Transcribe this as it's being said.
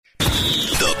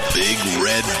The Big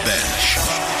Red Bench.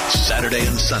 Saturday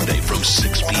and Sunday from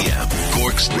 6 p.m.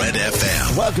 Cork's Red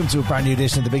FM. Welcome to a brand new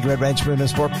edition of the Big Red Bench Brunell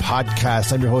Sport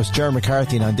Podcast. I'm your host, Ger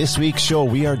McCarthy, and on this week's show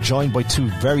we are joined by two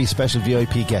very special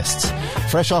VIP guests.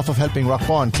 Fresh off of helping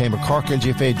Rockbán claim a Cork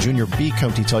LGFA Junior B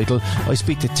County title, I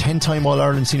speak to 10-time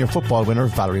All-Ireland Senior Football winner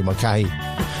Valerie Mulcahy.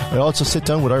 I also sit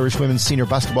down with Irish Women's Senior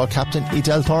Basketball Captain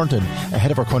Edel Thornton ahead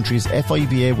of our country's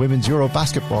FIBA Women's Euro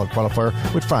Basketball qualifier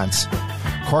with France.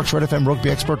 Cork's Red FM rugby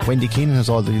expert Wendy Keenan has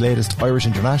all the latest Irish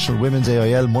International, Women's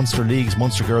AIL, Munster Leagues,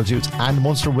 Munster Girls Youth and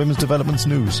Munster Women's Developments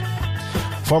news.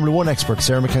 Formula 1 expert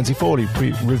Sarah McKenzie-Foley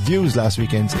reviews last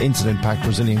weekend's incident-packed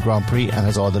Brazilian Grand Prix and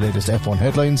has all the latest F1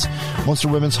 headlines. Munster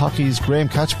Women's Hockey's Graham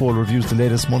Catchpole reviews the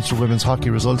latest Munster Women's Hockey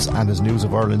results and has news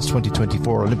of Ireland's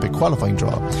 2024 Olympic qualifying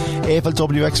draw.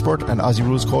 AFLW expert and Aussie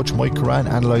Rules coach Mike Currane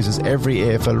analyses every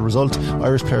AFL result,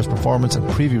 Irish players' performance and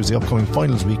previews the upcoming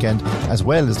finals weekend, as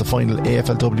well as the final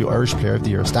AFLW Irish Player of the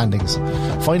Year standings.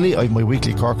 Finally, I have my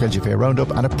weekly Cork LGFA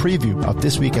roundup and a preview of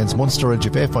this weekend's Munster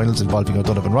LGFA finals involving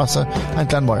O'Donovan Rossa and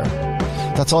Glenmire.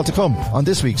 That's all to come on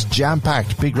this week's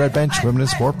jam-packed Big Red Bench Women in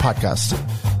Sport podcast.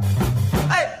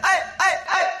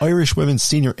 Irish Women's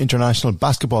Senior International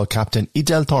Basketball Captain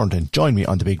Edel Thornton joined me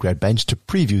on the Big Red Bench to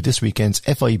preview this weekend's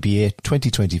FIBA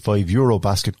 2025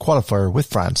 Eurobasket qualifier with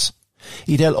France.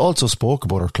 Edel also spoke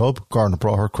about her club, Garner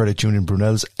Braher Credit Union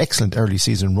Brunel's excellent early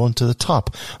season run to the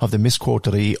top of the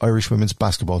misquoted Irish Women's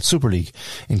Basketball Super League,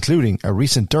 including a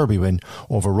recent derby win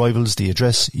over rivals the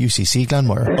Address UCC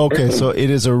Glenmire. Okay, so it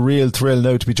is a real thrill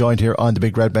now to be joined here on the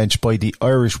Big Red Bench by the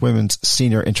Irish Women's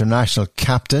Senior International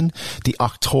Captain, the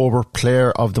October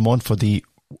Player of the Month for the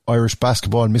Irish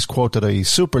Basketball Misquoted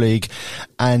Super League,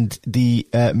 and the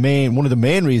one of the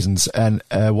main reasons and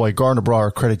why Garner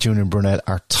Braher Credit Union Brunel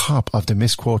are top of the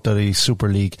Misquoted Super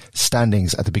League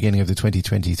standings at the beginning of the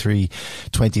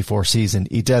 2023-24 season.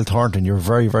 Edel Thornton, you're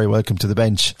very, very welcome to the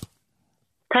bench.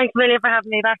 Thanks a million for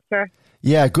having me back, sir.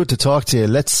 Yeah, good to talk to you.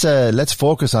 Let's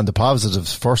focus on the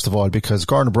positives first of all, because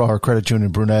Garner Braher Credit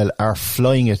Union Brunel are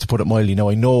flying it, to put it mildly. Now,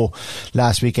 I know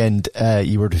last weekend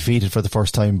you were defeated for the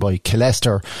first time by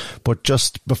Killester, but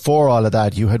just before all of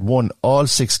that, you had won all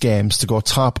 6 games to go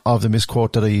top of the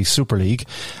Misquoted Super League,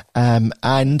 and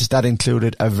that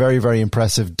included a very, very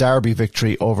impressive derby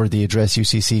victory over the Address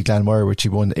UCC Glenmire, which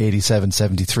you won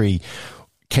 87-73.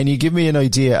 Can you give me an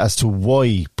idea as to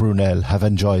why Brunel have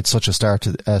enjoyed such a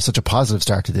positive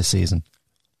start to this season?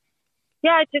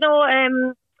 Yeah,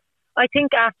 I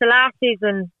think after last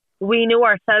season, we knew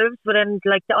ourselves within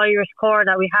the Irish core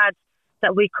that we had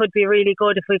that we could be really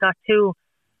good if we got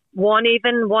one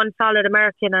solid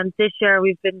American. And this year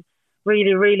we've been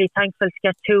really, really thankful to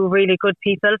get 2 really good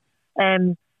people.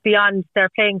 Beyond their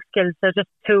playing skills, they're just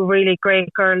 2 really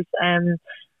great girls.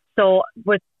 So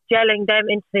with gelling them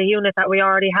into the unit that we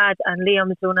already had, and Liam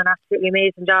is doing an absolutely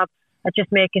amazing job at just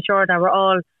making sure that we're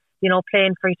all,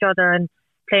 playing for each other and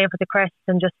playing for the crest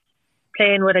and just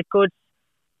playing with a good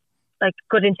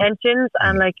intentions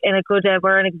and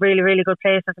we're in a really, really good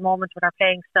place at the moment with our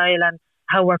playing style and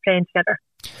how we're playing together.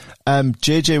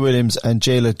 JJ Williams and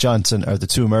Jayla Johnson are the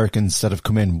 2 Americans that have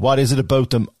come in. What is it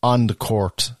about them on the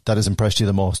court that has impressed you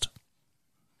the most?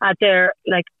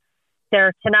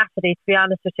 Their tenacity, to be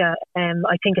honest with you.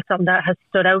 I think it's something that has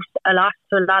stood out a lot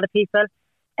to a lot of people.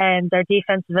 And their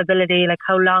defensive ability,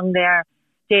 how long they are.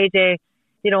 JJ,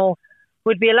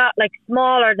 would be a lot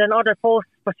smaller than other posts,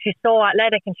 but she's so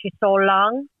athletic and she's so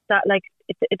long that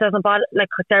it doesn't bother.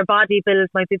 Their body build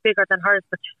might be bigger than hers,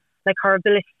 but her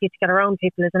ability to get around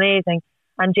people is amazing.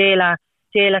 And Jayla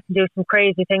can do some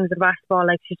crazy things with basketball.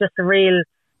 She's just a real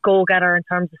go-getter in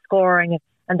terms of scoring,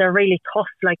 and they're really tough.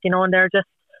 And they're just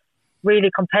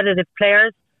really competitive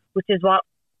players, which is why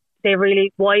they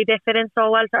fit in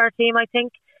so well to our team. I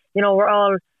think we're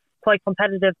all quite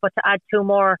competitive, but to add 2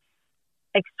 more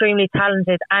extremely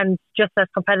talented and just as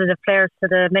competitive players to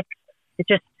the mix, it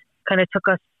just kind of took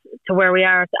us to where we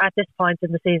are at this point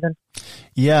in the season.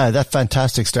 Yeah, that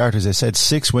fantastic start, as I said,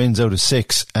 6 wins out of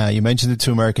 6. You mentioned the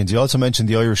 2 Americans. You also mentioned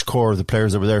the Irish core of the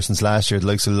players that were there since last year, the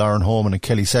likes of Lauren Holman and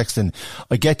Kelly Sexton.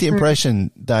 I get the impression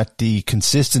that the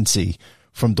consistency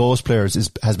from those players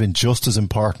has been just as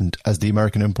important as the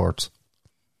American imports.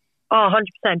 Oh,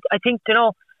 100%. I think,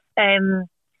 and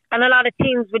a lot of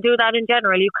teams would do that in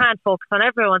general. You can't focus on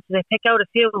everyone, so they pick out a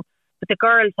few. But the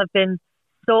girls have been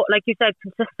so, like you said,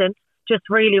 consistent, just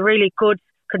really, really good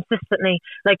consistently.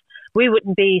 We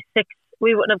wouldn't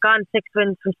have gone 6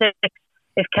 wins from 6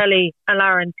 if Kelly and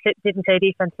Lauren didn't play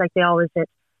defense like they always did.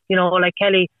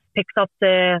 Kelly picks up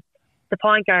the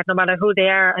point guard no matter who they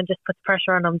are and just puts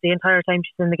pressure on them the entire time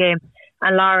she's in the game.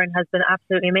 And Lauren has been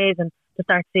absolutely amazing to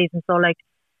start the season. So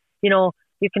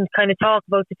you can kind of talk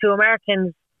about the two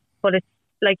Americans, but it's,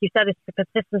 like you said, it's the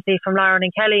consistency from Lauren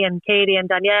and Kelly and Katie and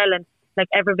Danielle and like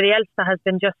everybody else that has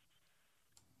been just,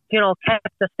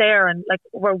 kept us there. And like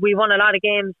we won a lot of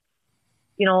games,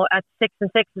 at 6-6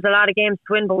 is a lot of games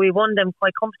to win, but we won them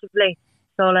quite comfortably.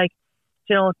 So like,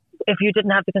 if you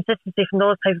didn't have the consistency from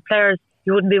those type of players,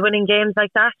 you wouldn't be winning games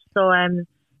like that. So I'm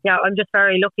just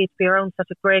very lucky to be around such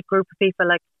a great group of people.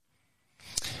 Like,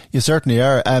 you certainly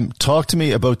are. Talk to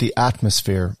me about the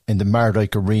atmosphere in the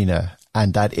Mardyke Arena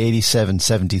and that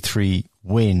 87-73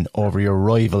 win over your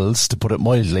rivals, to put it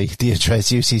mildly, the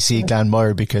Address UCC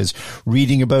Glanmire, because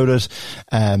reading about it,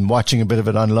 watching a bit of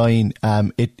it online,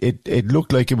 it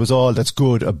looked like it was all that's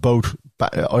good about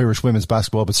Irish women's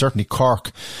basketball, but certainly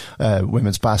Cork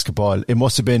women's basketball. It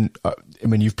must have been,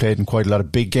 you've played in quite a lot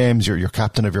of big games, you're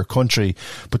captain of your country,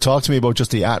 but talk to me about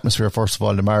just the atmosphere, first of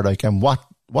all, in the Mardyke, and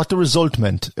what the result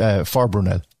meant for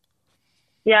Brunell.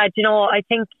 Yeah, I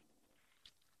think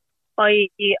I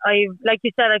like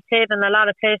you said, I've played in a lot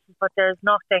of places, but there's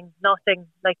nothing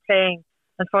like playing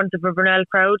in front of a Brunell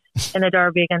crowd in a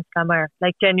derby against Glanmire.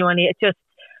 Like, genuinely, it's just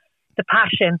the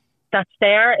passion that's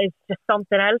there is just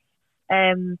something else.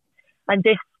 And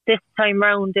this time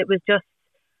round, it was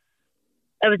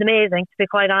amazing, to be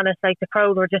quite honest. Like, the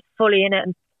crowd were just fully in it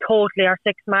and totally our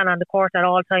sixth man on the court at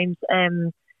all times.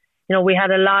 We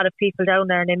had a lot of people down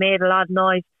there and they made a lot of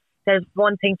noise. There's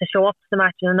one thing to show up to the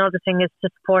match and another thing is to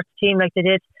support the team like they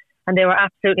did, and they were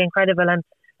absolutely incredible. And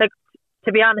like,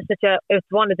 to be honest with you, it's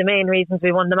one of the main reasons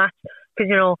we won the match,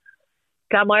 because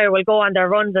Glanmire will go on their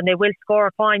runs and they will score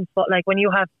points, but like when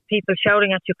you have people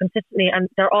shouting at you consistently and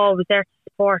they're always there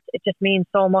to support, it just means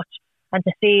so much. And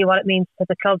to see what it means to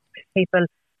the club people,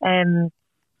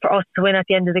 for us to win at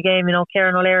the end of the game,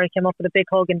 Kieran O'Leary came up with a big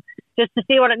hug, and just to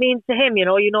see what it means to him,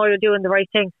 you're doing the right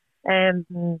thing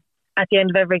at the end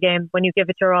of every game when you give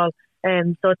it your all.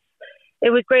 So it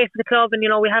was great for the club, and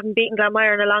we haven't beaten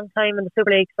Glanmire in a long time in the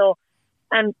Super League, so,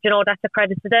 and that's a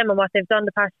credit to them and what they've done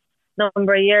the past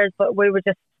number of years. But we were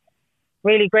just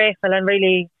really grateful and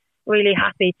really, really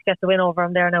happy to get the win over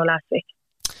them there now last week.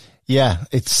 Yeah,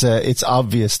 it's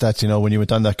obvious that, when you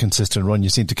went on that consistent run, you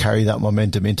seem to carry that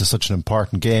momentum into such an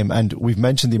important game. And we've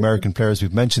mentioned the American players,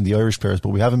 we've mentioned the Irish players, but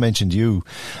we haven't mentioned you,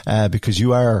 because you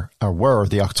were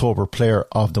the October Player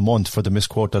of the Month for the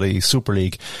Misquote.ie Super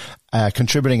League,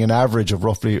 contributing an average of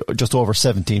roughly just over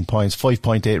 17 points,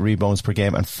 5.8 rebounds per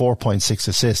game and 4.6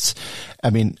 assists. I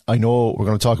know we're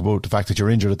going to talk about the fact that you're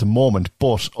injured at the moment,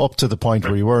 but up to the point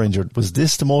where you were injured,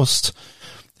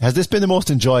 has this been the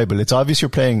most enjoyable? It's obvious you're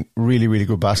playing really, really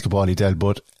good basketball, Edel,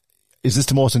 but is this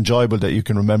the most enjoyable that you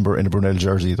can remember in a Brunell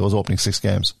jersey, those opening 6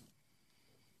 games?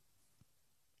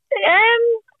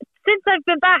 Since I've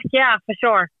been back, yeah, for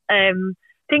sure. I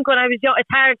think when I was young, it's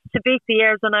hard to beat the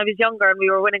years when I was younger and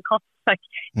we were winning cups, but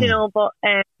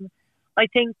I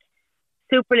think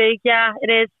Super League, yeah, it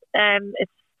is.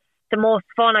 It's the most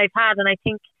fun I've had, and I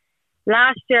think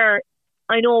last year,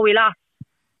 I know we lost,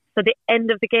 so the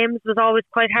end of the games was always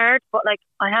quite hard, but like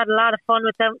I had a lot of fun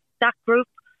with that group.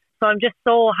 So I'm just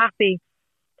so happy,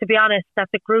 to be honest, that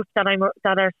the group that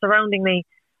are surrounding me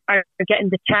are getting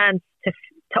the chance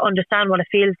to understand what it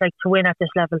feels like to win at this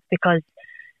level, because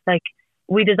like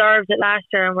we deserved it last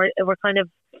year, and we're kind of,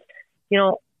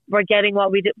 we're getting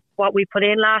what we put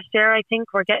in last year. I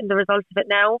think we're getting the results of it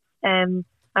now, and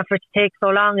for it to take so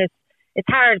long, it's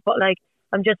hard, but like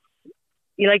I'm just,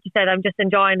 like you said, I'm just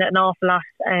enjoying it an awful lot.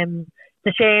 It's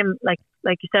a shame, like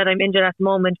you said, I'm injured at the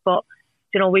moment, but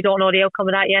we don't know the outcome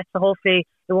of that yet, so hopefully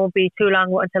it won't be too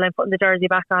long until I'm putting the jersey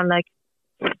back on.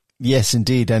 Yes,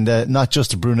 indeed. And not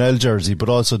just the Brunell jersey, but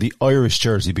also the Irish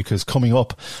jersey, because coming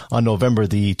up on November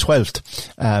the 12th,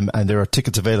 and there are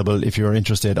tickets available if you're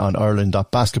interested on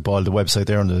Ireland.basketball, the website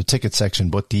there under the ticket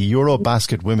section. But the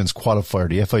Eurobasket Women's Qualifier,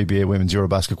 the FIBA Women's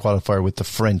Eurobasket Qualifier with the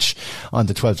French on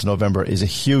the 12th of November is a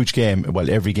huge game. Well,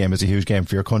 every game is a huge game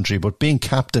for your country, but being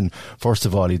captain, first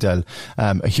of all, Edel,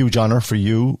 a huge honour for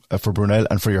you, for Brunell,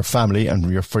 and for your family,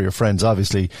 and for your friends,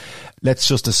 obviously. Let's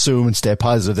just assume and stay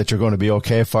positive that you're going to be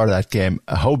okay for that game.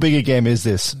 How big a game is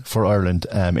this for Ireland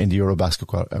in the Eurobasket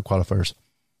qualifiers?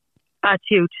 It's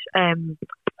huge.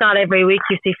 Not every week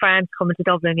you see France coming to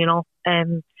Dublin,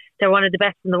 They're one of the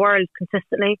best in the world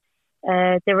consistently.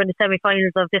 They were in the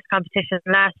semi-finals of this competition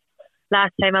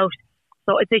last time out.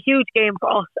 So it's a huge game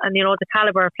for us, and the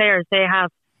calibre of players they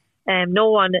have. No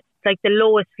one, like the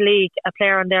lowest league a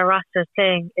player on their roster is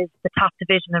playing is the top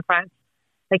division in France.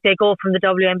 Like they go from the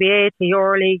WNBA to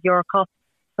EuroLeague, Eurocup.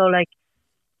 So like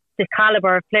the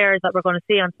calibre of players that we're going to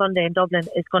see on Sunday in Dublin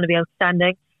is going to be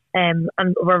outstanding. And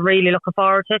we're really looking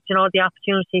forward to it. The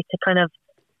opportunity to kind of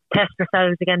test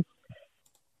ourselves against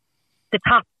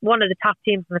one of the top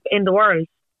teams in the world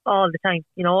all the time,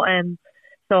 you know.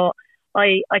 So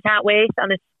I can't wait,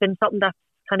 and it's been something that's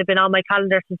kind of been on my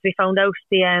calendar since we found out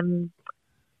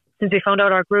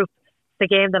our group. The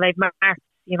game that I've marked,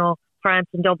 you know, France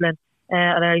and Dublin,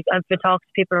 and I've been talking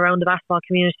to people around the basketball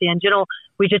community, and you know,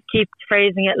 we just keep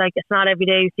phrasing it like it's not every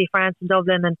day you see France and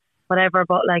Dublin and whatever,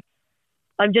 but like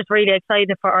I'm just really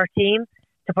excited for our team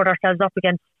to put ourselves up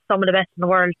against some of the best in the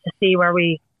world to see where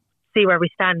we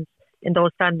stand in those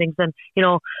standings. And you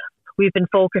know, we've been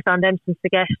focused on them since the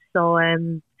get, so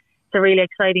it's a really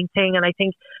exciting thing. And I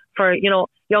think for, you know,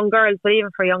 young girls, but even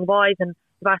for young boys and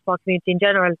the basketball community in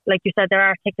general, like you said, there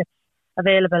are tickets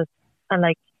available, and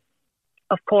like,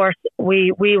 of course,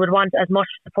 we would want as much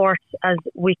support as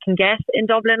we can get in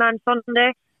Dublin on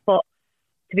Sunday, but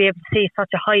to be able to see such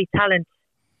a high talent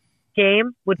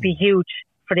game would be huge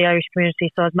for the Irish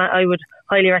community. So I would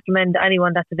highly recommend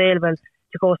anyone that's available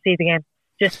to go see the game,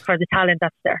 just for the talent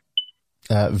that's there.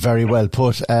 Very well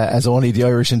put, as only the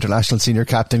Irish international senior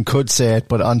captain could say it.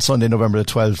 But on Sunday, November the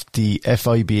 12th, the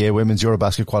FIBA Women's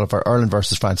Eurobasket qualifier, Ireland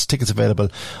versus France. Tickets available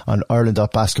on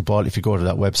Ireland.basketball. If you go to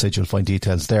that website, you'll find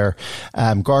details there.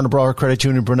 Garner Bragher Credit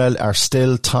Union Brunell are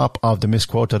still top of the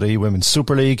Misquoted.ie Women's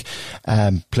Super League.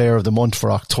 Player of the month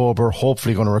for October.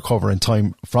 Hopefully going to recover in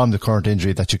time from the current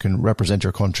injury, that you can represent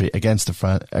your country against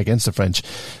the French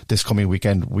this coming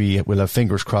weekend. We will have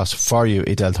fingers crossed for you,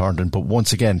 Edel Thornton. But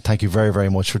once again, thank you very, very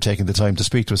much for taking the time to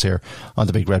speak to us here on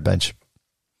the Big Red Bench.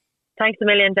 Thanks a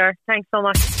million, Ger. Thanks so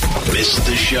much. Missed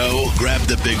the show? Grab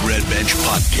the Big Red Bench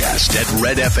podcast at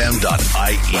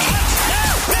redfm.ie.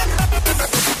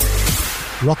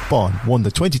 Rockbán won the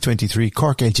 2023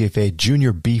 Cork LGFA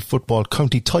Junior B football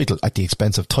county title at the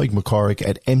expense of Tig McCarthy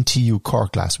at MTU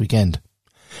Cork last weekend.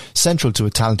 Central to a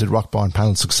talented Rockbán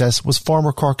panel success was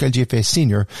former Cork LGFA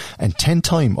senior and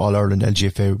 10-time All-Ireland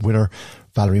LGFA winner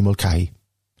Valerie Mulcahy.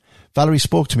 Valerie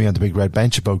spoke to me on the Big Red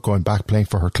Bench about going back playing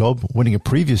for her club, winning a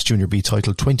previous Junior B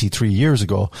title 23 years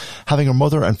ago, having her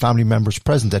mother and family members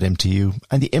present at MTU,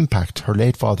 and the impact her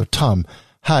late father Tom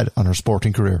had on her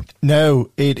sporting career. Now,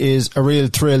 it is a real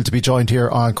thrill to be joined here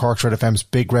on Cork's Red FM's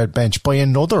Big Red Bench by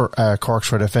another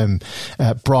Cork's Red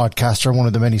FM broadcaster, one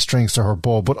of the many strings to her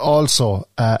bow, but also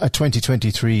a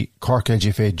 2023 Cork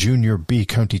LGFA Junior B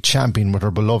County champion with her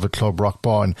beloved club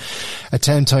Rockbán, a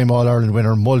 10-time All-Ireland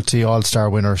winner, multi-All-Star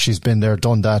winner. She's been there,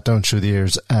 done that down through the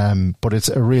years, but it's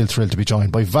a real thrill to be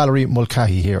joined by Valerie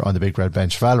Mulcahy here on the Big Red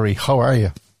Bench. Valerie, how are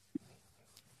you?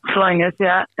 Flying it,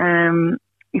 yeah.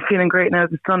 You're feeling great now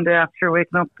this Sunday after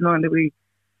waking up knowing that we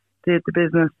did the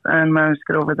business and managed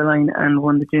to get over the line and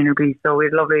won the Junior B. So we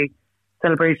had a lovely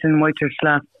celebration in Whitechurch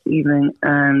last evening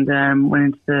and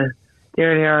went into the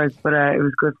early hours, but it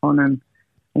was good fun and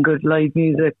good live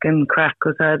music and crack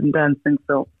was had and dancing.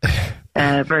 So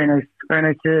very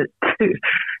nice to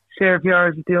share a few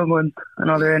hours with the young ones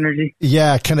and all their energy.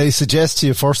 Yeah, can I suggest to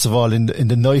you, first of all, in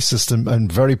the nicest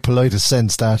and very politest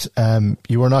sense, that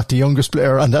you were not the youngest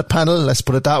player on that panel, let's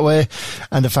put it that way,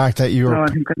 and the fact that you're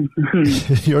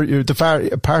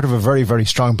part of a very, very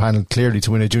strong panel, clearly,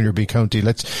 to win a Junior B county.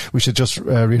 We should just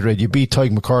reiterate, you beat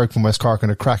Tig McCarthy from West Cork in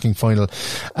a cracking final.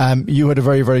 You had a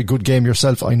very, very good game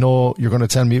yourself. I know you're going to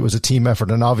tell me it was a team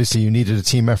effort, and obviously you needed a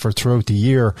team effort throughout the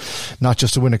year, not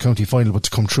just to win a county final, but to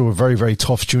come through a very, very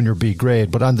tough Junior B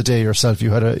grade. But on the day yourself, you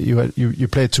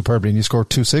played superbly and you scored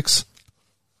 2-6.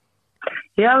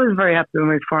 Yeah, I was very happy with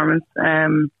my performance. I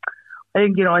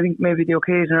think maybe the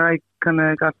occasion I kind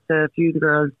of got a few of the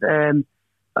girls.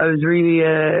 I was really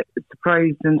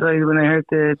surprised and delighted when I heard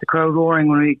the crowd roaring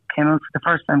when we came out for the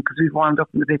first time, because we've warmed up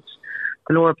in the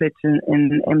lower pitch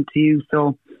in MTU.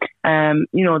 So there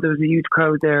was a huge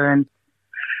crowd there, and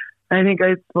I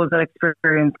suppose that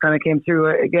experience kind of came through,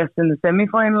 I guess, in the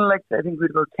semi-final. I think we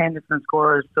had about 10 different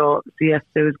scorers. So yes,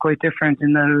 it was quite different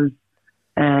in that it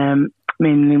was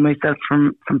mainly myself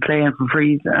from playing from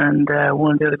frees, and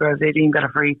one of the other girls, Aileen, got a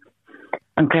free.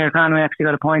 And Claire Conway actually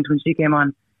got a point when she came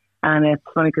on. And it's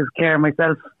funny because Claire and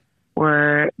myself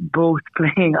were both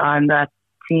playing on that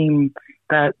team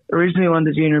that originally won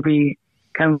the Junior B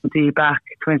county back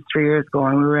 23 years ago,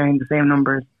 and we were wearing the same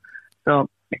numbers. So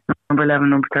number 11,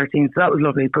 number 13. So that was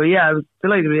lovely. But yeah, I was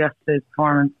delighted with yesterday's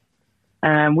performance.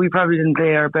 We probably didn't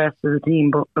play our best as a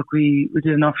team, but look, we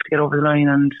did enough to get over the line,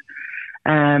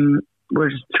 and we're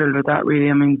just thrilled with that, really.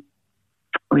 I mean,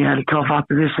 we had a tough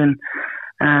opposition,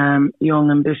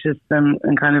 young, ambitious,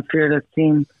 and kind of fearless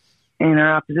team in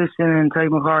our opposition in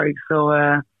Tig McCarthy.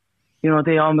 So,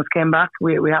 they almost came back.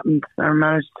 We happened or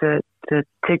managed to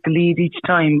take the lead each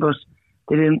time, but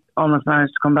they didn't almost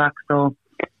manage to come back. So,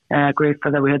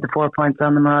 grateful that we had the 4 points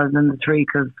on them rather than the 3,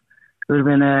 because would have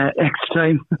been extra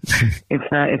time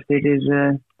if they did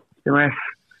the ref.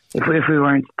 If we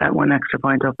weren't that one extra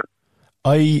point up.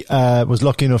 I was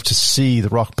lucky enough to see the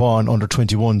Rockbán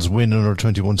under-21s win an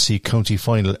under-21C county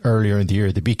final earlier in the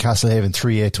year. They beat Castlehaven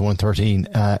 3-8 to 113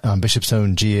 on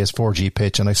Bishopstown GA's 4G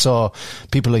pitch, and I saw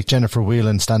people like Jennifer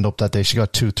Whelan stand up that day. She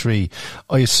got 2-3.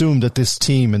 I assume that this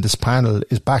team and this panel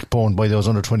is backboned by those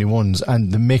under-21s,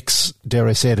 and the mix, dare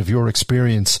I say it, of your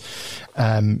experience,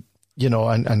 you know,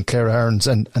 and Claire Aarons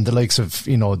and the likes of,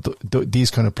 you know, these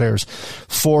kind of players.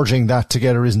 Forging that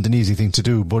together isn't an easy thing to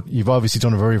do, but you've obviously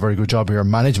done a very, very good job. Your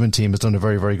management team has done a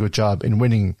very, very good job in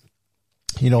winning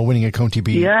a County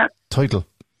B title.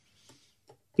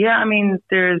 Yeah, I mean,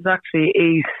 there's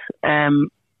actually 8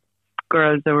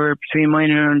 girls that were between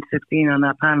minor and 16 on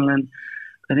that panel, and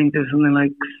I think there's something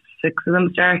like 6 of them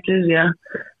started,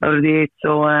 out of the 8.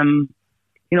 So,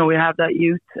 you know, we have that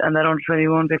youth, and that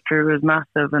under-21 victory was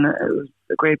massive, and it was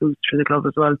a great boost for the club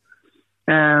as well.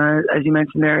 As you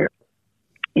mentioned there,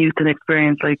 youth and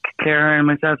experience like Claire and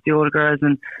myself, the older girls,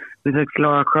 and with like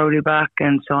Laura Crowley back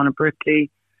and Shauna Brickley.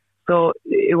 So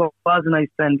it was a nice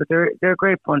blend, but they're a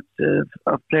great bunch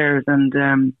of players, and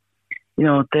you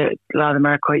know, a lot of them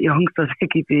are quite young, so they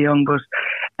keep you young, but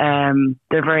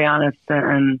they're very honest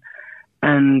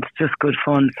and just good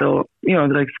fun. So, you know,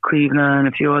 like Cleveland and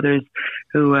a few others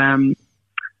who are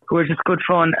just good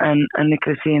fun, and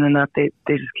Nicola Sheehan and that, they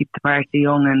just keep the party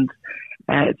young, and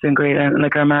it's been great. And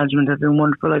like, our management has been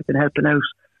wonderful. I've been helping out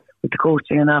with the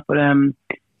coaching and that, but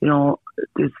you know,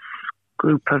 this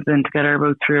group have been together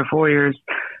about 3 or 4 years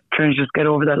trying to just get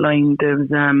over that line. There's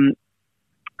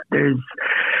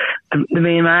the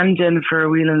main man, Jennifer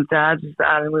Whelan's dad, is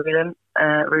Alan Whelan,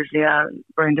 originally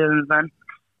Brian Dillon's man.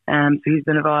 So he's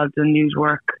been involved in news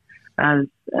work, as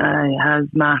has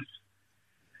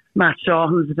Matt Shaw,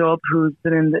 who's a dub, who's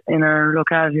been in our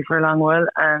locality for a long while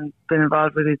and been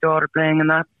involved with his daughter playing in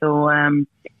that. So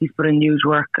he's put in news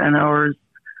work and hours.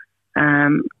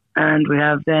 And we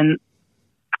have then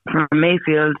from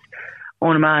Mayfield,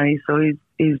 O'Mahony, so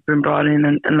he's been brought in,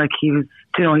 and like, he was,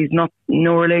 you know, he's no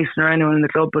relation or anyone in the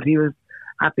club, but he was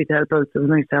happy to help out. So it was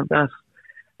nice to have that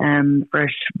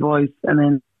fresh voice. And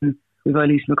then we've got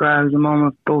Elise McGrath, who's a mum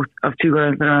of 2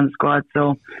 girls that are on the squad.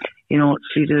 So, you know,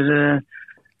 she did a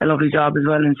lovely job as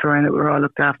well, ensuring that we were all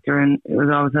looked after, and it was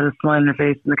always had a smile on her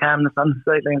face and the calmness on the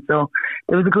sideline. So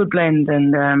it was a good blend,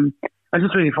 and I'm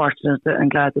just really fortunate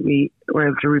and glad that we were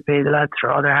able to repay the lads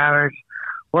for all their hard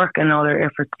work and all their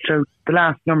efforts throughout the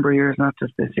last number of years, not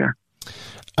just this year.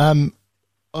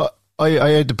 I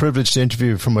had the privilege to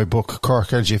interview from my book, Cork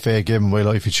LGFA, A Game of My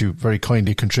Life, which you very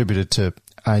kindly contributed to.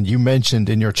 And you mentioned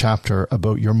in your chapter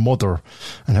about your mother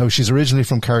and how she's originally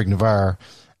from Carricknavar,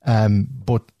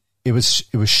 but it was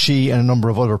she and a number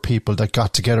of other people that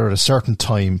got together at a certain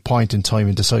point in time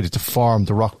and decided to form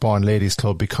the Rockbán Ladies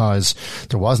Club, because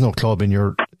there was no club in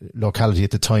your locality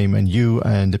at the time, and you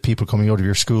and the people coming out of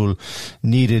your school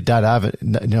needed that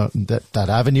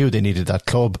avenue. They needed that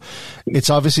club. It's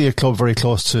obviously a club very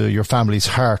close to your family's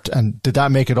heart, and did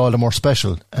that make it all the more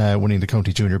special, winning the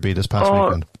County Junior B this past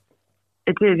weekend?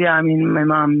 It did, yeah. I mean, my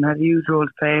mum had a huge role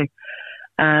to play.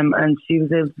 And she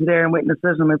was able to be there and witness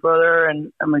it, and my brother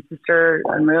and my sister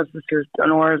and my other sister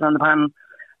Honora's on the panel.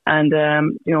 And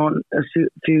you know, a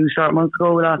few short months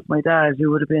ago, we lost my dad,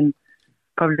 who would have been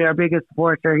probably our biggest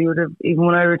supporter. He would have, even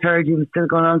when I retired, he was still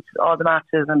going on to all the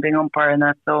matches and being umpire and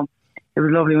that. So it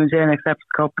was lovely when Jane accepted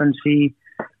the cup, and she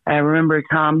remembered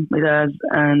Tom, my dad,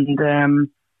 and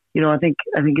you know, I think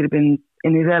it had been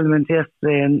in his element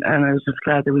yesterday, and I was just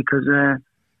glad that we could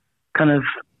kind of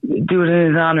do it in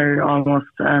his honour almost,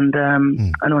 and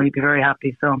I know he'd be very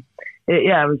happy. So it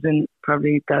was been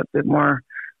probably that bit more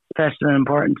special and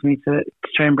important to me to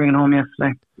try and bring it home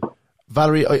yesterday.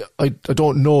 Valerie, I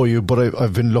don't know you, but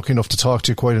I've been lucky enough to talk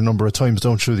to you quite a number of times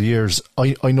down through the years.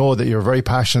 I know that you're very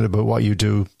passionate about what you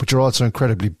do, but you're also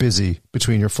incredibly busy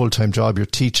between your full-time job, your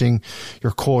teaching,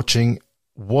 your coaching.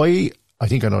 Why, I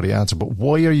think I know the answer, but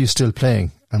why are you still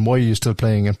playing? And why are you still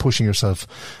playing and pushing yourself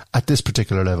at this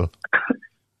particular level?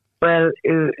 Well,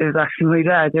 it was actually my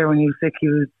dad there when he was sick. He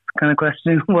was kind of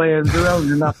questioning why I was around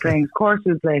and not playing. Of course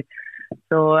we'll play.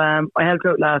 So I helped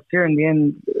out last year in the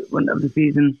end of the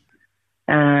season.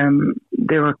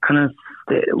 They were kind of,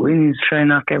 we needed to try and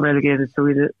not get relegated. So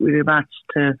we did a match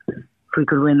to, if we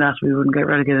could win that, we wouldn't get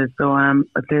relegated. So I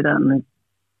played that and I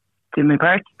did my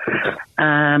part.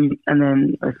 And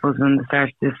then I suppose when the start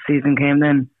of this season came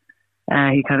then,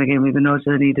 he kind of gave me the nudge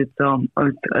that I needed, so I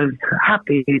was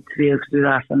happy to be able to do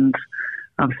that, and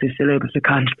obviously still able to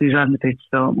contribute on the pitch,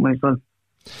 so might as well.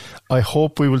 I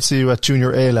hope we will see you at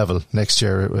junior A level next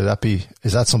year.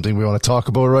 Is that something we want to talk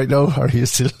about right now? Or are you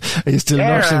still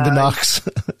nursing the knocks?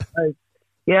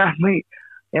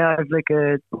 I've like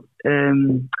a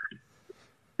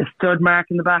stud mark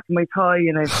in the back of my thigh,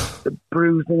 and I've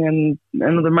bruising and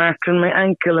another mark on my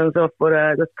ankle and stuff, but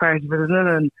that's part of it, isn't it?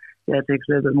 And it takes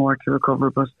a little bit more to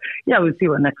recover, but we'll see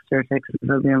what next year takes.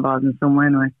 I'll be involved in some way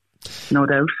anyway, no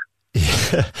doubt.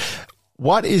 Yeah.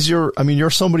 What is you're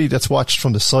somebody that's watched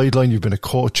from the sideline. You've been a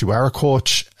coach, you are a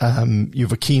coach,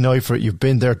 you've a keen eye for it, you've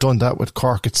been there, done that with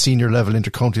Cork at senior level,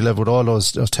 inter-county level, with all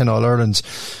those 10 All-Irelands.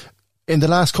 In the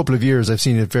last couple of years, I've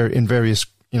seen it in various,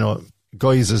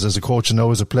 guises as a coach and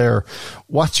now as a player.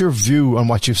 What's your view on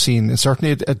what you've seen, and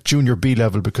certainly at junior B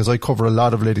level, because I cover a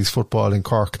lot of ladies football in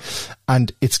Cork, and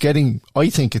I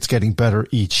think it's getting better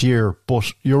each year,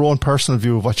 but your own personal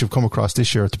view of what you've come across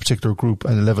this year at the particular group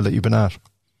and the level that you've been at?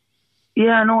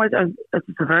 Yeah, no, it's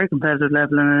a very competitive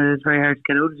level, and it is very hard to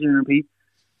get out of junior B.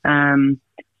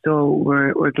 So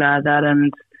we're glad that,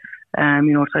 and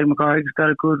Ger McCarthy's got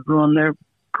a good run there,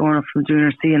 going up from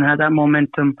junior C and had that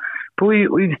momentum. But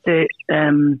we've faced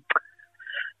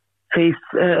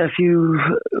a few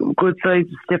good sides,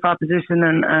 stiff opposition,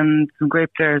 and some great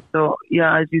players. So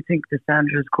I do think the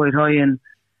standard is quite high, and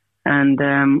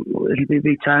it'll be a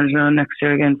big challenge next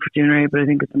year again for junior A. But I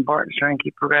think it's important to try and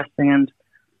keep progressing and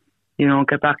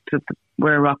get back to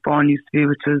where Rockbán used to be,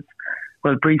 which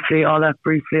was briefly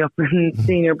up in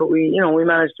senior. But we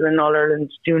managed to win All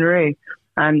Ireland junior A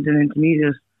and an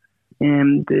intermediate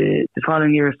the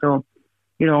following year. So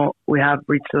we have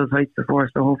reached those heights before,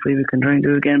 so hopefully we can try and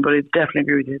do it again. But I definitely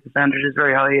agree with you. The standard is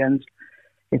very high, and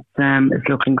it's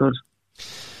looking good.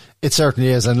 It certainly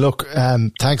is. And look,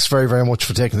 thanks very, very much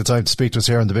for taking the time to speak to us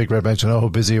here on the Big Red Bench. I know how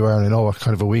busy you are, and I know what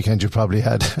kind of a weekend you probably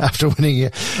had after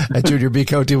winning a Junior B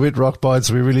County with Rockbán.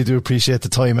 So we really do appreciate the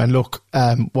time. And look,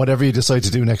 whatever you decide to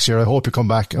do next year, I hope you come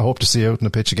back. I hope to see you out on the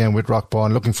pitch again with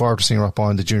Rockbán. Looking forward to seeing Rockbán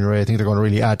in the Junior A. I think they're going to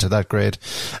really add to that grade.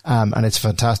 And it's a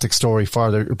fantastic story for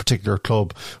their particular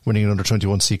club, winning an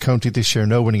under-21C county this year,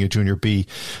 now winning a Junior B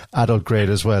adult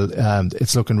grade as well.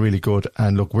 It's looking really good.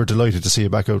 And look, we're delighted to see you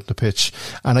back out on the pitch.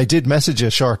 And I did message you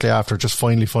shortly after, just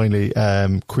finally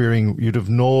querying you'd have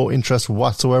no interest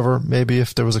whatsoever maybe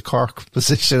if there was a Cork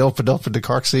position opened up in the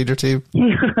Cork senior team.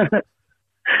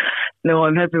 No,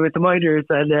 I'm happy with the minors,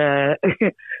 and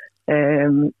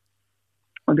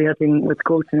I'll be helping with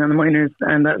coaching on the minors,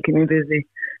 and that'll keep me busy.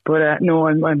 But no,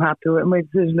 I'm happy with my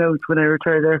decision out when I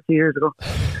retired there a few years ago.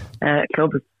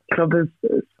 Club is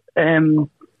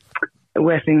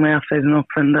wetting my appetite enough,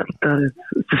 and that is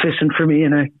sufficient for me,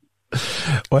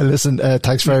 Well, listen,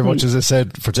 thanks very much, as I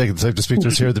said, for taking the time to speak to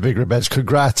us here at the Big Red Bench.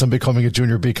 Congrats on becoming a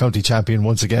Junior B County champion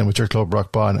once again with your club,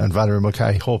 Rockbán, and Valerie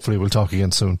Mulcahy. Hopefully we'll talk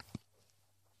again soon.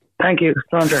 Thank you,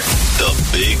 Sandra. The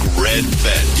Big Red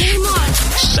Bench.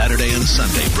 Saturday and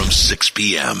Sunday from 6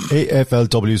 p.m.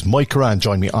 AFLW's Mike Currane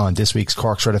joined me on this week's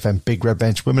Cork's Red FM Big Red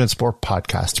Bench Women in Sport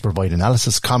podcast to provide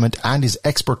analysis, comment and his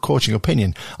expert coaching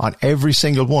opinion on every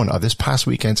single one of this past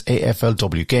weekend's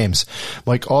AFLW games.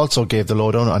 Mike also gave the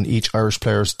lowdown on each Irish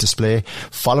player's display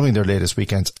following their latest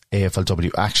weekend's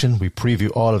AFLW action. We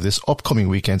preview all of this upcoming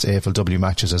weekend's AFLW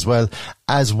matches as well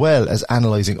as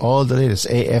analysing all the latest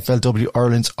AFLW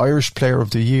Ireland's Irish Player of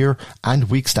the Year and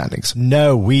week standings.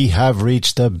 Now we have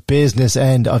reached the business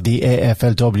end of the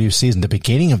AFLW season, the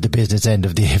beginning of the business end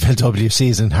of the AFLW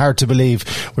season. Hard to believe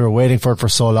we were waiting for it for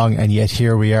so long, and yet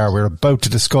here we are. We're about to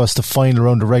discuss the final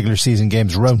round of regular season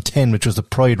games, round 10, which was the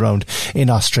Pride round in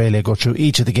Australia. Go through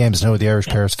each of the games and how the Irish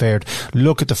players fared,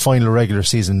 look at the final regular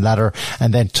season ladder,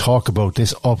 and then talk about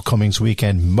this upcoming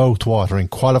weekend mouth-watering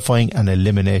qualifying and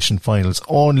elimination finals.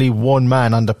 Only one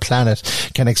man on the planet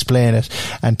can explain it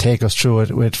and take us through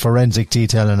it with forensic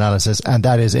detail analysis, and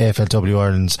that is AFLW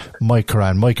Ireland's Mike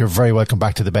Currane. Mike, you're very welcome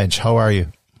back to the bench. How are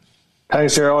you?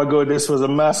 Thanks, sir. All good. This was a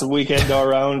massive weekend all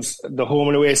round. The home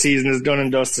and away season is done and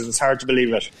dusted. It's hard to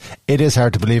believe it. It is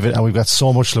hard to believe it, and we've got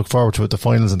so much to look forward to with the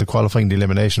finals and the qualifying, the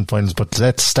elimination finals. But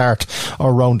let's start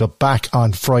our roundup back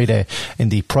on Friday in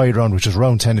the Pride round, which is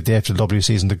round 10 of the AFLW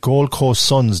season. The Gold Coast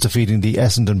Suns defeating the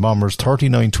Essendon Bombers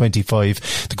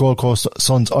 39-25. The Gold Coast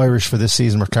Suns Irish for this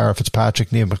season were Clara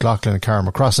Fitzpatrick, Niamh McLaughlin and Cara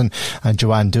McCrossan, and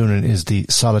Joanne Doonan is the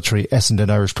solitary Essendon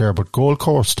Irish player. But Gold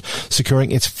Coast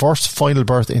securing its first final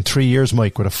berth in 3 years,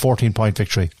 Mike, with a 14-point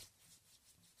victory.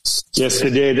 Yes, they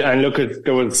did. And look,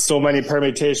 there were so many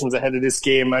permutations ahead of this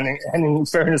game, and in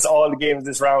fairness, all the games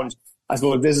this round, I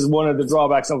suppose this is one of the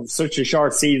drawbacks of such a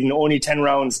short season, only 10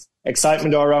 rounds,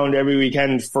 excitement all around every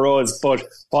weekend for us. But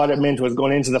what it meant was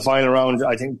going into the final round,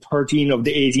 I think 13 of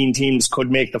the 18 teams could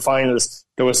make the finals.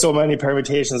 There were so many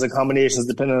permutations and combinations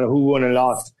depending on who won and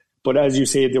lost. But as you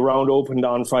say, the round opened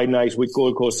on Friday night with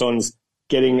Gold Coast Suns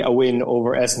getting a win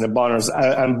over Essendon Bombers.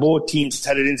 And both teams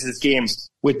headed into this game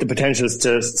with the potentials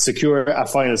to secure a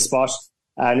final spot.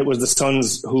 And it was the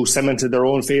Suns who cemented their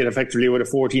own fate effectively with a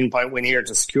 14-point win here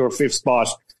to secure fifth spot.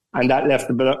 And that left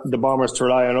the Bombers to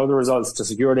rely on other results to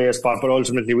secure their spot. But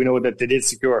ultimately, we know that they did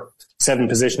secure seventh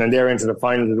position and they're into the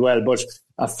finals as well. But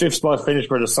a fifth spot finish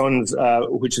for the Suns,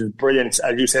 which is brilliant.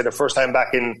 As you said, the first time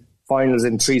back in finals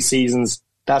in 3 seasons.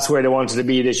 That's where they wanted to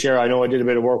be this year. I know I did a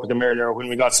bit of work with them earlier when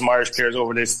we got some Irish players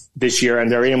over this year,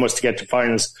 and their aim was to get to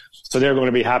finals. So they're going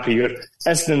to be happy.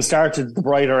 Essendon started the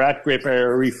brighter at Great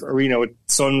Barrier Reef Arena with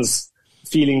Suns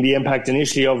feeling the impact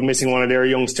initially of missing one of their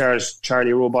young stars,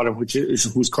 Charlie Rowbottom,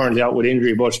 who's currently out with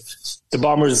injury. But the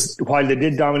Bombers, while they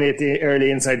did dominate the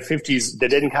early inside 50s, they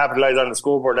didn't capitalise on the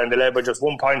scoreboard and they led by just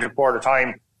 1 point at quarter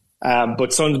time.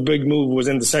 But Suns' big move was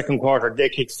in the second quarter. They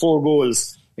kicked 4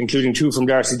 goals, including 2 from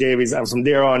Darcy Davies, and from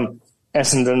there on,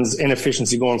 Essendon's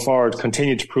inefficiency going forward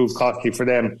continued to prove costly for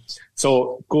them.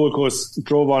 So Gold Coast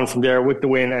drove on from there with the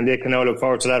win, and they can now look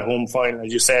forward to that home final,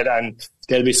 as you said, and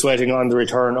they'll be sweating on the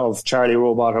return of Charlie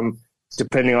Rowbottom,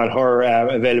 depending on her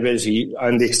availability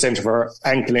and the extent of her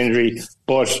ankle injury.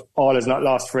 But all is not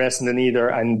lost for Essendon either,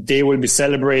 and they will be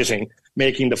celebrating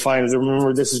making the finals.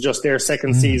 Remember, this is just their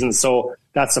second season, so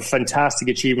that's a fantastic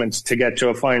achievement to get to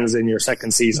a finals in your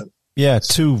second season. Yeah,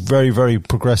 2 very, very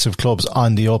progressive clubs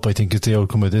on the up, I think, is the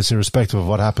outcome of this, irrespective of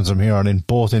what happens from here on in,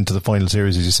 both into the final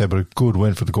series, as you said, but a good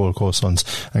win for the Gold Coast Suns,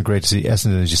 and great to see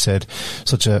Essendon, as you said,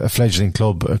 such a fledgling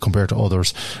club compared to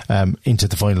others, into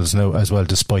the finals now as well,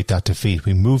 despite that defeat.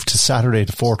 We move to Saturday,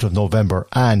 the 4th of November,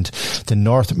 and the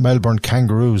North Melbourne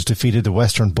Kangaroos defeated the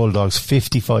Western Bulldogs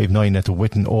 55-9 at the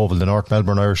Whitten Oval. The North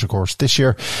Melbourne Irish, of course, this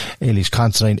year, Eilish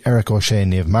Considine, Eric O'Shea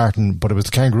and Niamh Martin, but it was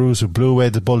the Kangaroos who blew away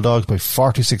the Bulldogs by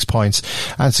 46 points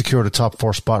and secured a top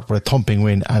 4 spot with a thumping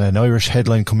win, and an Irish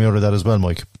headline coming out of that as well,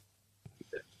 Mike.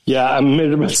 Yeah, a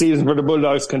miserable season for the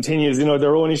Bulldogs continues. You know,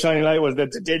 their only shining light was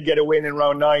that they did get a win in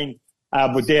round 9,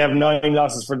 but they have 9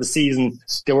 losses for the season.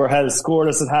 They were held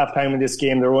scoreless at half-time in this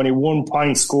game. There were only 1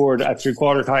 point scored at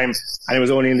three-quarter time, and it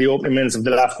was only in the opening minutes of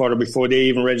the last quarter before they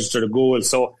even registered a goal.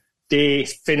 So they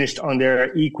finished on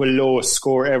their equal lowest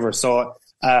score ever. So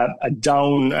a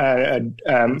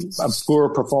poor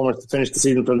performance to finish the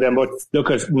season for them. But look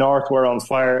at North, were on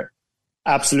fire,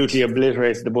 absolutely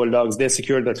obliterated the Bulldogs. They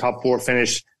secured their top 4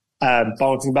 finish,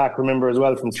 bouncing back, remember, as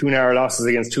well, from 2 narrow losses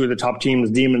against 2 of the top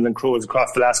teams, Demons and Crows,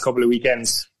 across the last couple of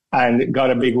weekends, and got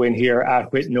a big win here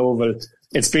at Whitten Oval.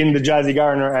 It's been the Jazzy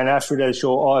Garner and Ash Riddell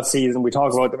show all season. We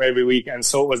talk about them every week, and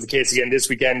so it was the case again this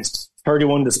weekend.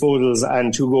 31 disposals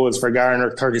and 2 goals for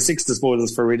Garner, 36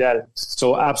 disposals for Riddell.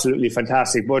 So absolutely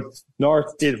fantastic. But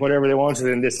North did whatever they wanted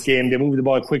in this game. They moved the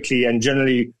ball quickly and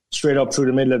generally straight up through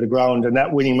the middle of the ground, and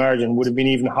that winning margin would have been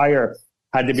even higher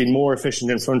had they been more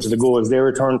efficient in front of the goals. They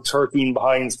returned 13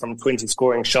 behinds from 20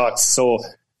 scoring shots. So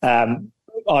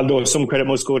although some credit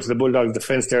must go to the Bulldogs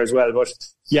defence there as well. But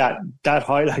yeah, that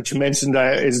highlight you mentioned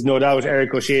is no doubt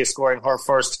Eric O'Shea scoring her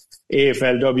first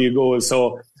AFLW goal.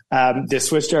 So they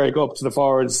switched Eric up to the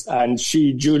forwards, and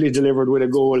she duly delivered with a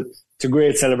goal, to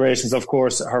great celebrations, of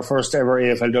course, her first ever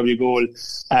AFLW goal.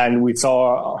 And we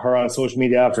saw her on social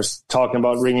media after talking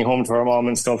about ringing home to her mom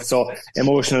and stuff. So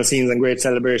emotional scenes and great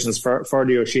celebrations for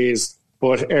the O'Sheas.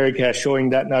 But Erica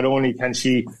showing that not only can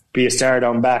she be a star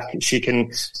down back, she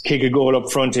can kick a goal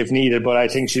up front if needed. But I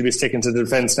think she'll be sticking to the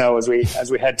defence now as we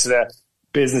head to the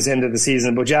business end of the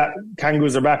season. But yeah,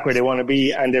 Kangaroos are back where they want to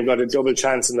be, and they've got a double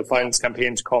chance in the finals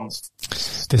campaign to come.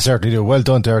 They certainly do. Well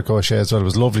done to Eric O'Shea as well. It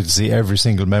was lovely to see every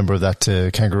single member of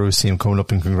that Kangaroos team coming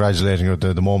up and congratulating her.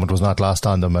 The moment was not lost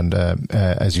on them, and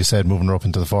as you said, moving her up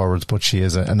into the forwards. But she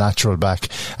is a natural back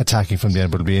attacking from the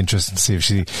end, but it'll be interesting to see if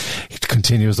she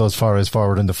continues those far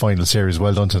forward in the final series.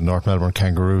 Well done to the North Melbourne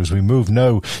Kangaroos. We move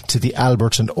now to the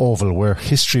Alberton Oval, where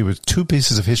 2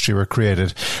 pieces of history were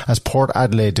created as Port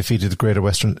Adelaide defeated the Greater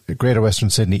Western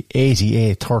Sydney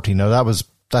 88-30. Now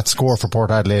that score for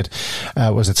Port Adelaide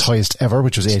was its highest ever,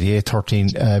 which was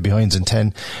 88-13 behinds in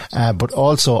 10. But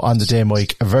also on the day,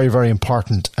 Mike, a very, very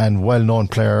important and well-known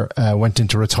player went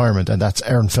into retirement, and that's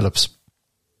Aaron Phillips.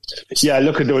 Yeah,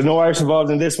 look, there was no Irish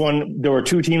involved in this one. There were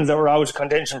 2 teams that were out of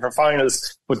contention for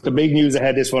finals, but the big news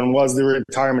ahead this one was the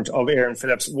retirement of Aaron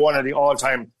Phillips, one of the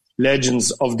all-time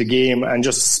legends of the game and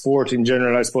just sport in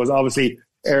general, I suppose. Obviously,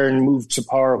 Aaron moved to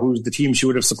Power, who's the team she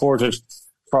would have supported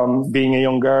from being a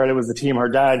young girl. It was the team her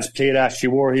dad played at. She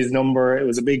wore his number. It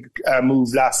was a big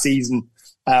move last season.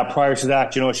 Prior to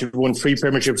that, she won 3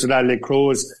 premierships with Adelaide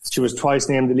Crows. She was twice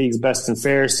named the league's best and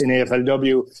fairest in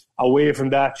AFLW. Away from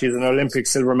that, she's an Olympic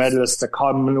silver medalist, a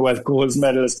Commonwealth gold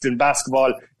medalist in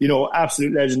basketball,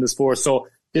 absolute legend of sport. So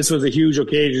this was a huge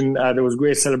occasion. There was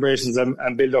great celebrations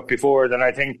and build up before it. And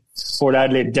I think Port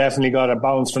Adelaide definitely got a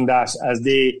bounce from that, as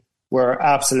they were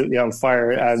absolutely on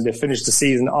fire. And they finished the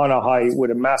season on a high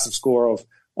with a massive score of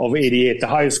 88, the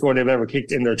highest score they've ever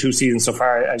kicked in their 2 seasons so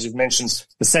far, as you've mentioned.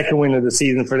 The second win of the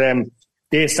season for them.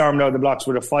 They stormed out of the blocks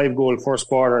with a 5-goal first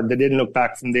quarter, and they didn't look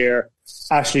back from there.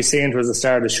 Ashley Saint was the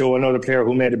star of the show, another player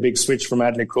who made a big switch from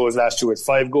Adelaide Crows last year with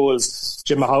 5 goals.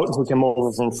 Jim Houghton, who came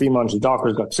over from Fremont and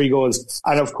Dockers, got 3 goals.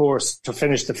 And of course, to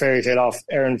finish the fairy tale off,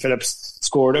 Erin Phillips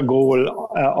scored a goal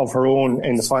of her own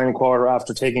in the final quarter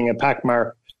after taking a pack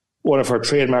mark, one of her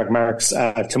trademark marks,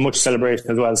 to much celebration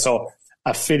as well. So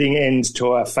a fitting end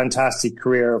to a fantastic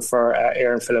career for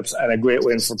Erin Phillips, and a great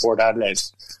win for Port Adelaide.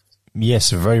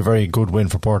 Yes, a very, very good win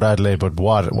for Port Adelaide, but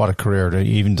what a career.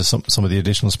 Even to some of the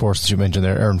additional sports that you mentioned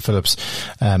there, Erin Phillips,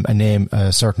 a name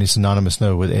certainly synonymous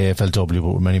now with AFLW,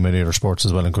 but with many, many other sports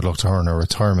as well, and good luck to her in her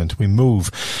retirement. We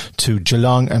move to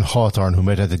Geelong and Hawthorn, who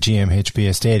met at the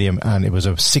GMHBA Stadium, and it was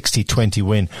a 60-20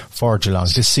 win for Geelong.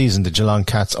 This season, the Geelong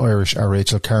Cats Irish are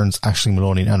Rachel Kearns, Aisling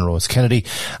Maloney and Anna Rose Kennedy,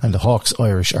 and the Hawks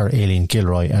Irish are Aileen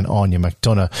Gilroy and Anya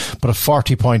McDonough. But a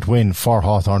 40-point win for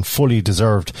Hawthorn, fully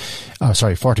deserved.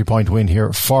 40-point win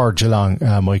here for Geelong,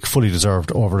 Mike, fully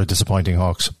deserved over a disappointing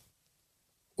Hawks.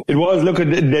 It was. Look, they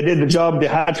did the job. They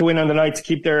had to win on the night to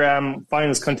keep their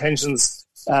finals contentions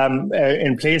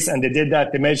in place, and they did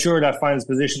that. They made sure that finals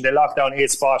position. They locked down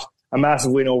 8th spot, a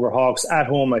massive win over Hawks at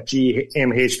home at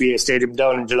GMHBA Stadium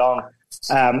down in Geelong.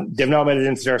 They've now made it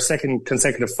into their 2nd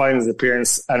consecutive finals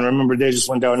appearance, and remember, they just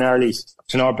went down early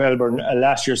to North Melbourne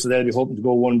last year, so they'll be hoping to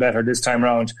go one better this time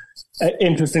round.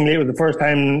 Interestingly, it was the first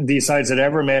time these sides had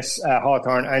ever met,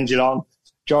 Hawthorn and Geelong.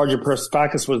 Georgia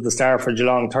Perspakis was the star for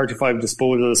Geelong, 35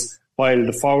 disposals, while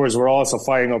the forwards were also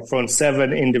firing up front,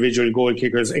 7 individual goal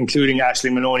kickers, including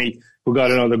Aisling Maloney, who got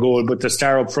another goal. But the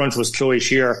star up front was Chloe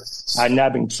Shear,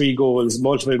 nabbing 3 goals,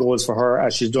 multiple goals for her,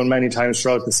 as she's done many times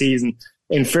throughout the season.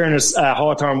 In fairness,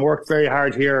 Hawthorn worked very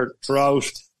hard here throughout.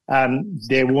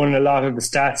 They won a lot of the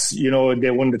stats.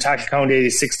 They won the tackle count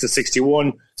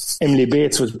 86-61. Emily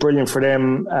Bates was brilliant for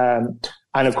them.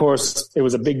 And of course, it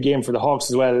was a big game for the Hawks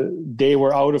as well. They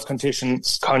were out of contention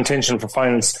for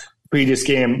finals previous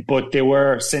game, but they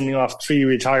were sending off 3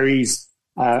 retirees,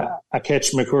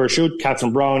 Akesh McCurry-Shute,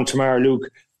 Catherine Brown, Tamara Luke,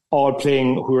 all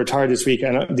playing, who retired this week.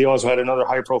 And they also had another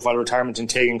high-profile retirement in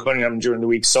Tegan Cunningham during the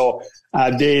week. So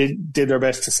they did their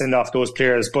best to send off those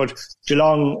players. But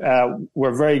Geelong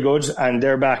were very good, and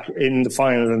they're back in the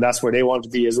finals, and that's where they want to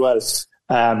be as well.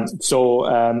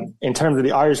 In terms of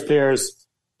the Irish players,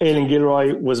 Aileen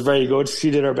Gilroy was very good. She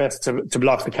did her best to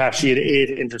block the catch. She had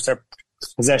 8 intercept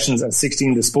possessions and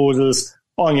 16 disposals.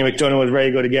 Anya McDonough was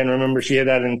very good again. Remember, she had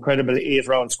that incredible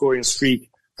 8-round scoring streak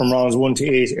from rounds 1 to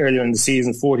 8 earlier in the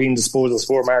season. 14 disposals,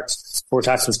 4 marks, 4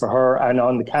 tackles for her. And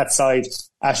on the Cat side,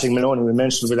 Aisling Maloney, we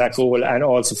mentioned, with that goal, and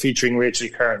also featuring Rachel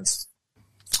Kearns.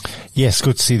 Yes,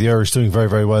 good to see the Irish doing very,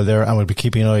 very well there, and we'll be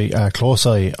keeping an close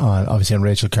eye on, obviously, on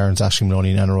Rachel Kearns, Aisling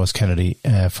Maloney and Anna Rose Kennedy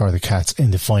for the Cats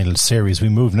in the final series. We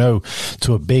move now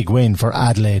to a big win for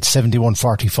Adelaide,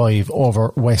 71-45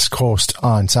 over West Coast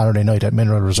on Saturday night at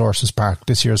Mineral Resources Park.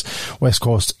 This year's West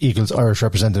Coast Eagles Irish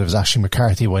representatives Aisling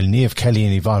McCarthy, while Niamh Kelly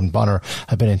and Yvonne Bonner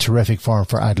have been in terrific form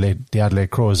for Adelaide, the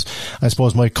Adelaide Crows. I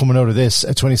suppose, Mike, coming out of this,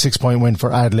 a 26-point win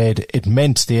for Adelaide, it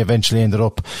meant they eventually ended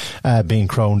up being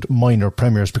crowned minor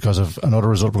premiers because of another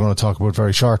result we're going to talk about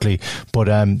very shortly, but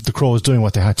the Crows doing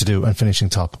what they had to do and finishing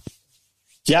top.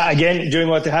 Yeah, again, doing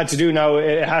what they had to do. Now,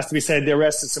 it has to be said, they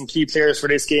rested some key players for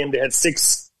this game. They had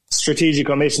 6 strategic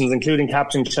omissions, including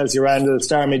captain Chelsea Randall,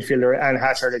 star midfielder Anne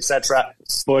Hatchard, etc.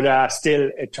 But still,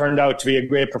 it turned out to be a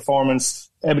great performance.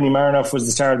 Ebony Marinoff was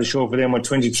the star of the show for them with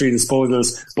 23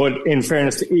 disposals. But in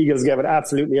fairness, the Eagles gave it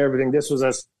absolutely everything. This was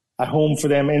at home for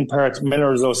them in Perth,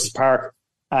 Mineral Resources Park.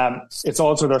 It's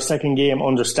also their second game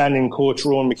under standing coach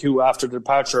Rowan McHugh after the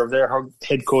departure of their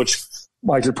head coach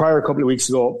Michael Pryor a couple of weeks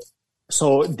ago.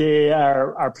 So they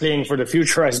are playing for the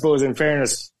future, I suppose, in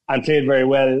fairness, and played very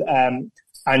well.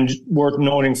 And worth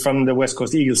noting from the West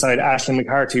Coast Eagles side, Aisling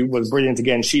McCarthy was brilliant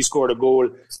again. She scored a goal,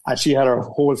 and she had her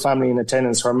whole family in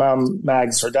attendance. Her mum,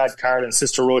 Mags, her dad, Carl, and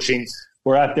sister, Roisin,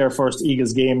 were at their first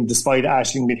Eagles game, despite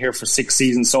Aisling being here for 6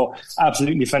 seasons. So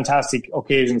absolutely fantastic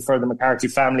occasion for the McCarthy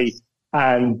family.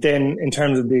 And then in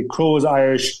terms of the Crows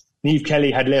Irish, Niamh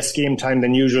Kelly had less game time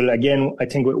than usual. Again, I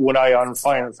think with one eye on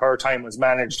finals, her time was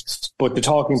managed. But the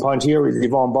talking point here is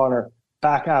Yvonne Bonner.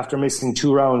 back after missing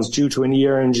 2 rounds due to a knee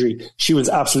injury. She was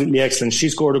absolutely excellent. She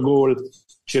scored a goal.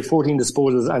 She had 14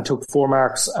 disposals and took 4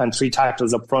 marks and 3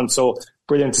 tackles up front. So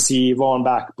brilliant to see Yvonne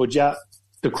back. But yeah,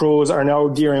 the Crows are now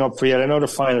gearing up for yet another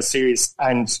final series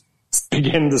and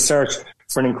begin the search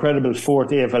for an incredible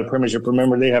 4th AFL Premiership.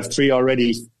 Remember, they have 3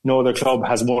 already. No other club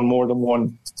has won more than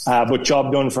 1. But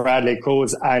job done for Adelaide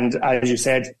Crows. And as you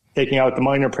said, taking out the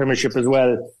minor Premiership as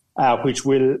well, which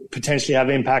will potentially have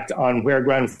impact on where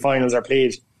grand finals are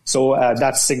played. So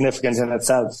that's significant in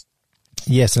itself.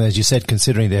 Yes, and as you said,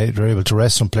 considering they were able to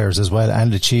rest some players as well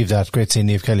and achieve that, great to see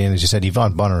Niamh Kelly, and as you said,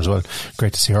 Yvonne Bonner as well,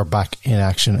 great to see her back in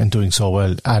action and doing so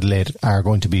well. Adelaide are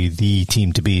going to be the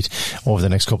team to beat over the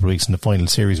next couple of weeks in the final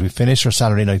series. We finished our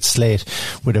Saturday night slate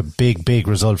with a big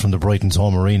result from the Brighton's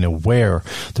home arena, where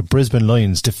the Brisbane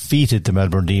Lions defeated the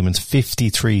Melbourne Demons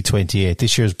 53-28.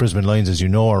 This year's Brisbane Lions, as you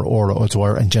know, are Orla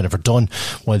O'Dwyer and Jennifer Dunn,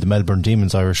 while the Melbourne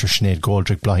Demons Irish are Sinead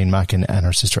Goldrick, Blahin Mackin and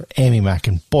her sister Amy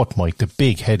Mackin. But Mike, the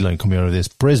big headline coming out of this,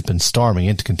 Brisbane storming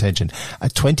into contention, a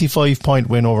 25-point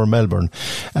win over Melbourne,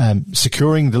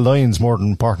 securing the Lions, more than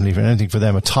importantly for anything for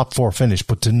them, a top 4 finish,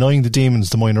 but denying the Demons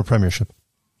the minor Premiership.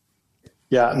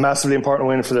 Yeah, massively important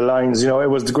win for the Lions. You know, it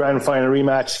was the grand final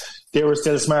rematch. They were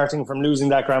still smarting from losing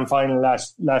that grand final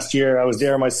last year. I was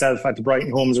there myself at the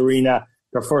Brighton Homes Arena,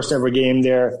 their first ever game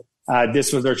there.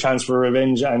 This was their chance for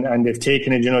revenge, and they've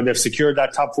taken it. You know, they've secured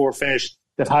that top 4 finish.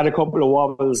 They've had a couple of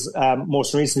wobbles,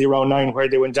 most recently round 9, where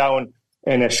they went down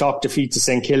in a shock defeat to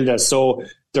St Kilda. So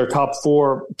their top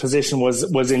 4 position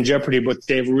was in jeopardy, but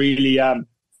they've really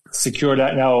secured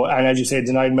that now. And as you say,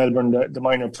 denied Melbourne the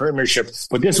minor Premiership.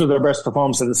 But this was their best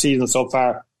performance of the season so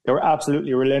far. They were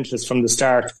absolutely relentless from the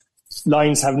start.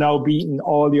 Lions have now beaten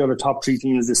all the other top 3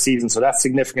 teams this season, so that's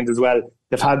significant as well.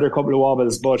 They've had their couple of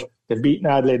wobbles, but they've beaten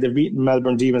Adelaide, they've beaten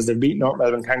Melbourne Demons, they've beaten North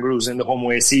Melbourne Kangaroos in the home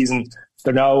away season.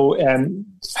 They now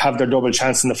have their double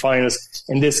chance in the finals.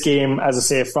 In this game, as I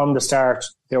say, from the start,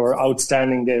 they were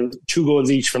outstanding. They had 2 goals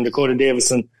each from Dakota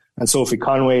Davison and Sophie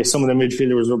Conway. Some of the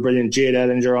midfielders were brilliant. Jade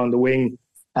Ellinger on the wing,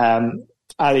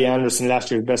 Ali Anderson, last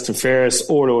year's best and fairest,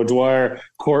 Orla O'Dwyer,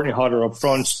 Courtney Hodder up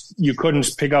front. You couldn't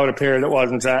pick out a player that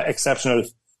wasn't exceptional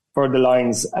for the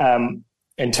Lions.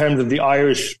 In terms of the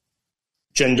Irish,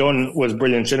 Jen Dunn was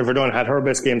brilliant. Jennifer Dunn had her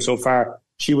best game so far.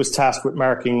 She was tasked with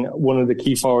marking one of the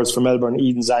key forwards for Melbourne,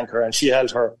 Eden Zanker, and she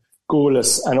held her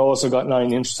goalless and also got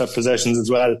 9 intercept possessions as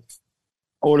well.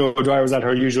 Orla O'Dwyer was at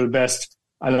her usual best.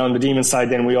 And on the Demon side,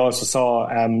 then we also saw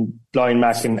Blahin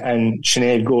Mackin and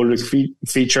Sinead Goldrick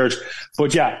featured.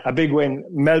 But yeah, a big win.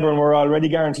 Melbourne were already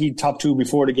guaranteed top 2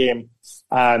 before the game.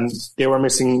 They were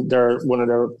missing one of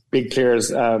their big players,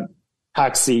 Karen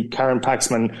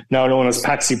Paxman, now known as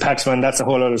Paxi Paxman. That's a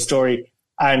whole other story.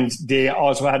 And they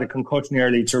also had a concussion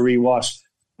early to re-watch.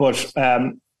 But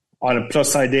on a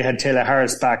plus side, they had Taylor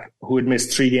Harris back, who had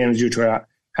missed 3 games due to a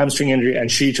hamstring injury, and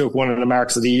she took one of the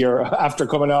marks of the year after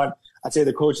coming on. I'd say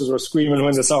the coaches were screaming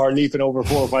when they saw her leaping over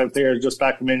 4 or 5 players just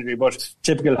back from injury, but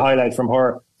typical highlight from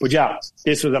her. But yeah,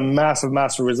 this was a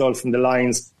massive result from the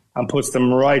Lions and puts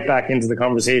them right back into the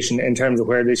conversation in terms of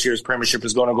where this year's Premiership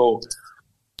is going to go.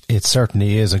 It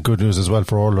certainly is, and good news as well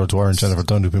for Orla O'Dwyer and Jennifer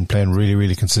Dunn, who've been playing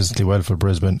really consistently well for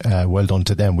Brisbane. Well done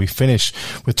to them. We finish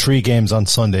with 3 games on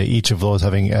Sunday, each of those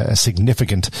having a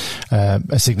significance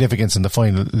in the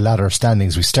final ladder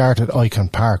standings. We start at Icon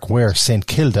Park, where St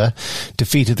Kilda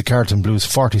defeated the Carlton Blues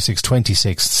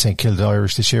 46-26. St Kilda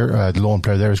Irish this year, the lone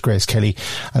player there is Grace Kelly,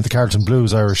 and the Carlton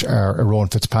Blues Irish are Rowan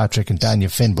Fitzpatrick and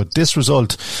Dania Finn. But this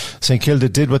result, St Kilda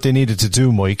did what they needed to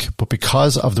do, Mike, but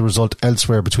because of the result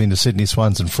elsewhere between the Sydney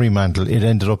Swans and Fremantle, it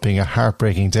ended up being a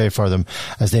heartbreaking day for them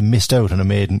as they missed out on a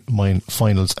maiden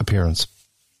finals appearance.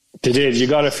 They did. You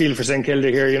got a feel for St Kilda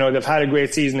here. You know, they've had a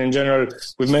great season in general.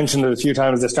 We've mentioned it a few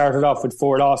times. They started off with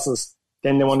 4 losses,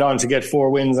 then they went on to get 4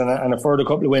 wins and a further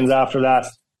couple of wins after that.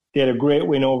 They had a great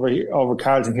win over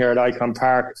Carlton here at Icon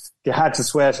Park. They had to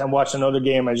sweat and watch another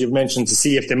game, as you've mentioned, to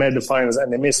see if they made the finals,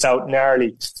 and they missed out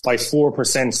narrowly by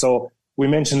 4%. So we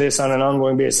mention this on an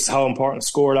ongoing basis, how important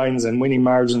scorelines and winning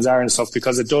margins are and stuff,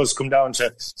 because it does come down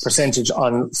to percentage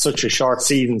on such a short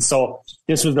season. So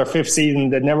this was their 5th season.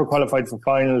 They'd never qualified for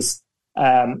finals.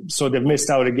 So they've missed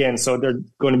out again. So they're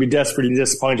going to be desperately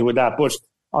disappointed with that. But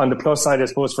on the plus side, I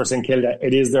suppose, for St Kilda,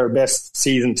 it is their best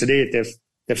season to date.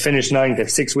 They've finished 9th. They've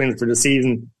 6 wins for the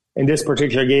season. In this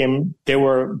particular game, they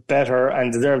were better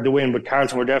and deserved the win, but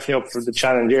Carlton were definitely up for the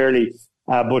challenge early.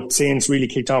 But Saints really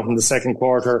kicked on from the second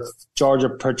quarter. Georgia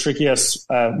Patrikias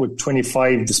with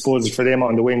 25 disposals for them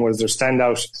on the wing was their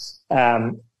standout.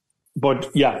 But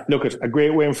yeah, look, a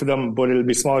great win for them, but it'll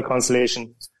be small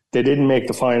consolation. They didn't make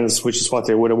the finals, which is what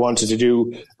they would have wanted to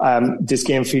do. This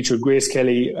game featured Grace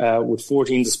Kelly with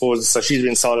 14 disposals, so she's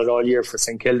been solid all year for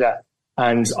St Kilda.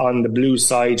 And on the blue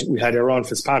side, we had Aaron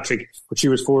Fitzpatrick, but she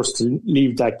was forced to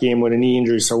leave that game with a knee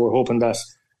injury, so we're hoping that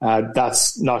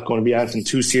that's not going to be anything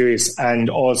too serious. And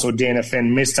also Dana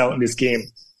Finn missed out in this game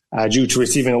due to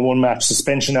receiving a one-match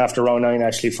suspension after round 9,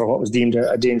 actually, for what was deemed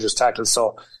a dangerous tackle.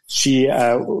 So she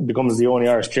becomes the only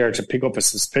Irish player to pick up a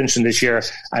suspension this year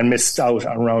and missed out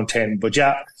on round 10. But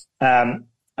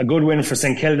a good win for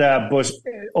St Kilda, but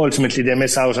ultimately they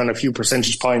miss out on a few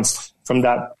percentage points from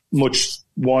that much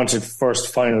wanted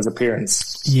first finals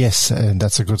appearance. Yes, and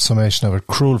that's a good summation of it.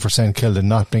 Cruel for St Kilda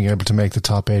not being able to make the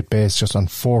top 8 based just on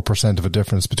 4% of a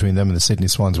difference between them and the Sydney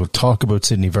Swans. We'll talk about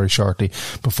Sydney very shortly.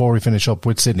 Before we finish up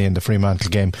with Sydney and the Fremantle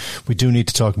game, we do need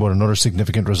to talk about another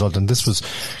significant result, and this was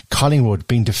Collingwood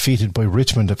being defeated by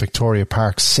Richmond at Victoria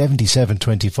Park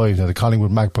 77-25. Now the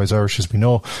Collingwood Magpies Irish, as we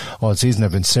know, all season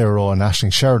have been Sarah Rowe and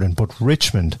Aisling Sheridan, but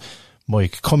Richmond,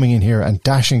 Mike, coming in here and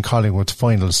dashing Collingwood's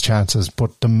finals chances,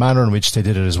 but the manner in which they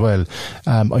did it as well,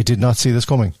 I did not see this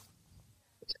coming.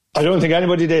 I don't think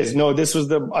anybody did. No, this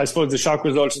was I suppose the shock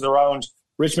result of the round.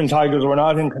 Richmond Tigers were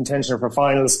not in contention for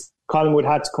finals. Collingwood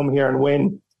had to come here and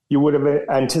win. You would have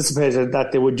anticipated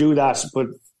that they would do that, but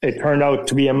it turned out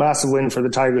to be a massive win for the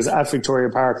Tigers at Victoria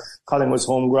Park, Collingwood's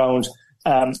home ground.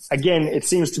 Again, it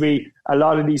seems to be a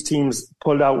lot of these teams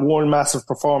pulled out one massive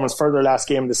performance for their last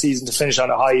game of the season to finish on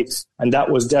a high, and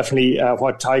that was definitely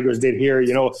what Tigers did here.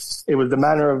 You know, it was the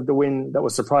manner of the win that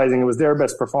was surprising. It was their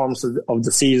best performance of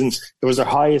the season. It was their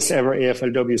highest ever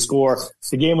AFLW score.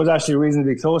 The game was actually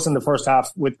reasonably close in the first half,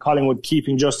 with Collingwood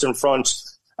keeping just in front,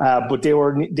 but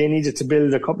they needed to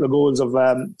build a couple of goals of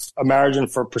a margin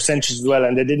for percentage as well,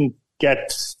 and they didn't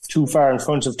get too far in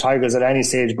front of Tigers at any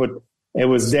stage, but it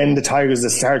was then the Tigers that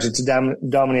started to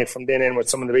dominate from then in, with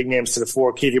some of the big names to the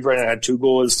fore. Katie Brennan had 2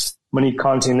 goals. Monique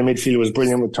Conti in the midfield was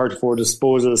brilliant with 34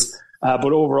 disposals.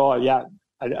 But overall,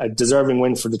 a deserving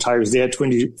win for the Tigers. They had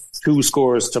 22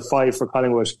 scores to 5 for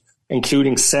Collingwood,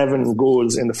 including 7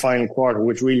 goals in the final quarter,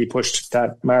 which really pushed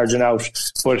that margin out,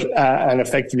 and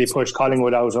effectively pushed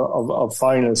Collingwood out of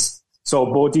finals. So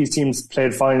both these teams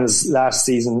played finals last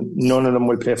season. None of them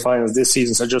will play finals this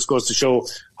season. So it just goes to show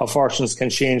how fortunes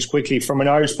can change quickly. From an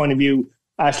Irish point of view,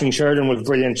 Aisling Sheridan was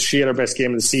brilliant. She had her best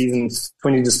game of the season,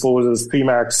 20 disposals, 3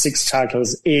 marks, 6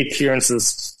 tackles, 8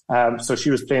 clearances. So she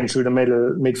was playing through the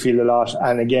midfield a lot.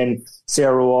 And again,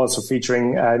 Sarah also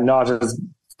featuring not as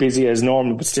busy as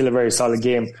normal, but still a very solid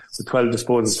game with 12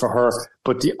 disposals for her.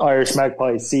 But the Irish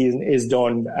Magpie season is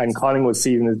done, and Collingwood's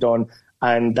season is done.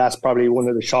 And that's probably one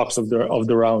of the shocks of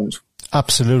the round.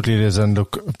 Absolutely it is, and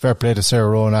look, fair play to Sarah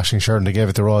Rowe and Aisling Sheridan. They gave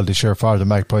it their all this year for the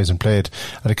Magpies and played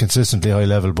at a consistently high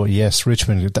level. But yes,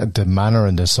 Richmond, the manner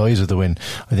and the size of the win,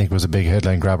 I think, was a big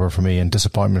headline grabber for me, and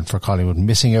disappointment for Collingwood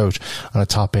missing out on a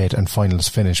top 8 and finals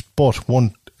finish. But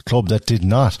one club that did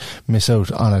not miss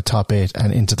out on a top 8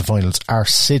 and into the finals are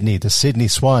Sydney. The Sydney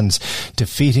Swans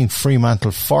defeating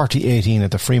Fremantle 40-18 at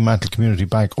the Fremantle Community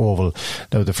Bank Oval.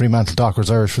 Now the Fremantle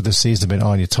Dockers Irish for this season have been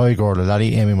Anya Tigor,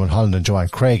 Lalali, Amy Mulholland and Joanne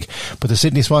Craig, but the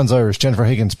Sydney Swans Irish, Jennifer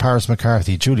Higgins, Paris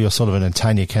McCarthy, Julie O'Sullivan and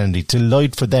Tanya Kennedy,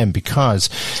 delight for them because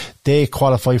they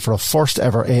qualify for a first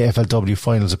ever AFLW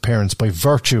finals appearance by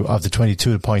virtue of the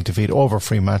 22-point defeat over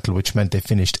Fremantle, which meant they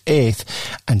finished 8th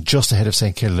and just ahead of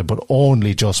St Kilda, but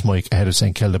only just, Mike, ahead of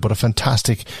St Kilda. But a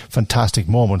fantastic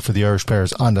moment for the Irish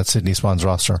players on that Sydney Swans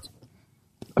roster.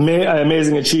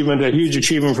 Amazing achievement, a huge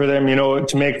achievement for them,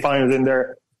 to make finals in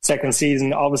their second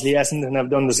season. Obviously Essendon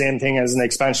have done the same thing as an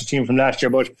expansion team from last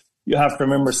year, but you have to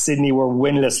remember Sydney were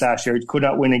winless last year, could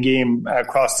not win a game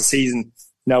across the season.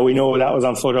 Now we know that was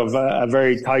on foot of a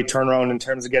very tight turnaround in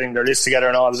terms of getting their list together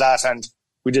and all of that, and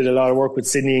we did a lot of work with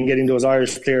Sydney and getting those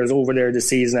Irish players over there this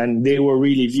season, and they were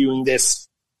really viewing this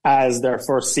as their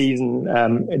first season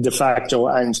de facto,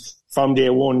 and from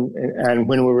day one, and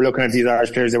when we were looking at these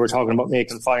Irish players, they were talking about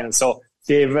making finals. So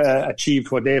they've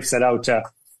achieved what they've set out to,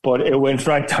 but it went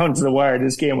right down to the wire.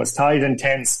 This game was tight and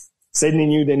tense. Sydney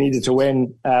knew they needed to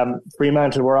win.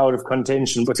 Fremantle were out of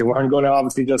contention, but they weren't going to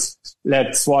obviously just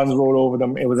let Swans roll over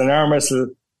them. It was an arm wrestle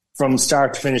from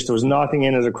start to finish. There was nothing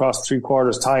in it across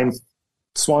 3/4 time.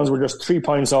 Swans were just 3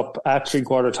 points up at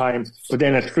 3/4 time, but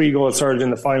then a 3-goal surge in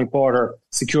the final quarter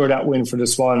secured that win for the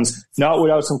Swans. Not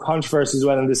without some controversy as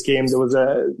well in this game. There was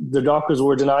the Dockers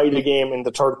were denied a game in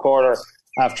the third quarter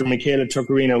after Michaela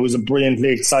Tuccarina, who was a brilliantly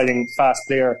exciting, fast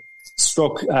player,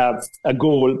 struck a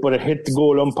goal, but it hit the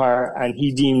goal umpire, and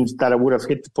he deemed that it would have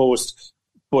hit the post.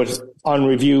 But on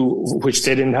review, which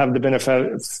they didn't have the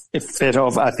benefit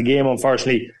of at the game,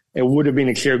 unfortunately, it would have been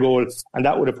a clear goal, and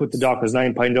that would have put the Dockers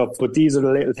 9 points up. But these are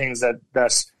the little things that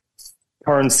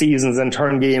turn seasons and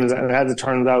turn games, and as it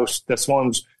turns out, the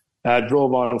Swans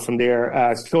drove on from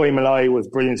there. Chloe Malloy was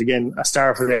brilliant again, a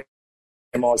star for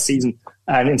them all season.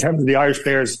 And in terms of the Irish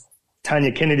players,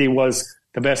 Tanya Kennedy was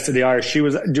the best of the Irish. She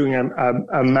was doing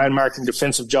a man-marking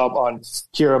defensive job on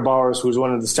Ciara Bowers, who's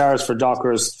one of the stars for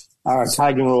Dockers, our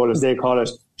tagging role, as they call it.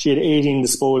 She had 18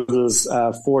 disposals,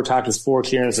 4 tackles, 4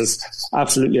 clearances,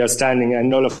 absolutely outstanding, and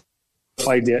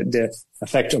nullified the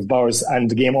effect of Bowers. And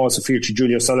the game also featured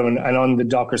Julia Sullivan. And on the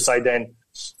Dockers side then,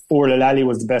 Orla Lally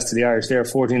was the best of the Irish there,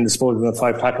 14 disposals and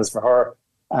 5 tackles for her.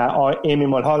 Amy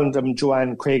Mulholland and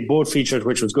Joanne Craig both featured,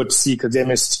 which was good to see because they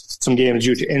missed some games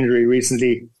due to injury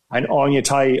recently. And Anya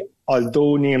Tai,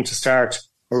 although named to start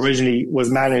originally,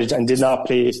 was managed and did not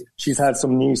play. She's had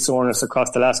some knee soreness across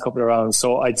the last couple of rounds.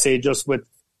 So I'd say just with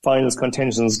finals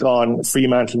contentions gone,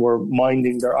 Fremantle were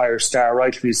minding their Irish star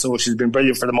rightly. So she's been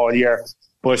brilliant for them all year.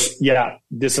 But yeah,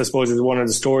 this I suppose is one of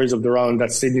the stories of the round,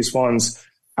 that Sydney Swans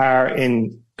are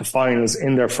in the finals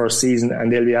in their first season,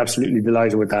 and they'll be absolutely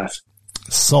delighted with that.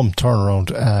 Some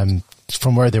turnaround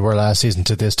from where they were last season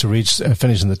to this, to reach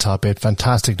finish in the top 8.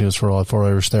 Fantastic news for all 4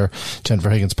 Irish there. Jennifer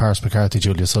Higgins, Paris McCarthy,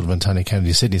 Julia Sullivan, Tanya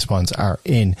Kennedy. Sydney Swans are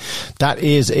in. That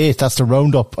is it. That's the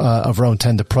roundup of round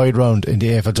 10, the Pride round in the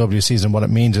AFLW season. What it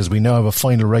means is we now have a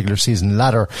final regular season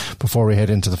ladder before we head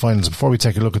into the finals. Before we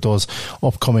take a look at those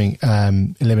upcoming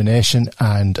elimination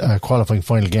and qualifying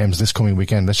final games this coming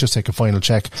weekend, let's just take a final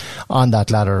check on that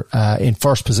ladder. In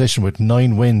first position with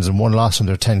 9 wins and 1 loss in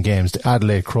their 10 games, the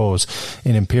Adelaide Crows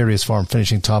in imperious form,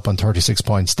 finishing top on 36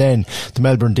 points. Then the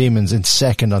Melbourne Demons in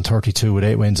second on 32 with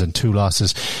 8 wins and 2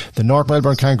 losses. The North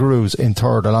Melbourne Kangaroos in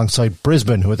third alongside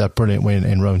Brisbane, who had that brilliant win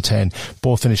in round 10,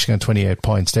 both finishing on 28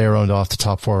 points. They round off the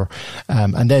top 4.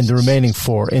 And then the remaining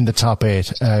 4 in the top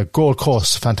 8. Gold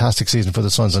Coast, fantastic season for the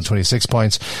Suns on 26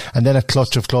 points. And then a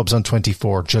clutch of clubs on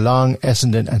 24. Geelong,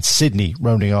 Essendon and Sydney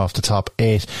rounding off the top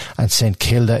 8. And St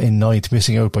Kilda in 9th,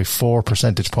 missing out by 4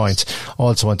 percentage points,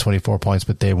 also on 24 points,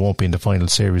 but they won't be in the final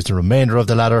series. The remainder of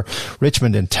the ladder,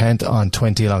 Richmond in 10th on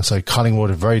 20 alongside Collingwood,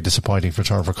 a very disappointing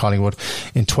return for Collingwood.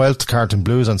 In 12th, Carlton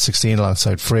Blues on 16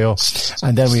 alongside Freo.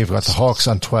 And then we've got the Hawks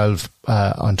on 12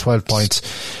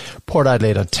 points, Port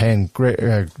Adelaide on 10,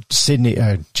 Sydney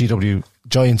GW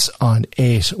Giants on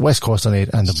 8, West Coast on 8,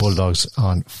 and the Bulldogs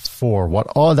on 4. What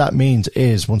all that means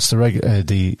is once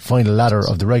the final ladder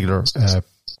of the regular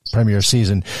Premier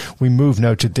season, we move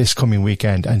now to this coming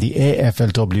weekend and the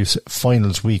AFLW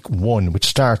Finals Week 1, which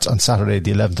starts on Saturday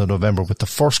the 11th of November with the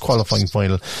first qualifying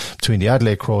final between the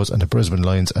Adelaide Crows and the Brisbane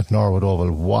Lions at Norwood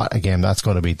Oval. What a game that's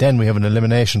going to be. Then we have an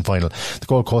elimination final. The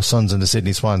Gold Coast Suns and the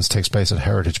Sydney Swans takes place at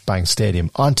Heritage Bank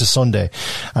Stadium. On to Sunday,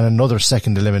 and another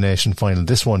second elimination final.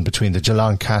 This one between the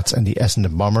Geelong Cats and the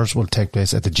Essendon Bombers will take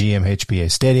place at the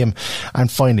GMHBA Stadium.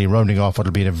 And finally, rounding off what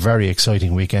will be a very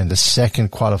exciting weekend, the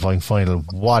second qualifying final.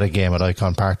 What a game at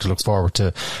Icon Park to look forward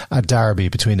to, a derby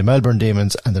between the Melbourne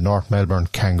Demons and the North Melbourne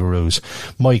Kangaroos.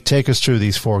 Mike, take us through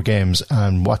these 4 games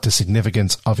and what the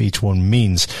significance of each one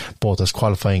means, both as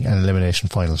qualifying and elimination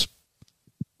finals.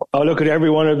 Oh, look, at every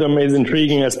one of them is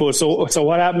intriguing, I suppose. So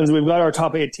what happens, we've got our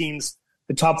top 8 teams.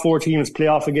 The top 4 teams play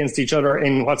off against each other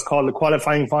in what's called the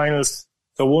qualifying finals.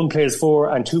 So 1 plays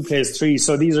 4 and 2 plays 3.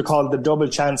 So these are called the double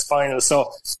chance finals.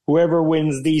 So whoever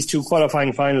wins these 2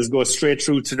 qualifying finals goes straight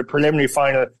through to the preliminary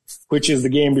final, which is the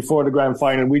game before the grand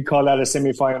final. We'd call that a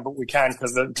semi-final, but we can't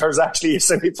because there's actually a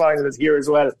semi-final here as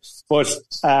well. But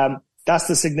that's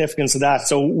the significance of that.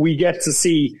 So we get to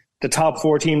see the top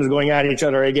 4 teams going at each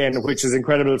other again, which is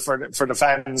incredible for the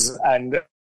fans and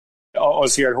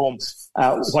us here at home.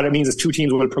 What it means is 2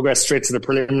 teams will progress straight to the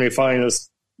preliminary finals.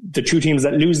 The 2 teams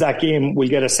that lose that game will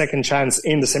get a second chance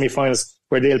in the semi-finals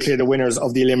where they'll play the winners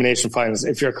of the elimination finals.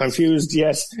 If you're confused,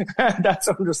 yes, that's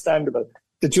understandable.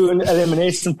 The 2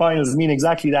 elimination finals mean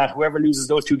exactly that. Whoever loses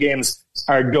those 2 games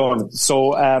are done.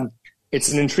 So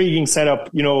it's an intriguing setup.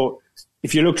 You know,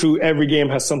 if you look through, every game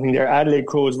has something there. Adelaide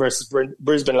Crows versus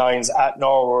Brisbane Lions at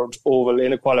Norwood Oval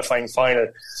in a qualifying final.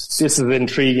 This is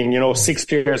intriguing. You know, 6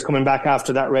 players coming back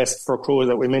after that rest for Crows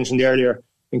that we mentioned earlier,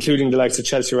 including the likes of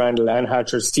Chelsea Randall, Anne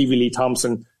Hatcher, Stevie Lee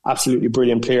Thompson, absolutely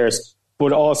brilliant players.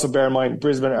 But also bear in mind,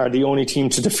 Brisbane are the only team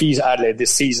to defeat Adelaide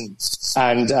this season.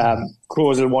 And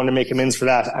Crows will want to make amends for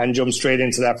that and jump straight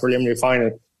into that preliminary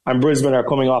final. And Brisbane are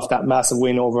coming off that massive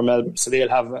win over Melbourne, so they'll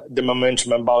have the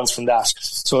momentum and bounce from that.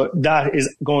 So that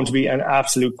is going to be an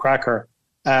absolute cracker.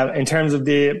 In terms of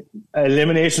the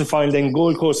elimination final, then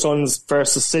Gold Coast Suns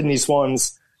versus Sydney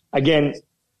Swans. Again,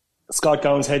 Scott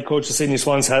Gowans, head coach of Sydney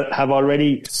Swans, have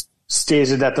already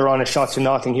stated that they're on a shot to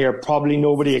nothing here. Probably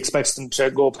nobody expects them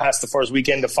to go past the first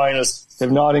weekend of finals.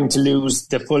 They've nothing to lose.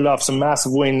 They've pulled off some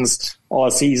massive wins all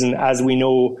season. As we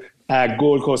know,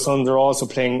 Gold Coast Suns are also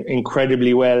playing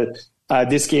incredibly well.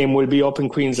 This game will be up in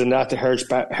Queensland at the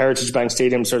Heritage Bank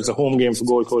Stadium, so it's a home game for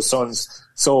Gold Coast Suns.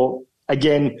 So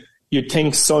again, you'd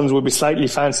think Suns would be slightly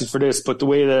fancied for this, but the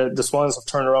way the Swans have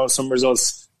turned around some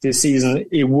results this season,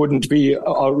 it wouldn't be an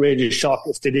outrageous shock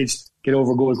if they did get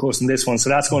over Gold Coast in this one. So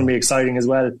that's going to be exciting as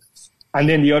well. And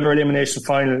then the other elimination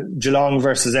final, Geelong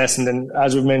versus Essendon.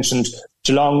 As we've mentioned,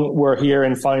 Geelong were here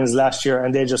in finals last year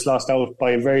and they just lost out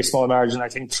by a very small margin, I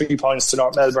think 3 points to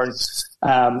North Melbourne.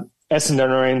 Essendon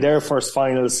are in their first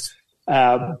finals,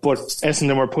 but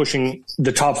Essendon were pushing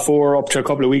the top 4 up to a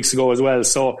couple of weeks ago as well.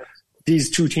 So these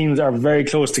two teams are very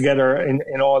close together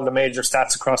in all the major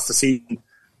stats across the season.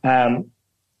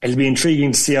 It'll be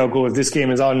intriguing to see how it goes. This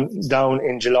game is down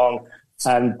in Geelong,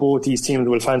 and both these teams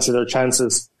will fancy their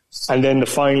chances. And then the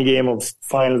final game of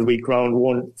final week, round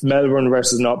 1, Melbourne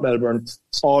versus North Melbourne,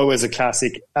 always a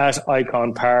classic at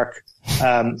Icon Park.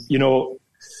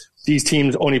 These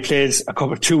teams only played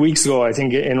 2 weeks ago, I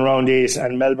think, in round 8,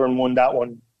 and Melbourne won that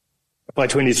one by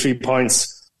 23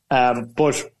 points.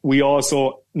 But we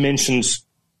also mentioned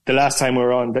the last time we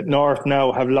were on that North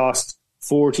now have lost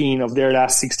 14 of their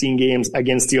last 16 games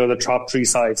against the other top 3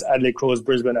 sides, Adelaide Crows,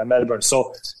 Brisbane and Melbourne.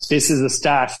 So this is a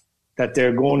stat that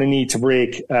they're going to need to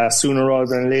break sooner rather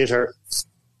than later.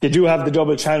 They do have the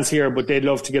double chance here, but they'd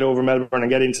love to get over Melbourne and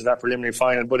get into that preliminary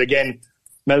final. But again,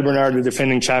 Melbourne are the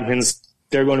defending champions.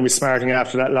 They're going to be smarting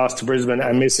after that loss to Brisbane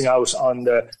and missing out on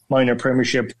the minor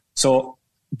premiership. So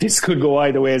this could go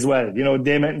either way as well.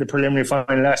 They met in the preliminary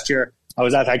final last year. I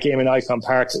was at that game in Icon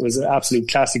Park. It was an absolute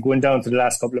classic, went down to the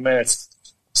last couple of minutes.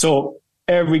 So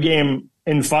every game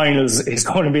in finals is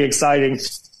going to be exciting.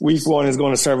 Week 1 is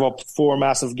going to serve up 4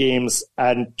 massive games,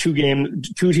 and 2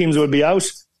 teams will be out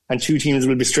and 2 teams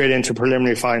will be straight into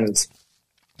preliminary finals.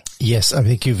 Yes, I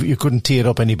think you couldn't tee it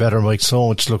up any better, Mike. So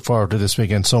much to look forward to this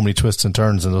weekend. So many twists and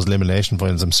turns in those elimination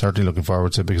finals. I'm certainly looking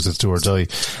forward to it because it's do or die.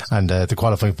 And the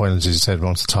qualifying finals, as you said,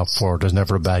 once the top 4, there's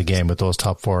never a bad game with those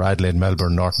top 4, Adelaide,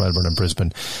 Melbourne, North Melbourne and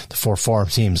Brisbane, the 4 form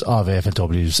teams of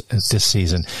AFLWs this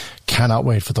season. Cannot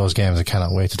wait for those games and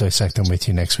cannot wait to dissect them with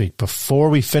you next week. Before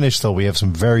we finish, though, we have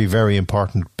some very, very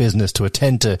important business to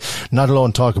attend to. Not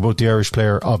alone talk about the Irish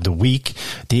Player of the Week,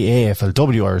 the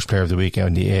AFLW Irish Player of the Week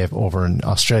and the AF over in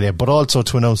Australia, but also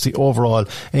to announce the overall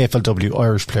AFLW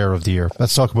Irish Player of the Year.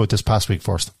 Let's talk about this past week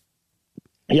first.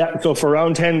 Yeah, so for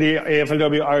round 10, the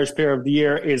AFLW Irish Player of the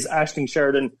Year is Aisling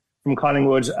Sheridan from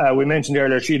Collingwood. We mentioned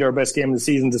earlier she had her best game of the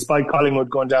season despite Collingwood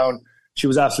going down. She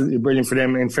was absolutely brilliant for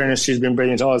them. In fairness, she's been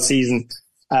brilliant all season.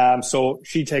 So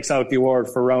she takes out the award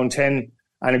for round 10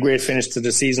 and a great finish to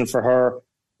the season for her.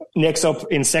 Next up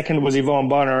in second was Yvonne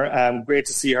Bonner. Great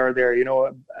to see her there.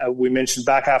 We mentioned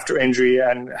back after injury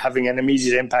and having an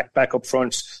immediate impact back up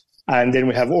front. And then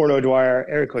we have Orla O'Dwyer,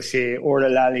 Eric O'Shea, Orla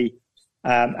Lally,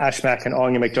 Ash Mack and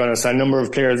Anya McDonough. So a number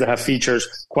of players that have featured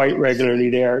quite regularly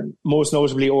there. Most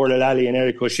notably Orla Lally and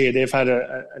Eric O'Shea. They've had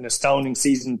an astounding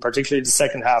season, particularly the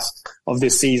second half of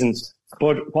this season.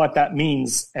 But what that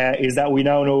means is that we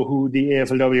now know who the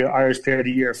AFLW Irish Player of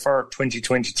the Year for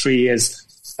 2023 is.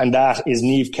 And that is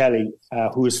Niamh Kelly,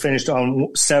 who has finished on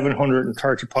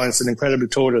 730 points, an incredible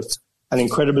total, an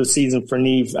incredible season for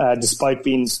Niamh, despite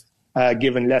being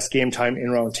given less game time in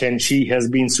round 10. She has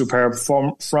been superb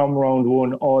from round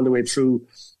 1 all the way through.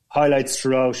 Highlights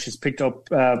throughout. She's picked up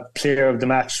Player of the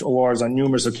Match awards on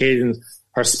numerous occasions.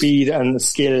 Her speed and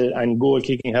skill and goal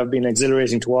kicking have been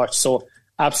exhilarating to watch. So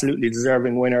absolutely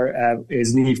deserving winner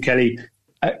is Niamh Kelly.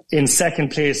 In second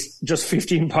place, just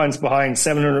 15 points behind,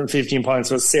 715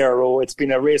 points was Sarah Rowe. It's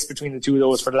been a race between the two of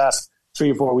those for the last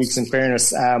 3 or 4 weeks in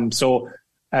fairness. So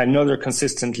another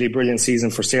consistently brilliant season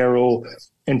for Sarah Rowe.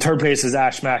 In third place is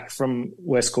Ash Mack from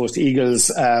West Coast Eagles.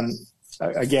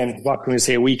 Again, what can we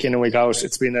say, week in and week out?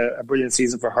 It's been a brilliant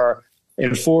season for her.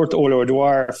 In fourth, Orla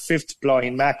O'Dwyer. Fifth,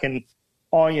 Blaine Mackin.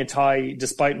 Anya Tai,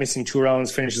 despite missing 2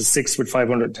 rounds, finishes 6th with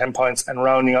 510 points. And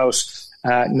rounding out,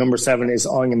 number 7 is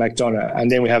Anya McDonough. And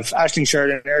then we have Aisling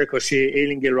Sheridan, Eric O'Shea,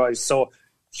 Aileen Gilroy. So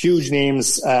huge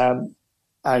names and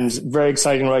very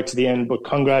exciting right to the end. But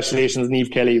congratulations,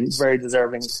 Niamh Kelly, very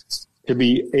deserving to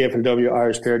be AFLW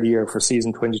Irish Player of the Year for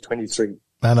season 2023.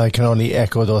 And I can only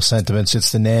echo those sentiments.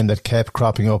 It's the name that kept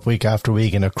cropping up week after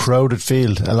week in a crowded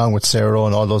field, along with Sarah Rowe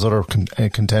and all those other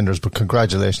contenders. But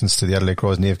congratulations to the Adelaide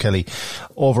Crows, Niamh Kelly,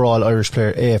 overall Irish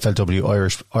player,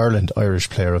 AFLW Ireland Irish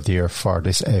Player of the Year for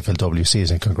this AFLW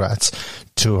season. Congrats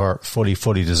to her, fully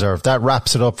deserved. That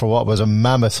wraps it up for what was a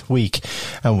mammoth week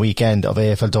and weekend of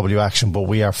AFLW action. But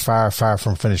we are far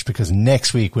from finished, because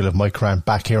next week we'll have Mike Currane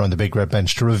back here on the Big Red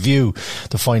Bench to review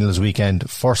the finals weekend,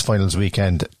 first finals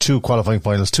weekend, 2 qualifying finals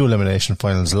finals, 2 elimination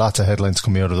finals, lots of headlines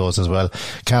coming out of those as well.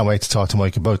 Can't wait to talk to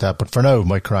Mike about that. But for now,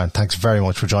 Mike Currane, thanks very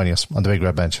much for joining us on the Big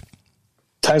Red Bench.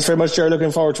 Thanks very much, Ger.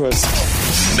 Looking forward to it.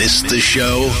 Missed the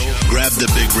show? Grab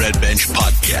the Big Red Bench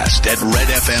podcast at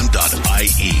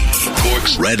redfm.ie.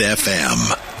 Cork's Red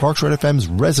FM. Cork's Red FM's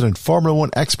resident Formula 1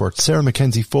 expert, Sarah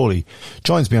McKenzie-Foley,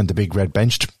 joins me on the Big Red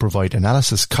Bench to provide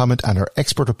analysis, comment and her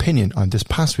expert opinion on this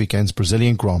past weekend's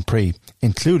Brazilian Grand Prix,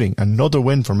 including another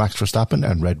win for Max Verstappen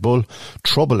and Red Bull,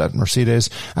 trouble at Mercedes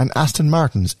and Aston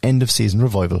Martin's end-of-season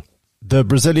revival. The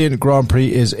Brazilian Grand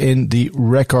Prix is in the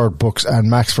record books and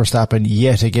Max Verstappen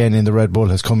yet again in the Red Bull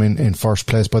has come in first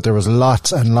place, but there was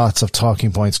lots and lots of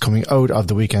talking points coming out of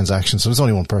the weekend's action, so there's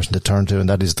only one person to turn to, and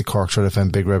that is the Cork's Red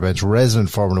FM Big Red Bench resident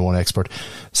Formula 1 expert,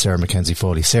 Sarah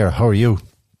McKenzie-Foley. Sarah, how are you?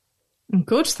 I'm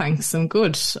good, thanks. I'm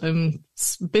good. I'm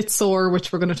a bit sore,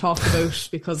 which we're going to talk about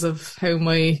because of how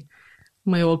my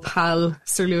old pal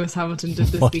Sir Lewis Hamilton did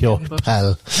this weekend.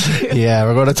 Pal. Yeah,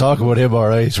 we're going to talk about him,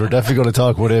 alright. We're definitely going to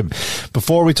talk about him.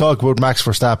 Before we talk about Max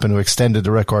Verstappen, who extended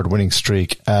the record winning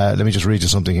streak, let me just read you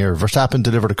something here. Verstappen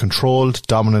delivered a controlled,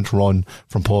 dominant run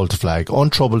from pole to flag.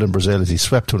 Untroubled in Brazil as he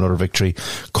swept to another victory,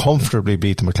 comfortably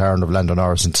beat the McLaren of Lando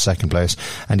Norris into second place,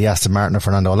 and the Aston Martin of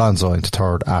Fernando Alonso into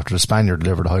third after the Spaniard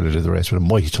delivered the highlight of the race with a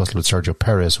mighty tussle with Sergio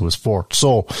Perez, who was fourth.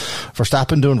 So,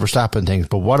 Verstappen doing Verstappen things,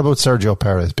 but what about Sergio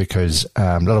Perez? Because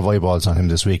a lot of eyeballs on him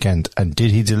this weekend, and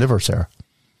did he deliver, Sarah?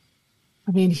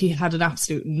 I mean, he had an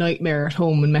absolute nightmare at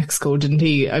home in Mexico, didn't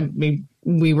he? I mean,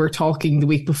 we were talking the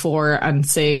week before and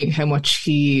saying how much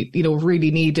he, really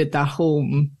needed that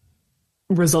home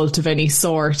result of any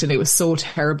sort, and it was so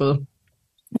terrible.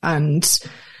 And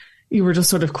you were just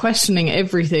sort of questioning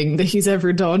everything that he's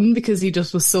ever done because he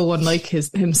just was so unlike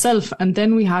himself. And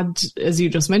then we had, as you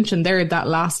just mentioned there, that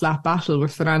last lap battle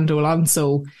with Fernando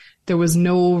Alonso. There was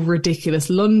no ridiculous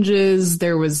lunges.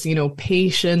 There was,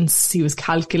 patience. He was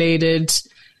calculated.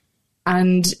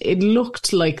 And it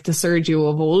looked like the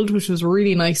Sergio of old, which was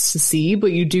really nice to see.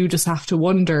 But you do just have to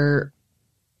wonder,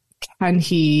 can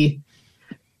he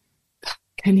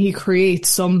create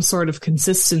some sort of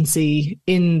consistency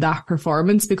in that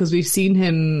performance? Because we've seen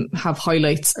him have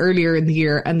highlights earlier in the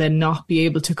year and then not be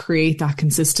able to create that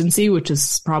consistency, which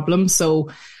is a problem. So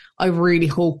I really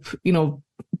hope,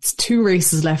 it's 2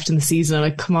 races left in the season.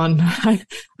 Like, come on,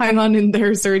 hang on in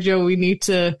there, Sergio. We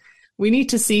need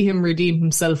to see him redeem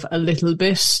himself a little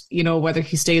bit, whether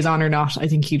he stays on or not. I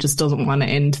think he just doesn't want to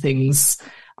end things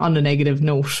on a negative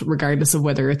note, regardless of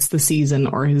whether it's the season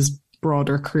or his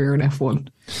broader career in F1.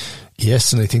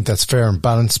 Yes, and I think that's fair and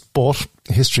balanced, but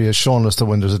history has shown us that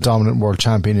when there's a dominant world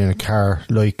champion in a car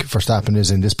like Verstappen is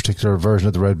in this particular version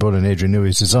of the Red Bull and Adrian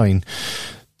Newey's design,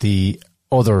 the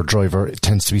other driver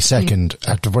tends to be second,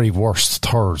 at the very worst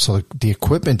third. So the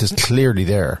equipment is clearly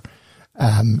there.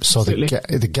 So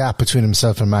the gap between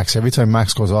himself and Max, every time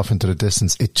Max goes off into the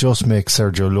distance, it just makes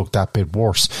Sergio look that bit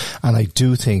worse. And I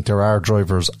do think there are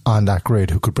drivers on that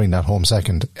grid who could bring that home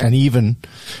second and even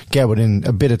get within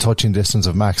a bit of touching distance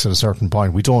of Max at a certain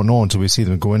point. We don't know until we see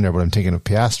them go in there, but I'm thinking of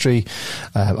Piastri,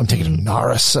 I'm thinking of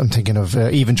Norris, I'm thinking of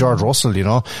even George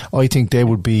Russell, I think they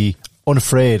would be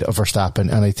unafraid of Verstappen,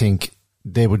 and I think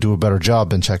they would do a better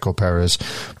job than Checo Perez.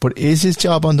 But is his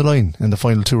job on the line in the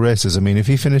final 2 races? I mean, if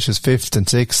he finishes 5th and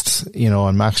 6th,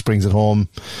 and Max brings it home,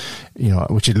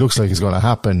 which it looks like is going to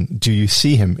happen, do you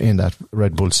see him in that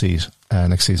Red Bull seat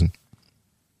next season?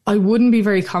 I wouldn't be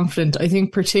very confident. I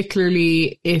think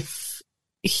particularly if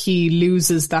he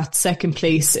loses that second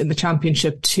place in the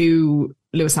championship to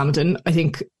Lewis Hamilton, I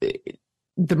think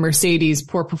the Mercedes'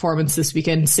 poor performance this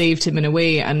weekend saved him in a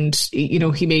way, and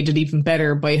he made it even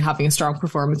better by having a strong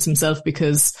performance himself,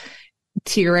 because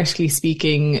theoretically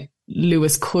speaking,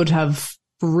 Lewis could have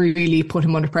really put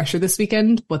him under pressure this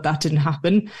weekend, but that didn't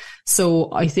happen.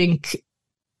 So I think,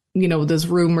 there's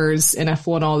rumours in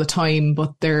F1 all the time,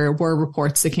 but there were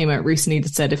reports that came out recently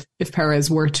that said if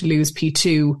Perez were to lose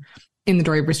P2 in the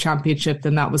Drivers' Championship,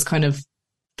 then that was kind of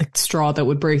the straw that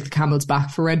would break the camel's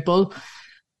back for Red Bull.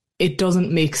 It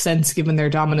doesn't make sense, given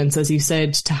their dominance, as you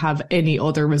said, to have any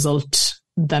other result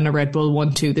than a Red Bull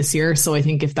 1-2 this year. So I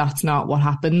think if that's not what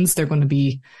happens, they're going to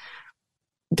be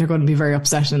very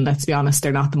upset. And let's be honest,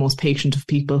 they're not the most patient of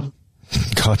people.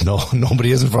 God, no,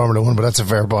 nobody is in Formula 1, but that's a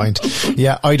fair point.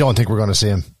 Yeah, I don't think we're going to see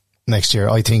him next year.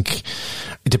 I think,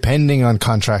 depending on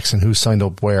contracts and who's signed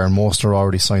up where, and most are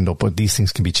already signed up, but these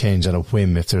things can be changed on a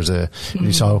whim if there's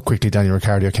you saw how quickly Daniel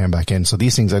Ricciardo came back in. So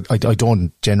these things, I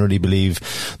don't generally believe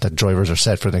that drivers are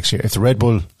set for next year. If the Red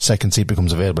Bull second seat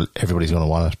becomes available, everybody's going to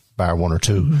want it. bar one or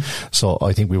two. So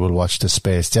I think we will watch this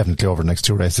space definitely over the next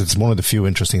 2 races. It's one of the few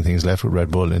interesting things left with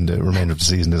Red Bull in the remainder of the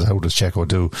season is how does Checo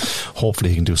do. Hopefully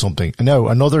he can do something. And now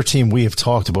another team we have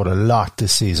talked about a lot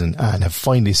this season and have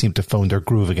finally seemed to have found their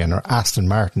groove again are Aston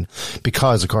Martin,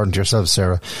 because according to yourself,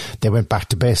 Sarah, they went back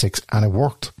to basics and it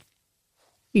worked.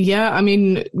 Yeah, I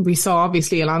mean, we saw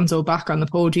obviously Alonso back on the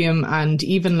podium, and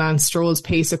even Lance Stroll's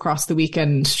pace across the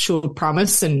weekend showed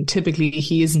promise, and typically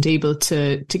he isn't able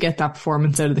to get that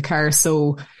performance out of the car.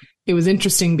 So it was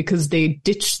interesting because they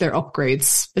ditched their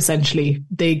upgrades, essentially.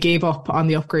 They gave up on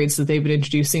the upgrades that they've been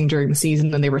introducing during the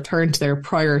season and they returned to their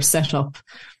prior setup.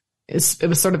 It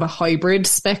was sort of a hybrid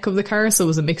spec of the car, so it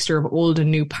was a mixture of old and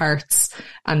new parts,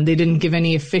 and they didn't give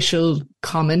any official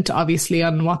comment, obviously,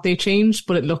 on what they changed,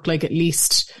 but it looked like at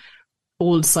least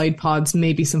old side pods,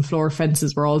 maybe some floor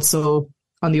fences were also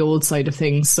on the old side of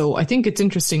things. So I think it's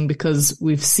interesting because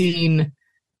we've seen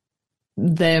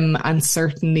them and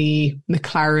certainly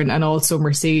McLaren and also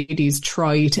Mercedes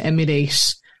try to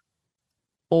emulate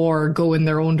or go in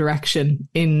their own direction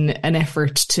in an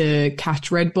effort to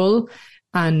catch Red Bull.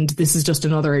 And this is just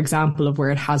another example of where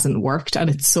it hasn't worked. And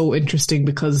it's so interesting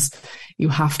because you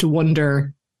have to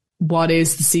wonder, what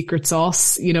is the secret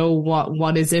sauce? You know,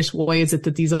 what is it? Why is it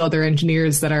that these other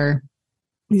engineers that are,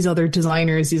 these other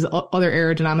designers, these other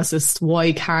aerodynamicists,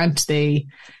 why can't they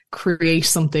create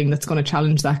something that's going to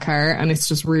challenge that car? And it's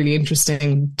just really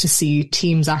interesting to see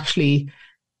teams actually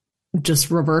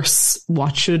just reverse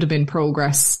what should have been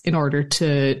progress in order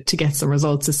to get some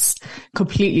results. It's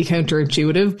completely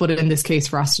counterintuitive, but in this case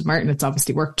for Aston Martin, it's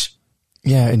obviously worked.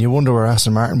 Yeah, and you wonder where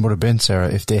Aston Martin would have been, Sarah,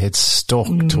 if they had stuck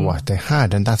to what they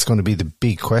had, and that's going to be the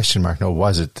big question mark. Now,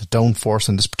 was it the downforce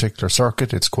in this particular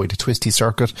circuit? It's quite a twisty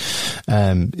circuit.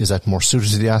 Is that more suited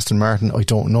to the Aston Martin? I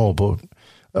don't know, but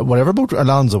whatever about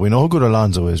Alonso, we know how good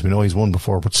Alonso is. We know he's won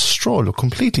before, but Stroll, a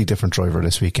completely different driver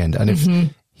this weekend, and if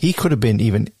he could have been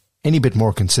even any bit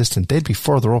more consistent, they'd be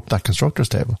further up that constructors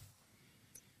table.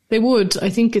 They would. I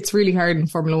think it's really hard in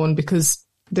Formula One because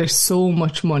there's so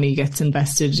much money gets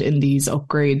invested in these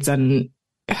upgrades and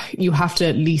you have to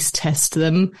at least test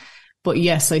them. But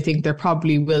yes, I think there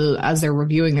probably will, as they're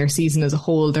reviewing their season as a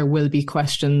whole, there will be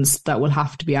questions that will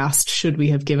have to be asked. Should we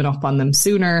have given up on them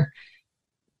sooner?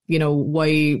 You know,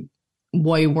 why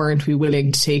weren't we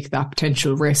willing to take that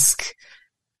potential risk?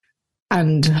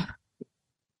 And,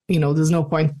 you know, there's no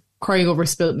point crying over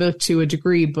spilt milk to a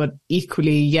degree, but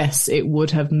equally, yes, it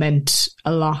would have meant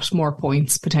a lot more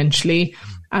points potentially,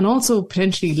 and also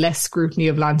potentially less scrutiny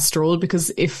of Lance Stroll,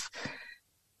 because if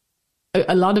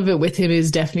a lot of it with him is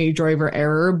definitely driver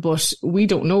error, but we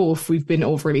don't know if we've been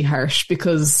overly harsh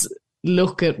because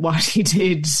look at what he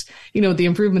did, you know, the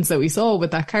improvements that we saw with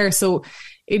that car. So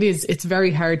it's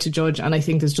very hard to judge, and I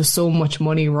think there's just so much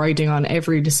money riding on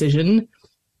every decision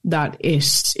that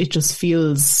it just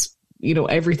feels, you know,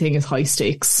 everything is high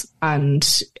stakes. And,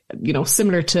 you know,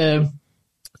 similar to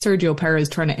Sergio Perez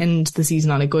trying to end the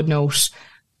season on a good note,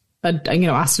 and, you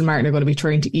know, Aston Martin are going to be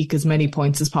trying to eke as many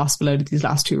points as possible out of these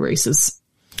last two races.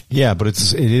 Yeah, but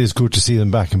it is good to see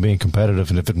them back and being competitive,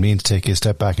 and if it means taking a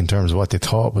step back in terms of what they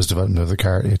thought was development of the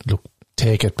car,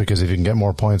 take it, because if you can get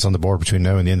more points on the board between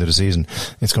now and the end of the season,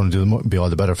 it's going to be all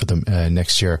the better for them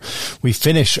next year. We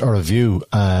finish our review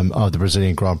of the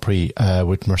Brazilian Grand Prix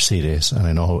with Mercedes, and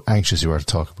I know how anxious you are to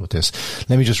talk about this.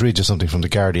 Let me just read you something from The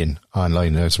Guardian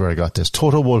online. That's where I got this.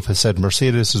 Toto Wolff has said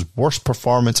Mercedes' worst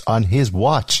performance on his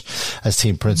watch as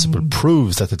team principal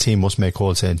proves that the team must make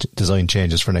wholesale design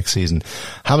changes for next season.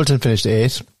 Hamilton finished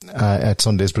 8th at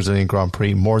Sunday's Brazilian Grand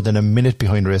Prix, more than a minute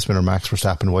behind race winner Max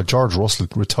Verstappen, while George Russell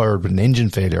retired with an engine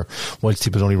failure whilst he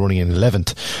was only running in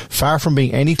 11th. Far from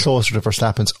being any closer to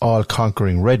Verstappen's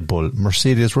all-conquering Red Bull,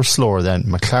 Mercedes were slower than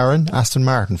McLaren, Aston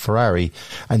Martin, Ferrari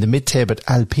and the mid-table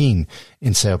Alpine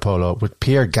in Sao Paulo, with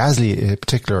Pierre Gasly in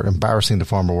particular embarrassing the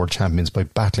former world champions by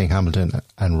battling Hamilton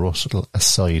and Russell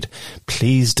aside.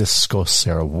 Please discuss,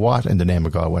 Sarah, what in the name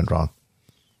of God went wrong?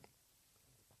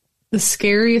 The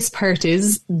scariest part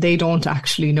is they don't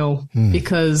actually know,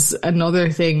 because another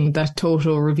thing that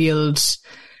Toto revealed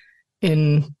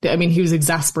he was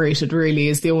exasperated, really,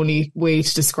 is the only way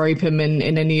to describe him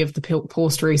in any of the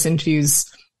post-race interviews.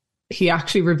 He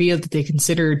actually revealed that they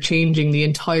considered changing the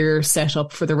entire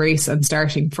setup for the race and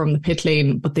starting from the pit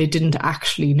lane, but they didn't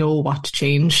actually know what to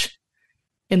change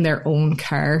in their own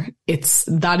car.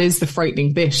 That is the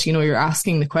frightening bit. You know, you're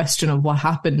asking the question of what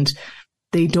happened.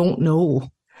 They don't know.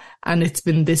 And it's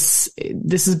been this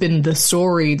has been the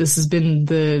story. This has been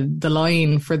the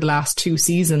line for the last two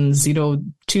seasons, you know,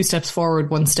 2 steps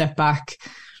forward, 1 step back.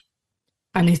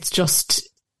 And it's just,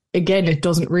 again, it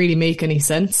doesn't really make any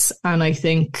sense. And I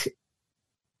think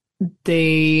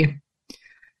they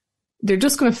they're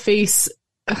just going to face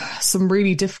some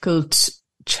really difficult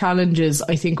challenges,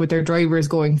 I think, with their drivers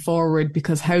going forward,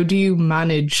 because how do you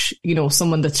manage,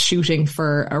 someone that's shooting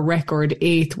for a record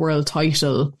 8th world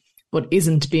title but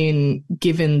isn't being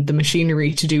given the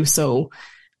machinery to do so,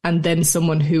 and then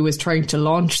someone who is trying to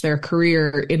launch their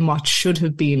career in what should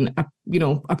have been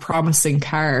a promising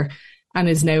car and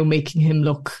is now making him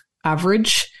look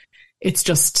average. It's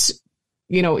just,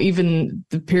 even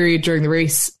the period during the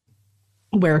race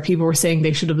where people were saying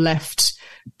they should have left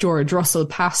George Russell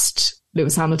past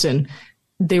Lewis Hamilton,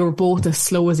 they were both as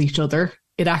slow as each other.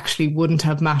 It actually wouldn't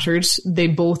have mattered. They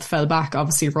both fell back.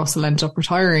 Obviously, Russell ended up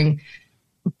retiring,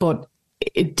 but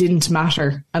it didn't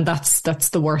matter. And that's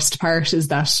the worst part, is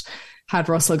that had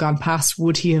Russell gone past,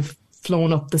 would he have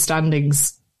flown up the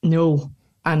standings? No.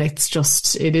 And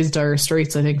it is dire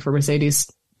straits, I think, for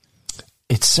Mercedes.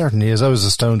 It certainly is. I was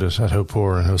astounded at how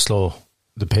poor and how slow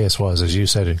the pace was, as you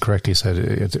said, and correctly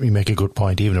said. You make a good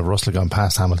point. Even if Russell had gone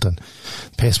past Hamilton,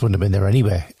 the pace wouldn't have been there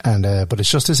anyway. And but it's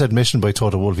just this admission by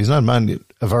Toto Wolff. He's not a man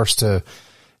averse to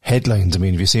headlines. I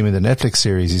mean, if you see him in the Netflix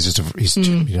series,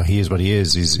 he is what he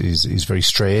is. He's very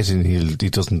straight, and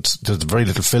there's very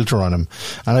little filter on him.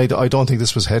 And I don't think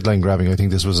this was headline grabbing. I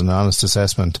think this was an honest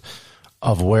assessment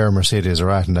of where Mercedes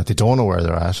are at, and that they don't know where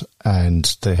they're at,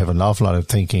 and they have an awful lot of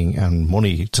thinking and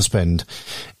money to spend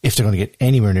if they're going to get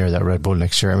anywhere near that Red Bull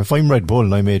next year. And if I'm Red Bull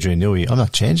and I'm Adrian Newey, I'm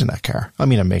not changing that car. I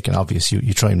mean, I'm making obvious,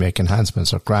 you try and make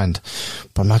enhancements or grand,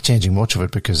 but I'm not changing much of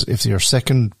it, because if your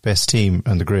second best team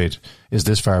in the grid is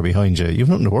this far behind you, you've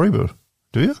nothing to worry about,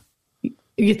 do you?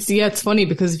 It's funny,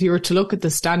 because if you were to look at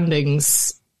the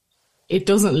standings, it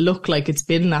doesn't look like it's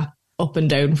been that up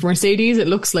and down for Mercedes. It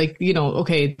looks like,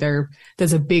 okay,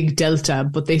 there's a big delta,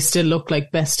 but they still look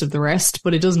like best of the rest,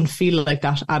 but it doesn't feel like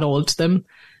that at all to them.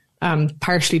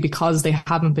 Partially because they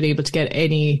haven't been able to get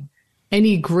any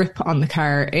grip on the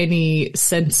car, any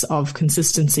sense of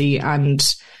consistency.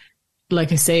 And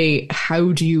like I say,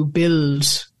 how do you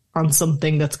build on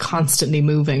something that's constantly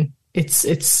moving? It's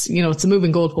a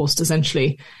moving goalpost,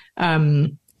 essentially.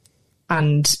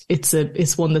 And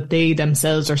it's one that they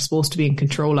themselves are supposed to be in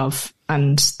control of,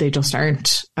 and they just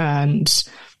aren't. And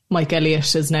Mike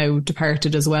Elliott is now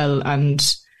departed as well, and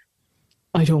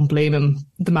I don't blame him.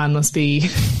 The man must be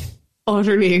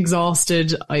utterly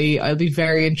exhausted. I'll be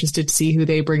very interested to see who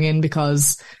they bring in,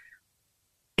 because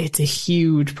it's a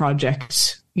huge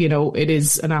project. It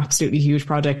is an absolutely huge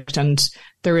project, and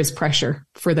there is pressure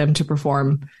for them to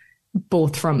perform,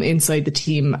 both from inside the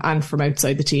team and from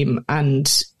outside the team. And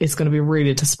it's going to be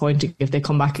really disappointing if they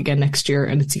come back again next year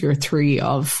and it's year 3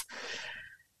 of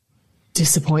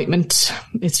disappointment.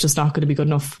 It's just not going to be good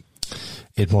enough.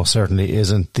 It most certainly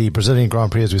isn't. The Brazilian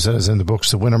Grand Prix, as we said, is in the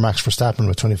books. The winner, Max Verstappen,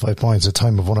 with 25 points, a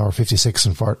time of 1 hour 56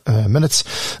 and 4 minutes.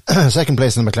 Second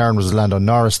place in the McLaren was Lando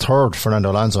Norris. Third,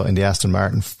 Fernando Alonso in the Aston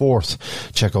Martin. Fourth,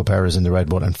 Checo Perez in the Red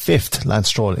Bull. And fifth, Lance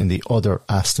Stroll in the other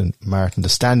Aston Martin. The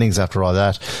standings after all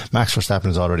that, Max Verstappen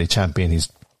is already champion. He's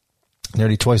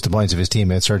nearly twice the points of his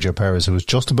teammate Sergio Perez, who was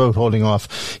just about holding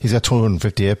off. He's got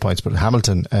 258 points, but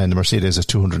Hamilton and the Mercedes is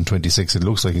 226. It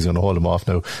looks like he's going to hold him off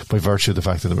now by virtue of the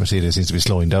fact that the Mercedes seems to be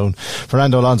slowing down.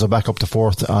 Fernando Alonso back up to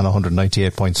fourth on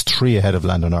 198 points, 3 ahead of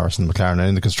Lando Norris and McLaren. And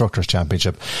in the Constructors'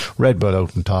 Championship, Red Bull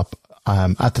out on top.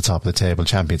 At the top of the table,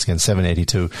 champions again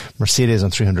 782. Mercedes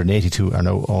on 382 are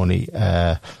now only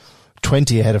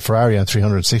 20 ahead of Ferrari on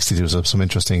 362. So some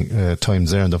interesting times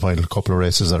there in the final couple of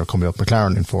races that are coming up.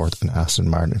 McLaren in 4th and Aston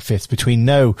Martin in 5th. Between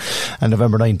now and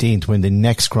November 19th, when the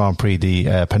next Grand Prix,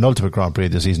 the penultimate Grand Prix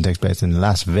of the season, takes place in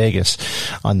Las Vegas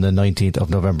on the 19th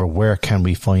of November, where can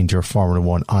we find your Formula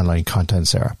 1 online content,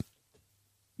 Sarah?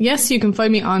 Yes, you can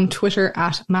find me on Twitter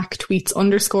at MacTweets_,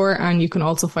 and you can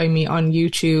also find me on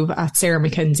YouTube at Sarah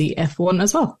McKenzie-F1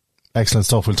 as well. Excellent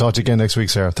stuff. We'll talk to you again next week,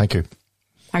 Sarah. Thank you.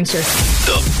 Thanks, sir.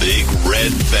 The Big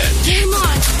Red Bench. Game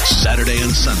on. Saturday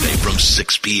and Sunday from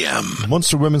 6 p.m.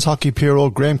 Munster Women's Hockey Hero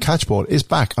Graham Catchpole is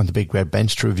back on the Big Red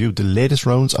Bench to review the latest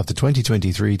rounds of the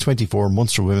 2023-24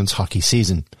 Munster Women's Hockey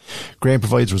season. Graham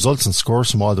provides results and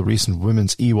scores from all the recent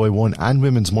Women's EY1 and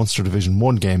Women's Munster Division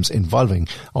 1 games involving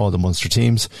all the Munster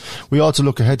teams. We also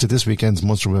look ahead to this weekend's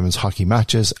Munster Women's Hockey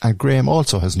matches, and Graham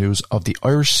also has news of the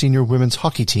Irish Senior Women's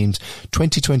Hockey team's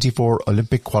 2024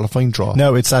 Olympic qualifying draw.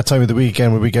 Now it's that time of the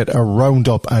weekend where we get a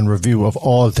roundup and review of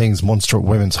all things Munster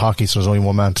Women's Hockey. So there's only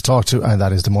one man to talk to, and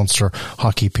that is the Munster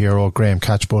Hockey Hero Graham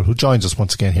Catchpole, who joins us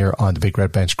once again here on the Big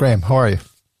Red Bench. Graham, how are you?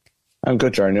 I'm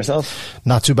good, Ger, yourself?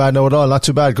 Not too bad, no at all. Not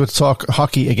too bad. Good to talk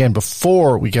hockey again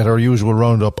before we get our usual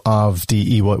roundup of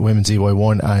the women's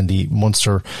EY1 and the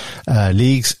Munster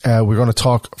leagues. We're going to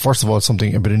talk, first of all,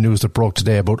 a bit of news that broke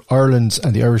today about Ireland's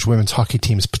and the Irish women's hockey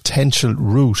team's potential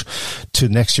route to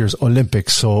next year's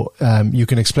Olympics. So you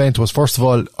can explain to us, first of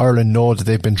all, Ireland know that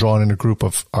they've been drawn in a group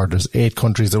of, or there's 8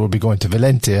 countries that will be going to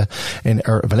Valencia in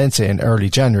early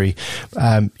January.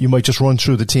 You might just run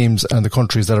through the teams and the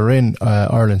countries that are in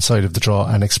Ireland's side of the draw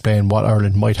and explain what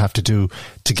Ireland might have to do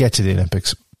to get to the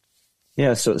Olympics.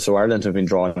 Yeah, so Ireland have been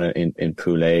drawn in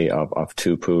Pool A of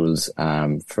 2 pools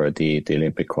for the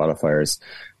Olympic qualifiers.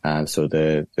 So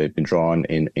they've been drawn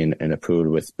in a pool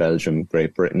with Belgium,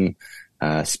 Great Britain,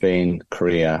 Spain,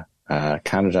 Korea,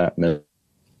 Canada,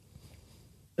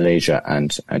 Malaysia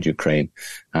and Ukraine.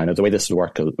 Now the way this will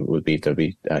work will be there'll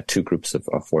be 2 groups of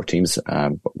 4 teams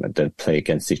that play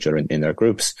against each other in their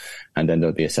groups, and then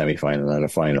there'll be a semi-final and a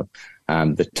final.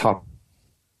 The top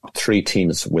 3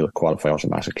 teams will qualify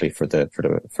automatically for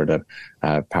the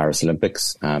Paris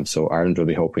Olympics. So Ireland will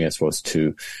be hoping, I suppose,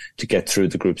 to get through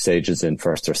the group stages in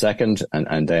first or second,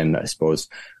 and then I suppose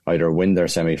either win their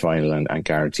semi-final and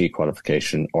guarantee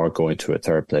qualification, or go into a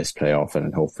third place playoff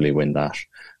and hopefully win that.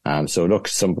 So look,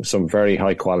 some very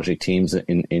high quality teams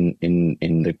in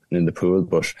the pool,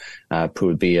 but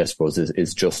Pool B, I suppose,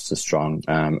 is just as strong,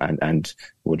 and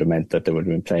would have meant that they would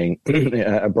have been playing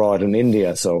abroad in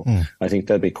India. So I think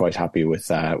they'll be quite happy with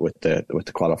the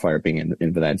qualifier being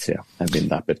in Valencia and being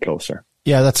that bit closer.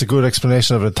 Yeah, that's a good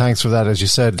explanation of it. Thanks for that. As you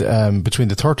said, between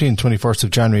the 13th and 21st of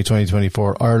January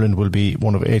 2024, Ireland will be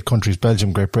one of 8 countries: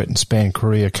 Belgium, Great Britain, Spain,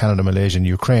 Korea, Canada, Malaysia and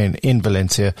Ukraine in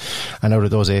Valencia. And out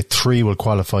of those 8, 3 will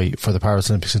qualify for the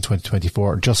Paris Olympics in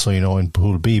 2024. Just so you know, in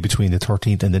Pool B, between the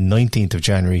 13th and the 19th of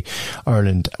January,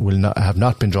 Ireland have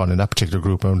not been drawn in that particular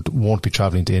group and won't be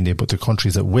travelling to India. But the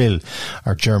countries that will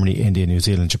are Germany, India, New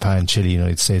Zealand, Japan, Chile,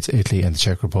 United States, Italy and the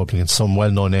Czech Republic. And some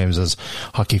well-known names, as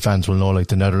hockey fans will know, like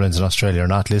the Netherlands and Australia, are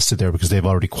not listed there because they've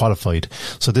already qualified.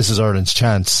 So this is Ireland's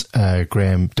chance,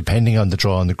 Graham, depending on the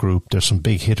draw in the group. There's some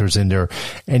big hitters in there.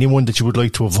 Anyone that you would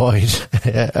like to avoid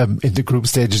in the group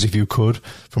stages, if you could,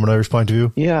 from an Irish point of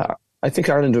view? Yeah, I think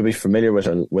Ireland will be familiar with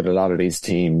a lot of these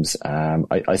teams.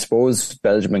 I suppose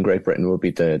Belgium and Great Britain will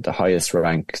be the highest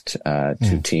ranked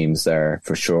 2 teams there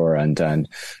for sure. And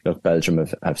look, Belgium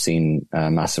have seen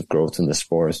massive growth in the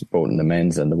sport, both in the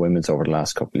men's and the women's, over the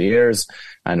last couple of years,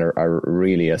 and are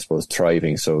really, I suppose,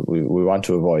 thriving. So we want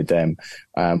to avoid them.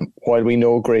 While we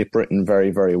know Great Britain very,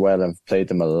 very well and played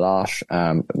them a lot,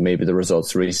 maybe the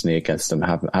results recently against them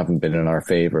haven't been in our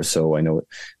favour. So I know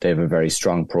they have a very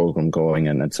strong programme going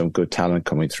and some good talent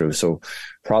coming through. So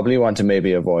probably want to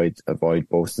maybe avoid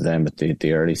both of them at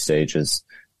the early stages.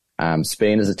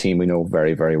 Spain is a team we know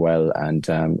very, very well, and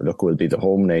look, will be the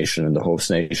home nation and the host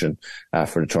nation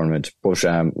for the tournament. But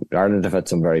Ireland have had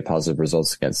some very positive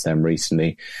results against them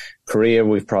recently. Korea,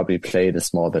 we've probably played a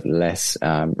small bit less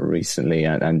recently,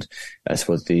 and I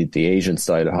suppose the Asian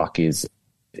style of hockey is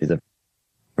a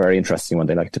very interesting one.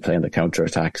 They like to play on the counter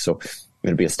attack, so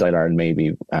it'll be a style Ireland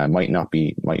maybe might not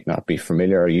be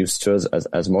familiar or used to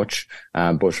as much,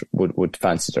 but would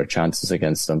fancy their chances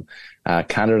against them.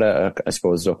 Canada, I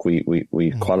suppose, look,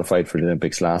 we qualified for the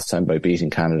Olympics last time by beating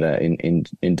Canada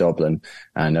in Dublin,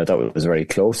 and that was very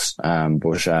close.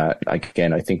 But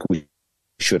again, I think we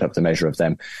should have the measure of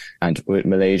them. And with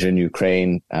Malaysia and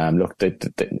Ukraine, look,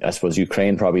 I suppose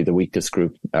Ukraine probably the weakest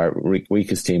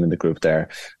team in the group there.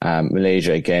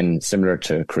 Malaysia, again, similar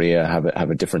to Korea, have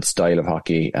a different style of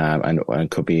hockey, and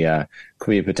could be a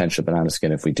potential banana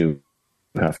skin if we do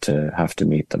have to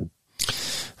meet them.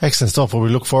 Excellent stuff. Well, we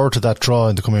look forward to that draw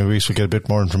in the coming weeks. We'll get a bit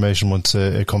more information once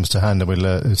it comes to hand, and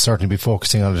we'll certainly be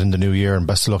focusing on it in the new year, and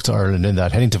best of luck to Ireland in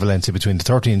that. Heading to Valencia between the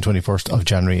 13th and 21st of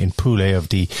January in Pool A of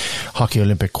the Hockey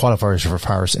Olympic qualifiers for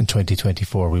Paris in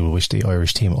 2024. We will wish the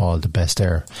Irish team all the best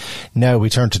there. Now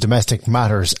we turn to domestic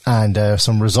matters and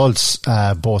some results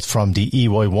both from the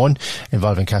EY1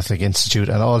 involving Catholic Institute,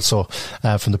 and also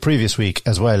from the previous week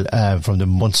as well from the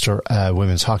Munster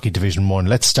Women's Hockey Division 1.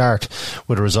 Let's start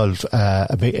with a result,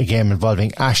 a game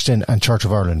involving Ashton and Church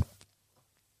of Ireland.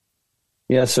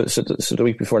 Yeah, so the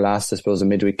week before last, I suppose, a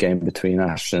midweek game between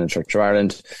Ashton and Church of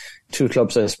Ireland. 2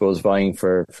 clubs, I suppose, vying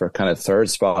for kind of third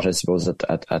spot, I suppose, at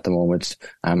the moment.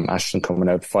 Ashton coming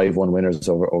out 5-1 winners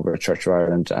over Church of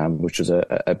Ireland, which was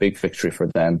a big victory for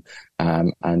them,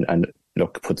 and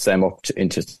look, puts them up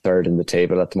into third in the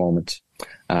table at the moment.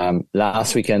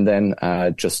 Last weekend then,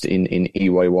 just in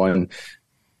EY1,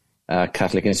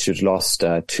 Catholic Institute lost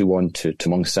 2-1 to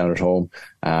Monkstown at home.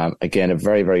 Again, a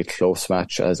very, very close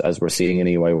match, as we're seeing in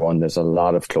EY1. There's a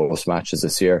lot of close matches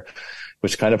this year.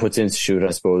 which kind of puts Institute,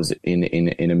 I suppose,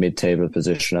 in a mid-table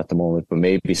position at the moment, but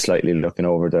maybe slightly looking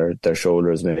over their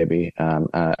shoulders maybe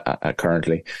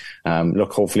currently.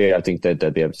 Look, hopefully I think that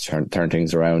they'll be able to turn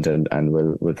things around and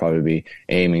will probably be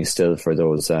aiming still for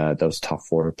those top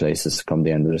 4 places come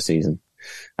the end of the season.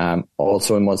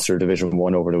 Also in Munster Division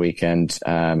 1 over the weekend,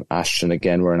 Ashton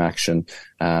again were in action.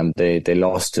 They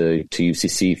lost to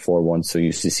UCC 4-1, so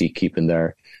UCC keeping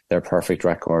their perfect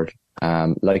record.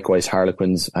 Likewise,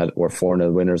 Harlequins were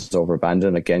 4-0 winners over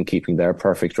Bandon, again keeping their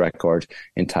perfect record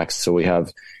intact. So we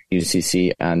have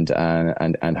UCC and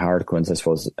Harlequins, I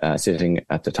suppose, sitting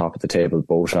at the top of the table,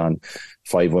 both on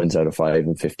 5 wins out of 5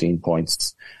 and 15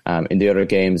 points. In the other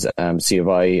games, C of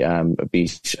I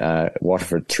beat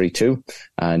Waterford 3-2,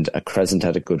 and Crescent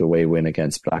had a good away win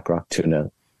against Blackrock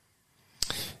 2-0.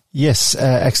 Yes,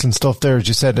 excellent stuff there, as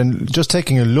you said. And just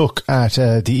taking a look at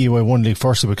the EY1 League,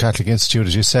 firstly with Catholic Institute,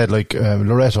 as you said, like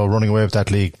Loreto running away with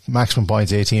that league, maximum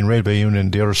points 18, Railway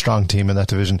Union, the other strong team in that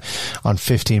division, on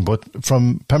 15. But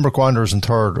from Pembroke Wanderers in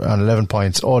third on 11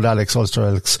 points, Old Alex, Ulster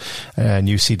Alex and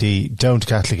UCD down to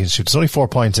Catholic Institute. There's only 4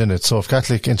 points in it, so if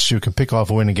Catholic Institute can pick off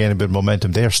a win and gain a bit of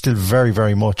momentum, they are still very,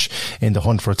 very much in the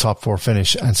hunt for a top 4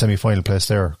 finish and semi-final place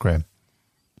there, Graham.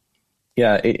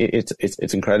 Yeah,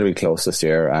 it's incredibly close this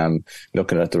year.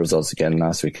 Looking at the results again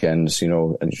last weekend,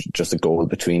 and just a goal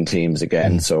between teams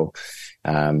again. So,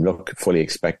 look, fully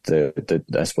expect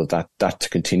I suppose that to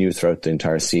continue throughout the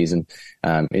entire season.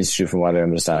 Institute, from what I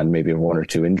understand, maybe 1 or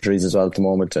 2 injuries as well at the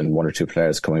moment, and 1 or 2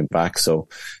 players coming back. So,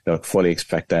 look, fully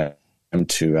expect them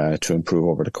to improve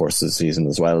over the course of the season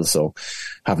as well. So,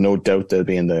 have no doubt they'll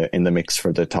be in the mix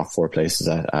for the top 4 places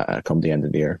come the end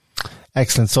of the year.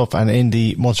 Excellent stuff. And in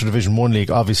the Munster Division 1 League,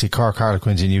 obviously Cork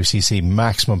Harlequins and UCC,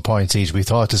 maximum points each. We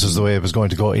thought this was the way it was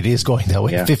going to go. It is going that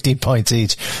way, yeah. 15 points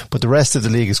each. But the rest of the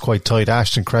league is quite tight.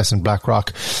 Ashton, Crescent,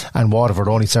 Blackrock and Waterford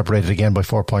only separated again by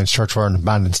 4 points. Churchford and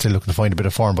Bandon still looking to find a bit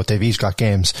of form, but they've each got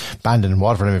games. Bandon and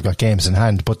Waterford have got games in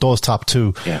hand. But those top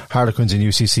 2, Harlequins and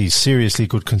UCC, seriously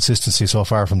good consistency so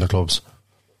far from the clubs.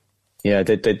 Yeah,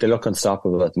 they look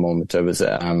unstoppable at the moment. I was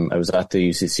at the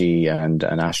UCC and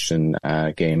Ashton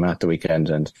game at the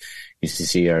weekend, and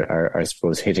UCC are I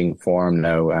suppose hitting form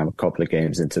now. A couple of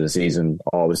games into the season,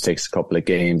 always takes a couple of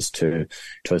games to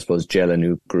I suppose gel a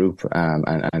new group,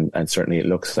 and certainly it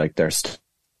looks like they're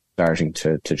starting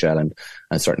to gel, and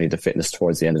certainly the fitness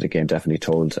towards the end of the game definitely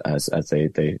told as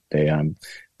they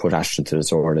put Ashton to the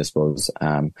sword, I suppose.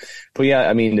 But yeah,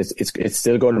 I mean, it's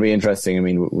still going to be interesting. I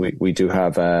mean, we do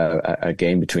have a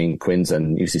game between Quins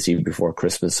and UCC before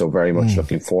Christmas, so very much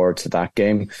looking forward to that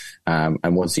game.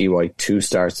 And once EY2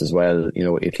 starts as well,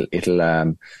 it'll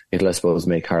I suppose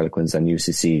make Harlequins and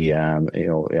UCC,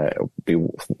 be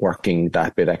working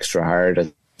that bit extra hard,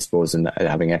 I suppose, in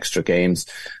having extra games.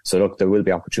 So look, there will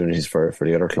be opportunities for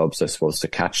the other clubs, I suppose, to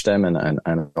catch them and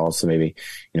also maybe,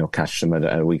 catch them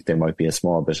at a week they might be a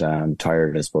small bit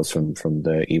tired, I suppose, from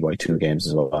the EY2 games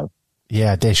as well.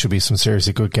 Yeah, they should be some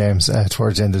seriously good games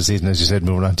towards the end of the season, as you said,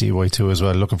 moving on to EY2 as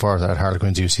well. Looking forward to that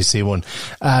Harlequins UCC one.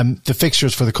 The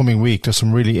fixtures for the coming week, there's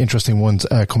some really interesting ones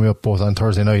coming up both on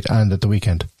Thursday night and at the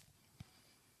weekend.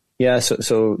 Yeah, so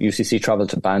UCC travel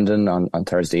to Bandon on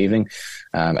Thursday evening.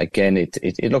 Again, it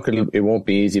won't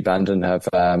be easy. Bandon have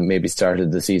maybe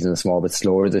started the season a small bit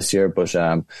slower this year, but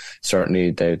certainly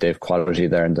they've quality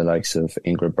there in the likes of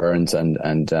Ingrid Burns and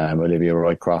Olivia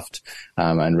Roycroft,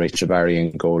 and Rachel Barry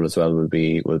in goal as well will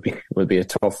be a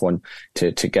tough one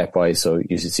to get by. So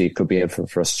UCC could be in for a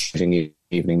frustrating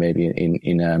evening maybe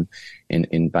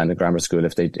in Bandon Grammar School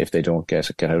if they don't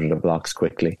get out of the blocks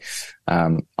quickly.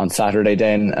 On Saturday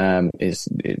then is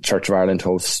Church of Ireland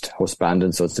host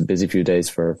Bandon, so it's a busy few days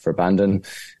for Bandon.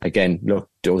 Again, look,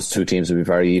 those 2 teams will be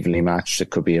very evenly matched.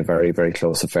 It could be a very, very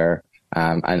close affair.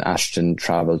 And Ashton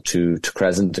travelled to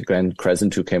Crescent again.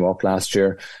 Crescent, who came up last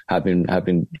year, have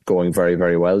been going very,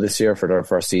 very well this year for their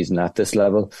first season at this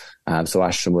level. So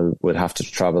Ashton will have to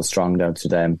travel strong down to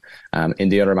them. In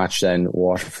the other match then,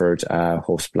 Waterford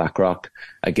host Blackrock.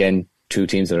 Again, 2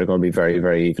 teams that are going to be very,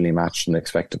 very evenly matched, and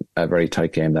expect a very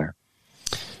tight game there.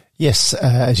 Yes,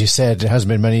 as you said, there has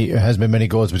been many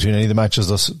goals between any of the matches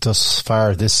thus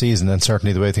far this season, and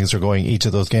certainly the way things are going, each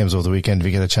of those games over the weekend, if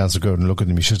you get a chance to go out and look at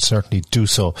them, you should certainly do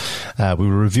so. We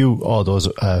will review all those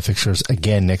fixtures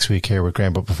again next week here with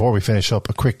Graham, but before we finish up,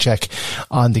 a quick check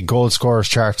on the goal scorers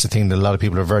charts, the thing that a lot of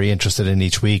people are very interested in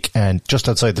each week, and just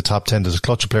outside the top 10 there's a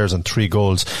clutch of players on 3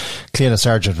 goals. Cleana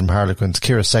Sargent from Harlequins,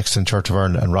 Ciara Sexton, Church of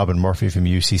Ireland, and Robin Murphy from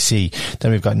UCC. Then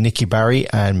we've got Nikki Barry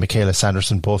and Michaela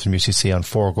Sanderson, both from UCC, on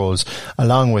 4 goals. goals,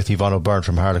 along with Yvonne O'Byrne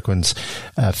from Harlequins,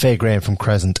 Faye Graham from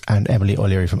Crescent and Emily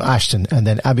O'Leary from Ashton. And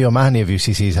then Abby O'Mahony of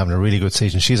UCC is having a really good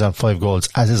season. She's on 5 goals,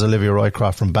 as is Olivia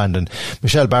Roycroft from Bandon.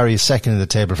 Michelle Barry is second in the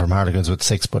table from Harlequins with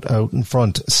 6, but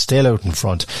still out in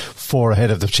front, 4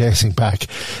 ahead of the chasing back.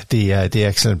 The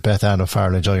excellent Beth Ann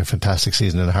O'Farrell enjoying a fantastic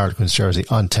season in a Harlequins jersey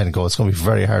on 10 goals. It's going to be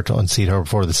very hard to unseat her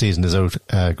before the season is out,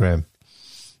 Graham.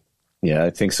 Yeah,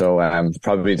 I think so.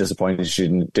 Probably disappointed she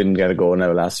didn't get a goal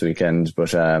now last weekend,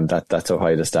 but that's how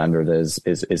high the standard is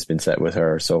been set with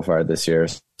her so far this year.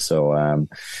 So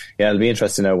yeah, it'll be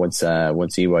interesting now once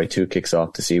EY2 kicks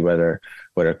off to see whether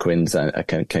Quins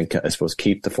can I suppose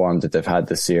keep the form that they've had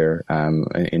this year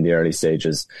in the early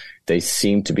stages. They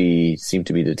seem to be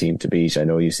the team to beat. I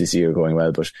know UCC are going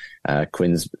well, but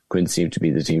Quins seem to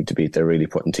be the team to beat. They're really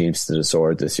putting teams to the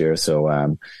sword this year.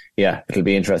 So yeah, it'll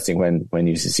be interesting when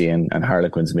UCC and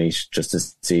Harlequins meet, just to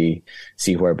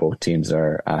see where both teams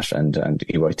are at, and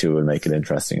EY2 will make it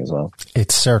interesting as well.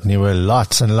 It certainly will.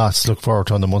 Lots and lots to look forward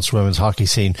to on the Munster women's hockey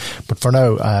scene. But for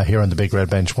now, here on the Big Red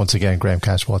Bench, once again, Graham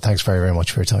Cashwell, thanks very, very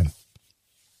much for your time.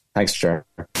 Thanks, Ger.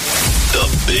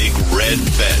 The Big Red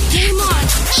Bench. Game on.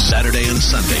 Saturday and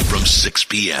Sunday from 6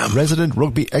 p.m. Resident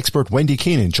rugby expert Wendy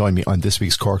Keenan joined me on this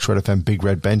week's Cork's Red FM Big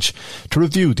Red Bench to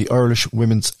review the Irish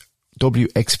women's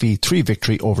WXV3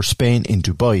 victory over Spain in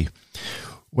Dubai.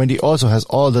 Wendy also has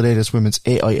all the latest women's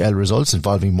AIL results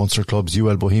involving Munster clubs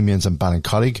UL Bohemians and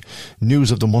Ballincollig, news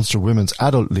of the Munster Women's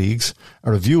Adult Leagues,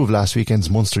 a review of last weekend's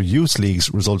Munster Youth Leagues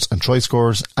results and try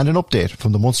scores, and an update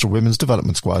from the Munster Women's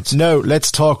Development Squads. Now, let's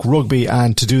talk rugby,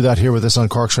 and to do that here with us on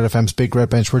Cork's Red FM's Big Red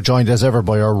Bench, we're joined as ever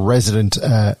by our resident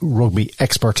rugby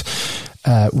expert,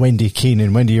 Wendy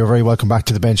Keenan. Wendy, you're very welcome back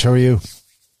to the bench. How are you?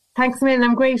 Thanks, Min.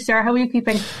 I'm great, Sarah. How are you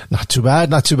keeping? Not too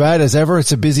bad as ever.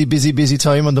 It's a busy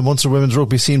time on the Munster women's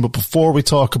rugby scene. But before we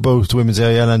talk about the women's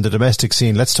AIL and the domestic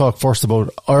scene, let's talk first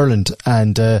about Ireland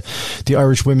and the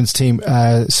Irish women's team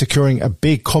securing a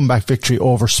big comeback victory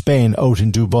over Spain out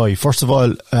in Dubai. First of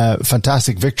all,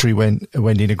 fantastic victory,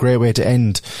 Wendy, in a great way to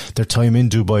end their time in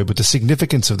Dubai. But the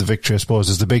significance of the victory, I suppose,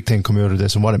 is the big thing coming out of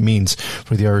this and what it means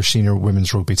for the Irish senior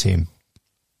women's rugby team.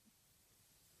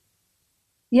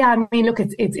 Yeah, I mean, look,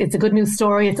 it's a good news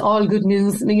story. It's all good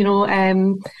news. You know,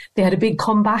 they had a big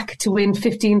comeback to win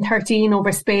 15-13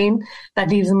 over Spain. That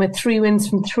leaves them with 3 wins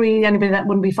from 3. Anybody that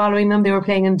wouldn't be following them, they were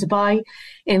playing in Dubai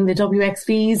in the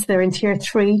WXVs. They're in Tier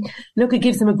 3. Look, it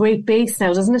gives them a great base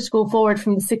now, doesn't it, to go forward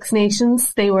from the Six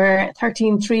Nations. They were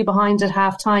 13-3 behind at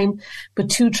half time, but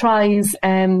 2 tries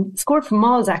scored from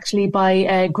Mauls actually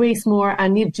by Grace Moore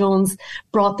and Niamh Jones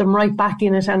brought them right back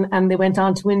in it, and they went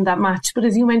on to win that match. But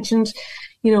as you mentioned,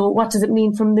 you know, what does it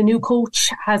mean from the new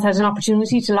coach? Has had an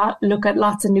opportunity to look at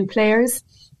lots of new players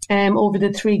over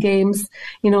the 3 games.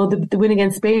 You know, the win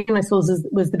against Spain, I suppose,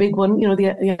 was the big one. You know,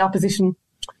 the opposition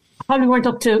probably weren't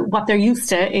up to what they're used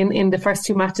to in the first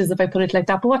 2 matches, if I put it like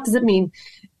that. But what does it mean?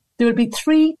 There will be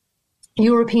 3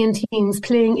 European teams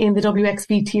playing in the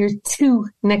WXV Tier 2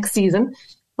 next season.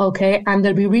 Okay, and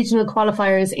there'll be regional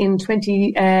qualifiers in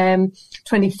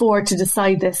 2024 to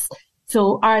decide this.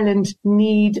 So Ireland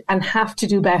need and have to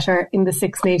do better in the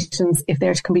Six Nations if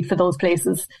they're to compete for those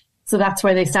places. So that's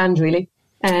where they stand, really.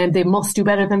 And they must do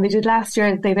better than they did last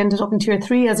year. They've ended up in Tier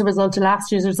 3 as a result of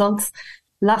last year's results.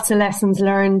 Lots of lessons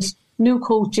learned, new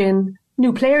coach in,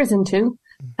 new players in too,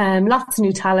 lots of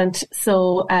new talent.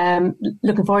 So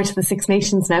looking forward to the Six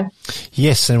Nations now.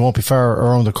 Yes, and it won't be far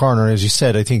around the corner. As you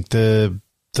said, I think the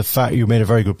fact, you made a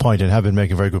very good point and have been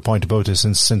making a very good point about this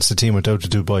since the team went out to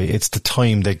Dubai. It's the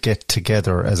time they get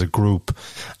together as a group,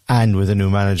 and with a new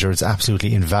manager, it's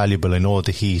absolutely invaluable. I know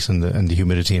the heat and the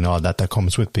humidity and all that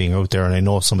comes with being out there, and I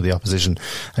know some of the opposition,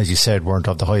 as you said, weren't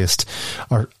of the highest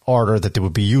order that they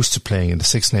would be used to playing in the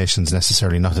Six Nations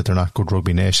necessarily. Not that they're not good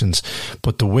rugby nations,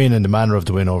 but the win and the manner of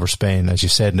the win over Spain, as you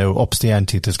said, now ups the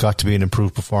ante. There's got to be an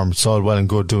improved performance. It's all well and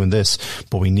good doing this,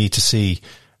 but we need to see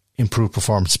improved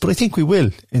performance. But I think we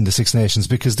will in the Six Nations,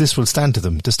 because this will stand to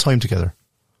them, this time together.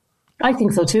 I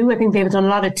think so too. I think they've done a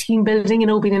lot of team building, you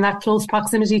know, being in that close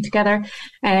proximity together.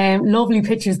 Lovely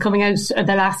pictures coming out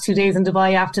the last 2 days in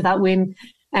Dubai after that win.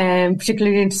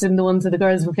 Particularly interested in the ones of the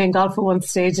girls were playing golf at one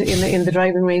stage in the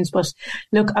driving range. But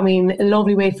look, I mean, a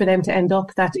lovely way for them to end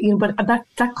up. That, you know, but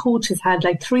that coach has had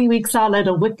like 3 weeks solid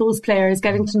with those players,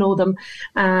 getting to know them,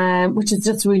 which is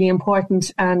just really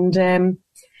important. And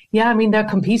yeah, I mean, they're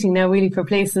competing now really for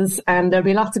places, and there'll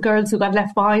be lots of girls who got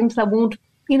left behind that won't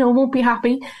be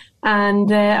happy, and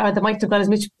or they might have got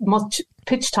as much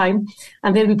pitch time,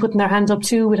 and they'll be putting their hand up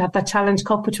too. We'll have that Challenge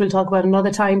Cup, which we'll talk about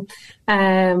another time,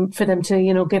 for them to,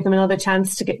 you know, give them another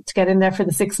chance to get in there for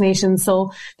the Six Nations.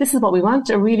 So this is what we want,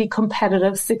 a really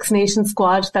competitive Six Nations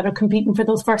squad that are competing for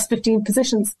those first 15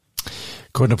 positions.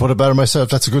 Couldn't have put it better myself.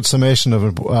 That's a good summation of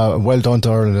it. Well done to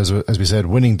Ireland, as we said,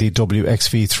 winning the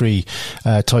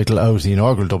WXV3 title out, the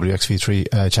inaugural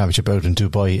WXV3 championship out in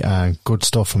Dubai. Good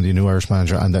stuff from the new Irish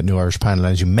manager and that new Irish panel.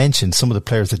 And as you mentioned, some of the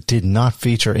players that did not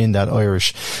feature in that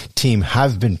Irish team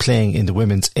have been playing in the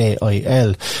women's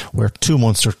AIL, where two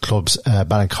Munster clubs,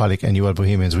 Ballincollig and UL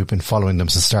Bohemians, we've been following them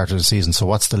since the start of the season. So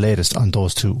what's the latest on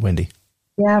those two, Wendy?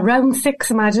 Yeah, round 6,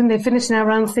 imagine. They finished now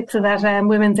round 6 of that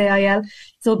women's AIL.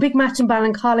 So a big match in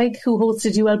Ballincollig, who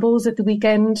hosted UL Bohs at the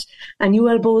weekend. And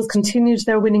UL Bohs continued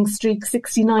their winning streak.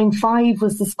 69-5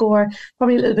 was the score.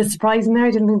 Probably a little bit surprising there. I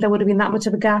didn't think there would have been that much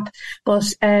of a gap. But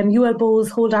UL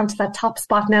Bohs hold on to that top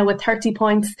spot now with 30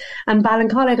 points. And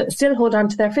Ballincollig still hold on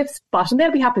to their 5th spot. And they'll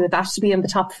be happy with that, to be in the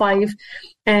top 5.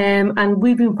 And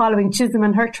we've been following Chisholm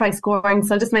and her try scoring.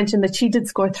 So I'll just mention that she did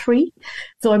score 3.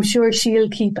 So I'm sure she'll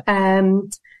keep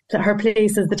her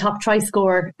place as the top try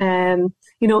scorer.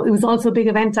 You know, it was also a big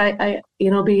event.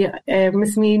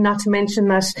 Miss me not to mention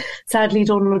that sadly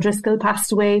Donal O'Driscoll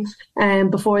passed away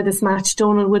before this match.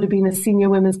 Donal would have been a senior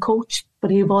women's coach,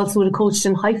 but he also would have coached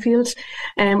in Highfield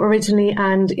originally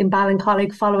and in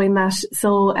Ballincollig following that.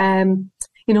 So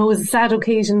you know, it was a sad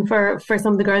occasion for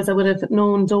some of the girls that would have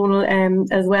known Donal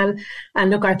as well. And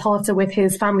look, our thoughts are with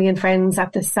his family and friends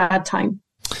at this sad time.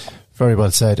 Very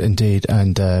well said indeed.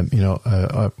 And,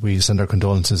 we send our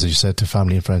condolences, as you said, to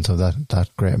family and friends of that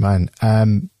great man.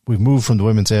 We've moved from the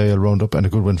women's AIL roundup and a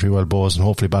good win for UL Bohs, and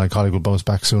hopefully Ballincollig will bounce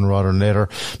back sooner rather than later,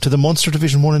 to the Munster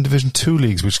Division 1 and Division 2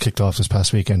 leagues, which kicked off this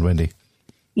past weekend, Wendy.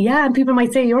 Yeah, and people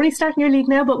might say you're only starting your league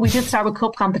now, but we did start with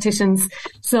cup competitions.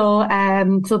 So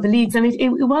the leagues, and it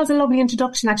was a lovely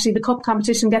introduction actually. The cup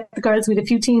competition get the girls with a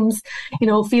few teams, you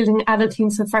know, fielding adult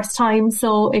teams for the first time.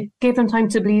 So it gave them time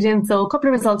to bleed in. So a couple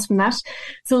of results from that.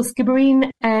 So Skibbereen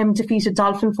defeated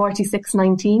Dolphin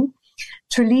 46-19.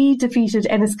 Tralee defeated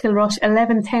Enniskilrush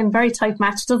 11-10, very tight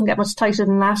match, doesn't get much tighter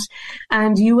than that.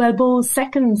 And UL Bohs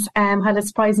seconds had a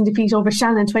surprising defeat over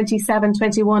Shannon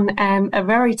 27-21, a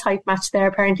very tight match there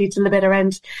apparently till the bitter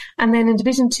end. And then in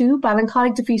Division 2,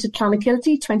 Ballincollig defeated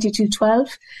Clonakilty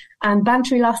 22-12. And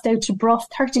Bantry lost out to Bruff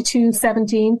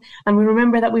 32-17. And we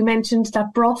remember that we mentioned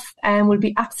that Bruff will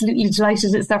be absolutely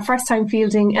delighted. It's their first time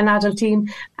fielding an adult team,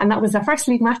 and that was their first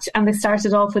league match, and they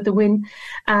started off with the win.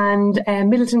 And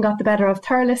Middleton got the better of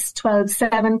Thurles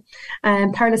 12-7.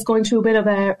 And Thurles going through a bit of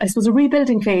a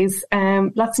rebuilding phase.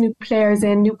 Lots of new players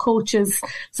in, new coaches.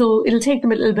 So it'll take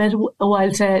them a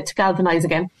while to galvanise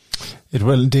again. It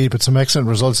will indeed, but some excellent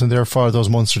results in there for those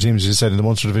Munster teams, as you said, in the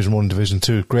Munster Division 1 and Division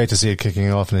 2. Great to see it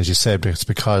kicking off, and as you said, it's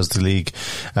because the league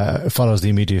follows the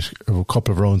immediate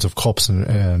couple of rounds of cups,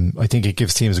 and I think it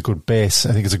gives teams a good base.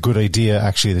 I think it's a good idea,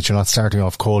 actually, that you're not starting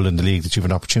off cold in the league, that you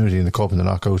have an opportunity in the cup and the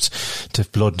knockouts to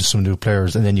blood some new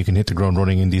players, and then you can hit the ground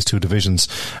running in these two divisions.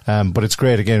 But it's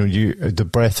great, again, the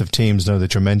breadth of teams now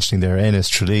that you're mentioning there, Ennis,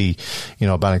 Tralee,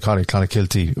 Ballincollig,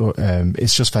 Clonakilty,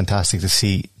 it's just fantastic to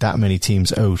see that many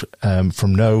teams out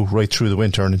from now right through the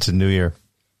winter and into the new year.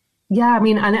 Yeah, I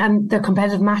mean, and they're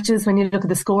competitive matches when you look at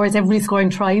the scores. Everybody's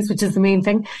scoring tries, which is the main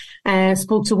thing.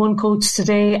 Spoke to one coach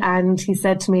today and he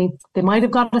said to me, they might have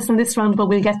got us in this round, but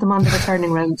we'll get them on the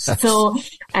returning round. So,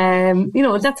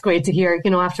 that's great to hear,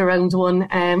 after round 1.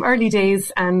 Early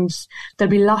days, and there'll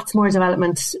be lots more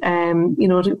development,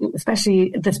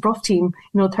 especially this Bruff team,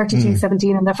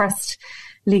 32-17 in their first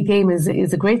league game is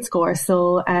a great score.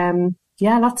 So,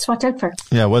 yeah, lots to watch out for.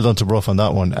 Yeah, well done to Bruff on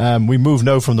that one. We move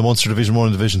now from the Munster Division 1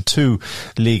 and Division 2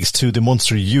 leagues to the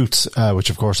Munster Youths,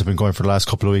 which of course have been going for the last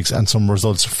couple of weeks, and some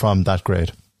results from that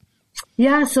grade.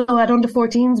 Yeah, so at under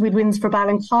 14s, we'd wins for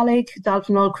Ballincollig,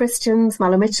 Dolphin All Christians,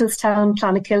 Mallow Mitchelstown,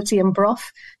 Clonakilty and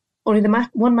Bruff. Only the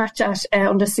one match at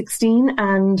under 16,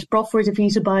 and Bruff were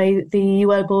defeated by the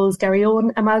UL Bohs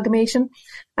Garryowen amalgamation.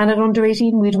 And at under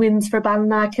 18, we'd wins for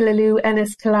Ballina, Killaloe,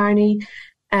 Ennis, Killarney,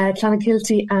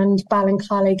 Clonakilty and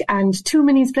Ballincollig, and 2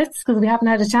 mini splits, because we haven't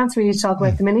had a chance really to talk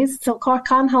about the minis. So Cork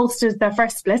hosted their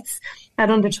first splits at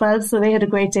under 12, so they had a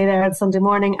great day there on Sunday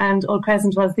morning, and Old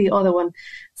Crescent was the other one.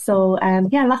 So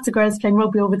lots of girls playing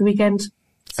rugby over the weekend.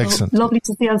 So excellent. Lovely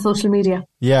to see on social media.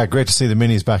 Yeah, great to see the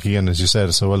minis back again, as you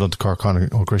said. So well done to Cork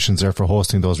and Old Christians there for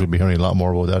hosting those. We'll be hearing a lot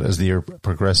more about that as the year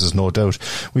progresses, no doubt.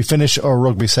 We finish our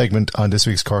rugby segment on this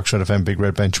week's Cork Red FM Big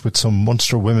Red Bench with some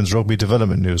Munster Women's Rugby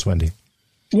development news, Wendy.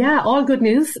 Yeah, all good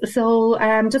news. So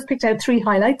just picked out 3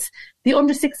 highlights. The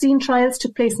under-16 trials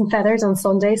took place in Feathers on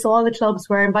Sunday, so all the clubs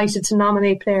were invited to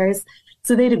nominate players.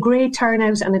 So they had a great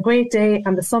turnout and a great day,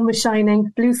 and the sun was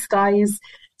shining, blue skies.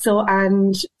 So,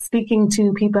 and speaking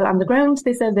to people on the ground,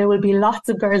 they said there will be lots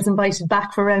of girls invited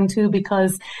back for round 2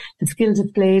 because the skill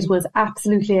displayed was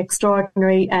absolutely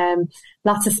extraordinary.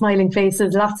 Lots of smiling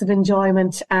faces, lots of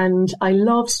enjoyment. And I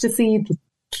loved to see the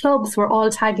clubs were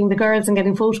all tagging the girls and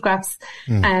getting photographs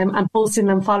and posting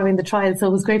them following the trial. So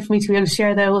it was great for me to be able to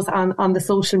share those on the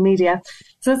social media.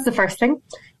 So that's the first thing.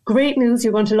 Great news.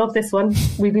 You're going to love this one.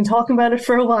 We've been talking about it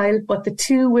for a while, but the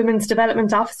 2 women's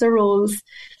development officer roles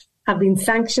have been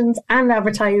sanctioned and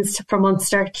advertised for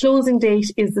Munster. Closing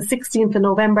date is the 16th of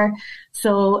November.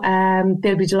 So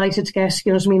they'll be delighted to get,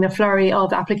 a flurry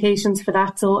of applications for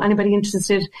that. So anybody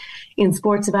interested in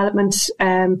sports development,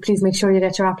 please make sure you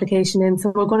get your application in.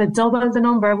 So we're going to double the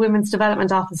number of women's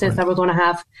development officers that we're going to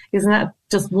have. Isn't that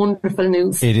just wonderful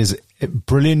news? It is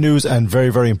brilliant news and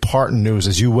very, very important news.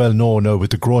 As you well know now,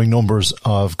 with the growing numbers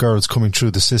of girls coming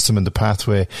through the system and the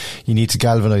pathway, you need to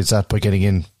galvanise that by getting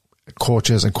in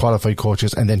coaches and qualified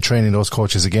coaches and then training those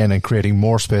coaches again and creating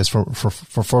more space for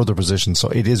further positions. So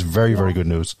it is very, very good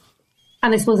news.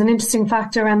 And I suppose an interesting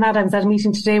factor around that, I was at a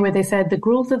meeting today where they said the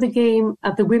growth of the game,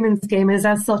 of the women's game, is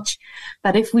as such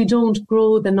that if we don't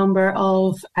grow the number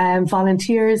of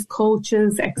volunteers,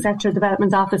 coaches, etc.,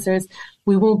 development officers,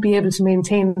 we won't be able to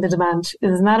maintain the demand.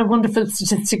 Isn't that a wonderful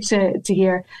statistic to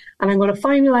hear? And I'm going to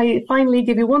finally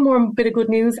give you one more bit of good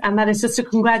news, and that is just to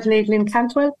congratulate Lynn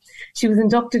Cantwell. She was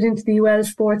inducted into the UL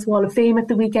Sports Wall of Fame at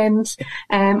the weekend.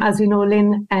 As we know,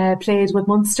 Lynn played with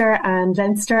Munster and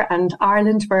Leinster and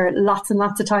Ireland for lots and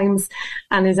lots of times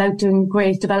and is out doing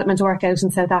great development work out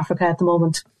in South Africa at the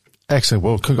moment. Excellent.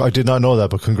 Well, I did not know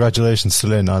that, but congratulations to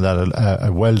Lynn on that. A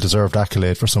well-deserved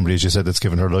accolade for somebody, as you said, that's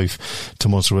given her life to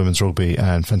Munster Women's Rugby,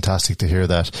 and fantastic to hear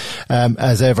that.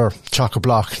 As ever,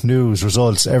 chock-a-block, news,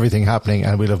 results, everything happening,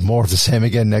 and we'll have more of the same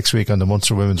again next week on the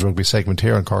Munster Women's Rugby segment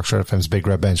here on Cork's Red FM's Big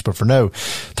Red Bench. But for now,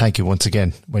 thank you once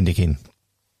again, Wendy Keenan.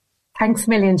 Thanks a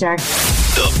million, Ger.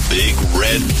 The Big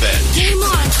Red Bench. Game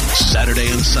on. Saturday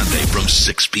and Sunday from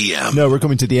 6 p.m. Now we're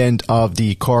coming to the end of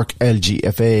the Cork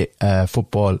LGFA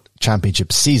football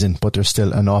championship season, but there's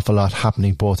still an awful lot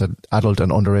happening both at adult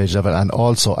and underage level and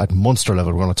also at Munster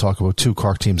level. We're going to talk about 2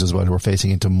 Cork teams as well who are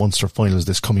facing into Munster finals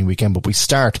this coming weekend. But we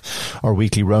start our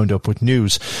weekly roundup with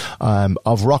news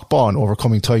of Rockbán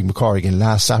overcoming Ger McCarthy in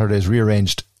last Saturday's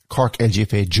rearranged Cork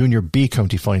LGFA Junior B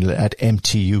County Final at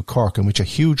MTU Cork, in which a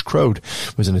huge crowd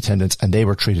was in attendance and they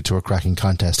were treated to a cracking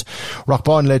contest.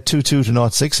 Rockbán led 2-2 to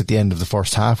 0-6 at the end of the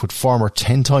first half, with former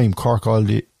 10-time Cork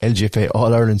LGFA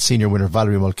All-Ireland senior winner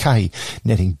Valerie Mulcahy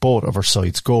netting both of her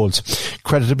side's goals.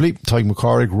 Creditably, Ger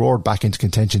McCarthy roared back into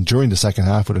contention during the second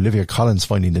half, with Olivia Collins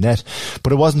finding the net,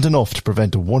 but it wasn't enough to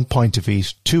prevent a 1-point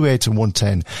defeat, 2-8 to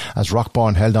 110, as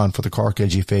Rockbán held on for the Cork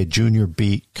LGFA Junior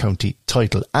B County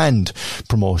title and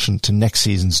promotion to next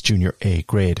season's Junior A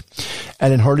grade.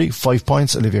 Ellen Hurley 5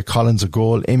 points, Olivia Collins a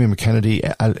goal, Amy McKennedy,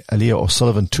 Aaliyah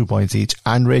O'Sullivan 2 points each,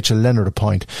 and Rachel Leonard a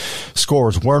point.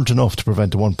 Scores weren't enough to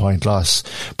prevent a 1-point loss,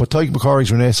 but Ger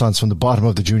McCarthy's renaissance from the bottom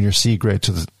of the Junior C grade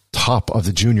to the top of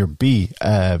the Junior B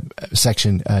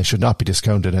section should not be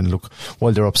discounted. And look,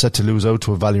 while they're upset to lose out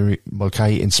to a Valerie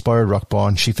Mulcahy inspired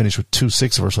Rockbán, she finished with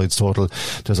 2-6 of her side's total.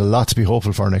 There's a lot to be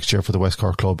hopeful for next year for the West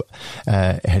Cork club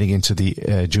heading into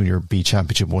the Junior B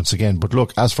Championship once again. But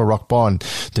look, as for Rockbán,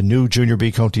 the new Junior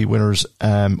B County winners,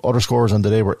 other scorers on the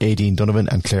day were Aideen Donovan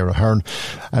and Claire Ahern,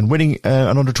 and winning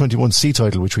an under-21 C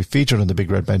title, which we featured on the Big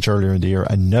Red Bench earlier in the year,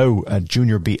 and now a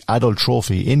Junior B adult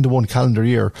trophy in the one calendar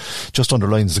year, just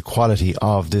underlines the quality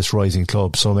of this rising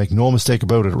club. So make no mistake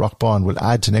about it, Rockbán will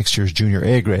add to next year's Junior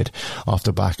A grade off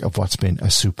the back of what's been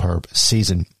a superb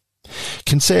season.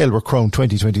 Kinsale were crowned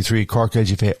 2023 Cork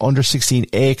LGFA Under-16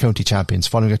 A County champions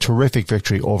following a terrific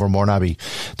victory over Mourneabbey.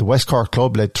 The West Cork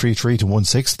club led 3-3 to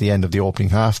 1-6 at the end of the opening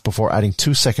half before adding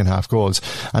 2 second half goals,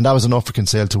 and that was enough for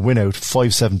Kinsale to win out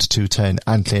 5-7 to 2-10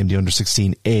 and claim the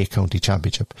Under-16 A County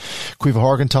championship. Cueva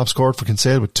Horgan top scored for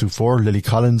Kinsale with 2-4. Lily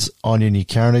Collins, Anya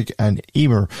Nicarnig and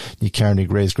Emer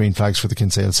Nicarnig raised green flags for the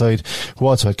Kinsale side, who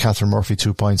also had Catherine Murphy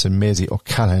 2 points and Maisie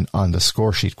O'Callaghan on the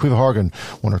score sheet. Cueva Horgan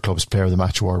won her club's Player of the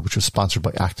Match award, which was sponsored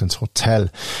by Acton's Hotel.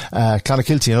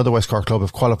 Clonakilty, another West Cork club,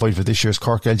 have qualified for this year's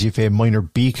Cork LGFA Minor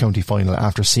B County final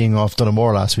after seeing off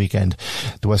Dunamore last weekend.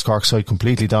 The West Cork side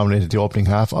completely dominated the opening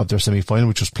half of their semi-final,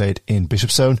 which was played in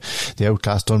Bishopstown. They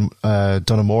outclassed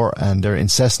Dunamore, and their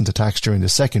incessant attacks during the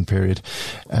second period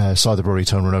saw the Brody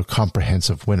Town run out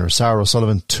comprehensive winners. Sarah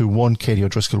O'Sullivan 2-1, Katie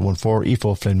O'Driscoll 1-4,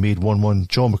 Aoife Flynn Mead 1-1,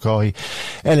 Joe McCaughey,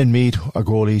 Ellen Mead a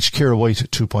goal each, Ciara White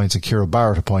 2 points and Ciara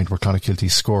Barrett a point were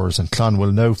Clonakilty's scorers, and Clon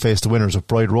will now face face the winners of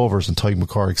Bride Rovers and Tig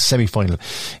McCorrick's semi-final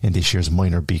in this year's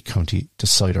Minor B County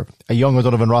Decider. A young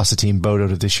O'Donovan Rossa team bowed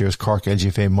out of this year's Cork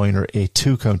LGFA Minor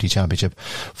A2 County Championship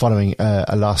following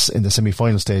a loss in the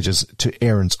semi-final stages to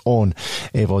Erin's own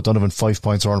Ava O'Donovan. 5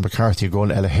 points, Ger McCarthy, a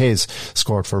goal, Ella Hayes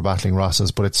scored for battling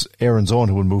Rossas, but it's Erin's own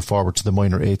who will move forward to the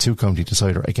Minor A2 County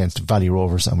Decider against Valley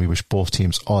Rovers, and we wish both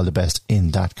teams all the best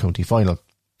in that county final.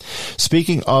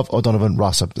 Speaking of O'Donovan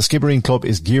Rossa, the Skibbereen Club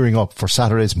is gearing up for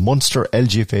Saturday's Munster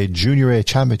LGFA Junior A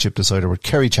Championship Decider with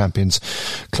Kerry champions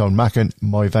Clonmacon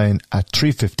Moyvane at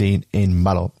 3:15 in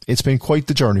Mallow. It's been quite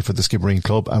the journey for the Skibbereen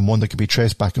Club, and one that can be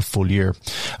traced back a full year.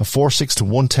 A 4-6 to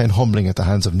 110 humbling at the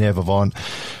hands of Neva Vaughan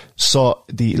saw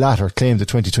the latter claim the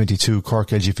 2022 Cork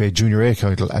LGFA Junior A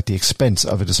title at the expense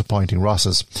of a disappointing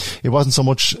Rossas. It wasn't so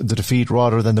much the defeat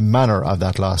rather than the manner of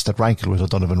that loss that rankled with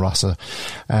O'Donovan Rossa.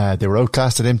 They were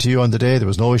outclassed at MTU on the day. There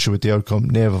was no issue with the outcome.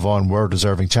 Neva Vaughan were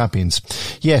deserving champions.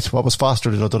 Yet what was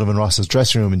fostered in O'Donovan Rossa's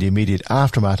dressing room in the immediate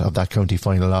aftermath of that county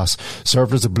final loss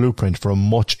served as a blueprint for a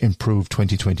much improved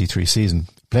 2023 season.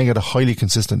 Playing at a highly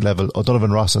consistent level,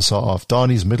 O'Donovan Rossa saw off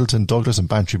Donnies, Middleton, Douglas and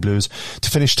Bantry Blues to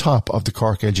finish top of the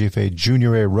Cork LGFA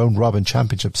Junior A Round Robin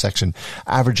Championship section,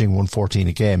 averaging 114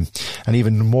 a game. And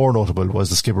even more notable was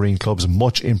the Skibbereen Club's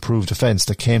much improved defence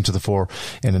that came to the fore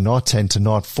in a 0-10 to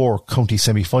 0-4 county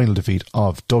semi-final defeat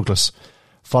of Douglas.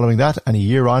 Following that, and a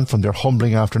year on from their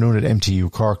humbling afternoon at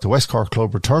MTU Cork, the West Cork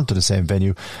Club returned to the same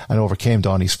venue and overcame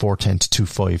Donnies 4-10 to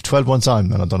 2-5. 12 months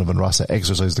on, and O'Donovan Rossa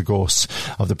exercised the ghosts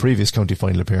of the previous county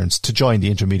final appearance to join the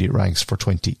intermediate ranks for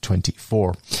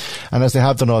 2024. And as they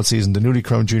have done all season, the newly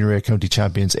crowned Junior A county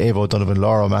champions Ava O'Donovan,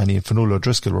 Laura O'Mahony and Fionnuala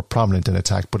O'Driscoll were prominent in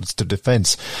attack, but it's the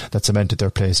defence that cemented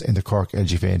their place in the Cork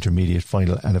LGFA intermediate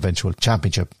final and eventual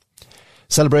championship.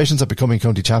 Celebrations at becoming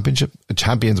county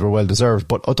champions were well deserved,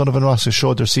 but O'Donovan Rossa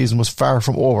showed their season was far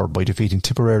from over by defeating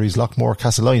Tipperary's Lockmore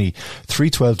Castleiney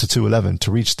 3-12 to 2-11 to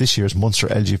reach this year's Munster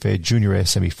LGFA Junior A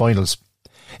semi-finals.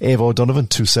 Ava O'Donovan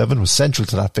 2-7 was central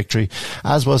to that victory,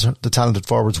 as was the talented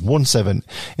forwards 1-7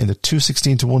 in the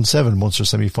 2-16 to 1-7 Munster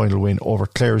semi-final win over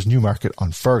Clare's Newmarket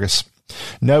on Fergus.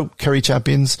 Now, Kerry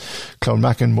champions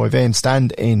Clonmacon Moyvane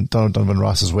stand in O'Donovan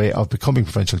Rossa's way of becoming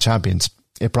provincial champions.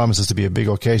 It promises to be a big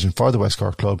occasion for the West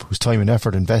Cork Club, whose time and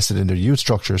effort invested in their youth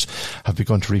structures have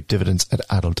begun to reap dividends at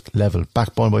adult level.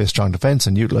 Backbone by a strong defence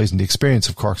and utilising the experience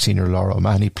of Cork senior Laura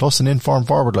O'Mahony plus an informed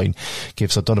forward line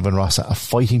gives O'Donovan Rossa a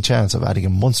fighting chance of adding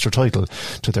a Munster title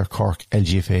to their Cork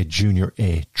LGFA Junior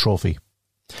A trophy.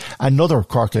 Another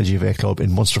Cork LGFA club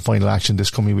in Munster final action this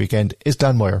coming weekend is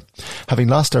Glanmire. Having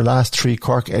lost their last 3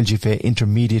 Cork LGFA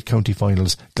intermediate county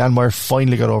finals, Glanmire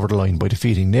finally got over the line by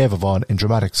defeating Neva Vaughan in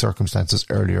dramatic circumstances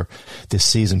earlier this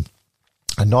season.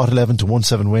 A 0-11 to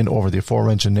 1-7 win over the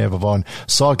aforementioned Neva Vaughan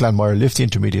saw Glanmire lift the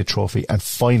intermediate trophy and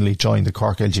finally join the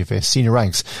Cork LGFA senior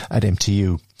ranks at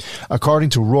MTU.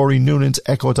 According to Rory Noonan's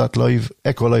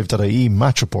Echolive.ie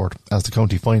match report, as the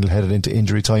county final headed into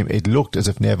injury time, it looked as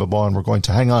if Neva Vaughan were going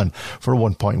to hang on for a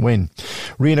 1-point win.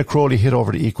 Rihanna Crowley hit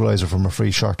over the equaliser from a free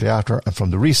shortly after, and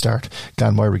from the restart,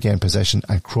 Glanmire regained possession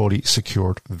and Crowley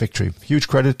secured victory. Huge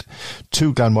credit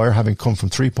to Glanmire, having come from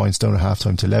 3 points down at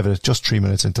half-time to level it just 3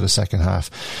 minutes into the second half.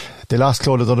 They lost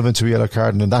Claude O'Donovan to a yellow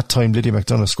card, and in that time Lydia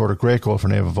McDonough scored a great goal for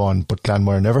Neva Vaughan, but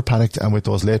Glanmire never panicked, and with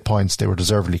those late points they were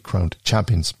deservedly crowned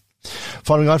champions.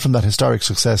 Following on from that historic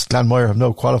success, Glanmire have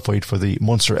now qualified for the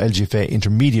Munster LGFA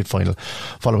intermediate final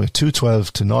following a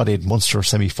 2-12 to 0-8 Munster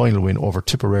semi-final win over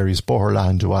Tipperary's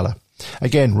Boherlahan Duala.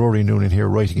 Again, Rory Noonan here,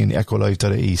 writing in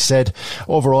echolive.ie, said,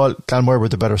 overall, Glanmire were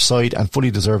the better side and fully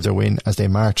deserved their win as they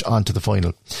march on to the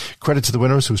final. Credit to the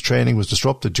winners, whose training was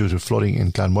disrupted due to flooding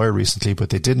in Glanmire recently, but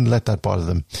they didn't let that bother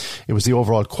them. It was the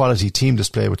overall quality team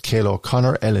display with Kayla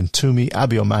O'Connor, Ellen Toomey,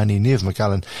 Abby O'Mahony, Niamh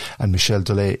McAllen and Michelle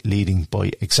Delay leading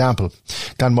by example.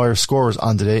 Glanmire's scorers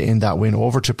on the day in that win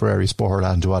over Tipperary's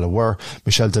Boherlahan Duala were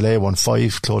Michelle Delay won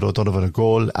 5, Claude O'Donovan a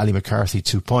goal, Ali McCarthy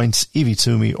 2 points, Evie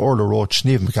Toomey, Orla Roach,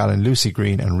 Niamh McAllen, Lucy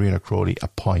Green and Rihanna Crowley a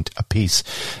point apiece.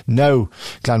 Now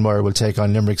Glanmire will take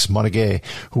on Limerick's Monaghay,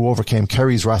 who overcame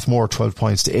Kerry's Rathmore 12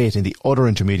 points to 8 in the other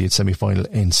intermediate semi-final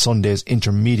in Sunday's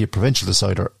intermediate provincial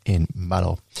decider in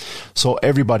Mallow. So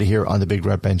everybody here on the Big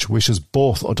Red Bench wishes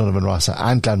both O'Donovan Rossa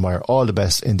and Glanmire all the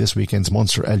best in this weekend's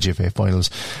Munster LGFA finals,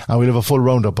 and we'll have a full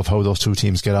roundup of how those two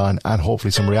teams get on and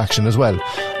hopefully some reaction as well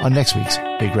on next week's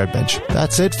Big Red Bench.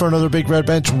 That's it for another Big Red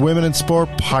Bench Women in Sport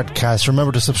podcast.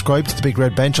 Remember to subscribe to the Big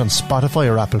Red Bench on Spotify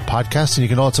or Apple Podcasts, and you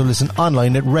can also listen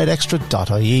online at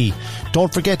redextra.ie.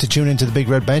 Don't forget to tune into the Big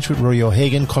Red Bench with Rory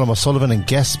O'Hagan, Colm O'Sullivan and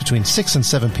guests between 6 and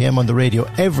 7 p.m. on the radio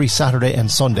every Saturday and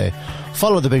Sunday.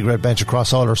 Follow the Big Red Bench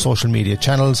across all our social media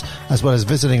channels, as well as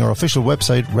visiting our official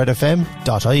website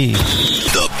redfm.ie.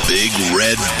 The Big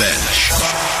Red Bench.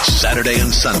 Saturday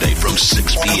and Sunday from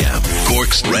 6 p.m.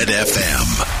 Cork's Red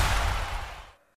FM.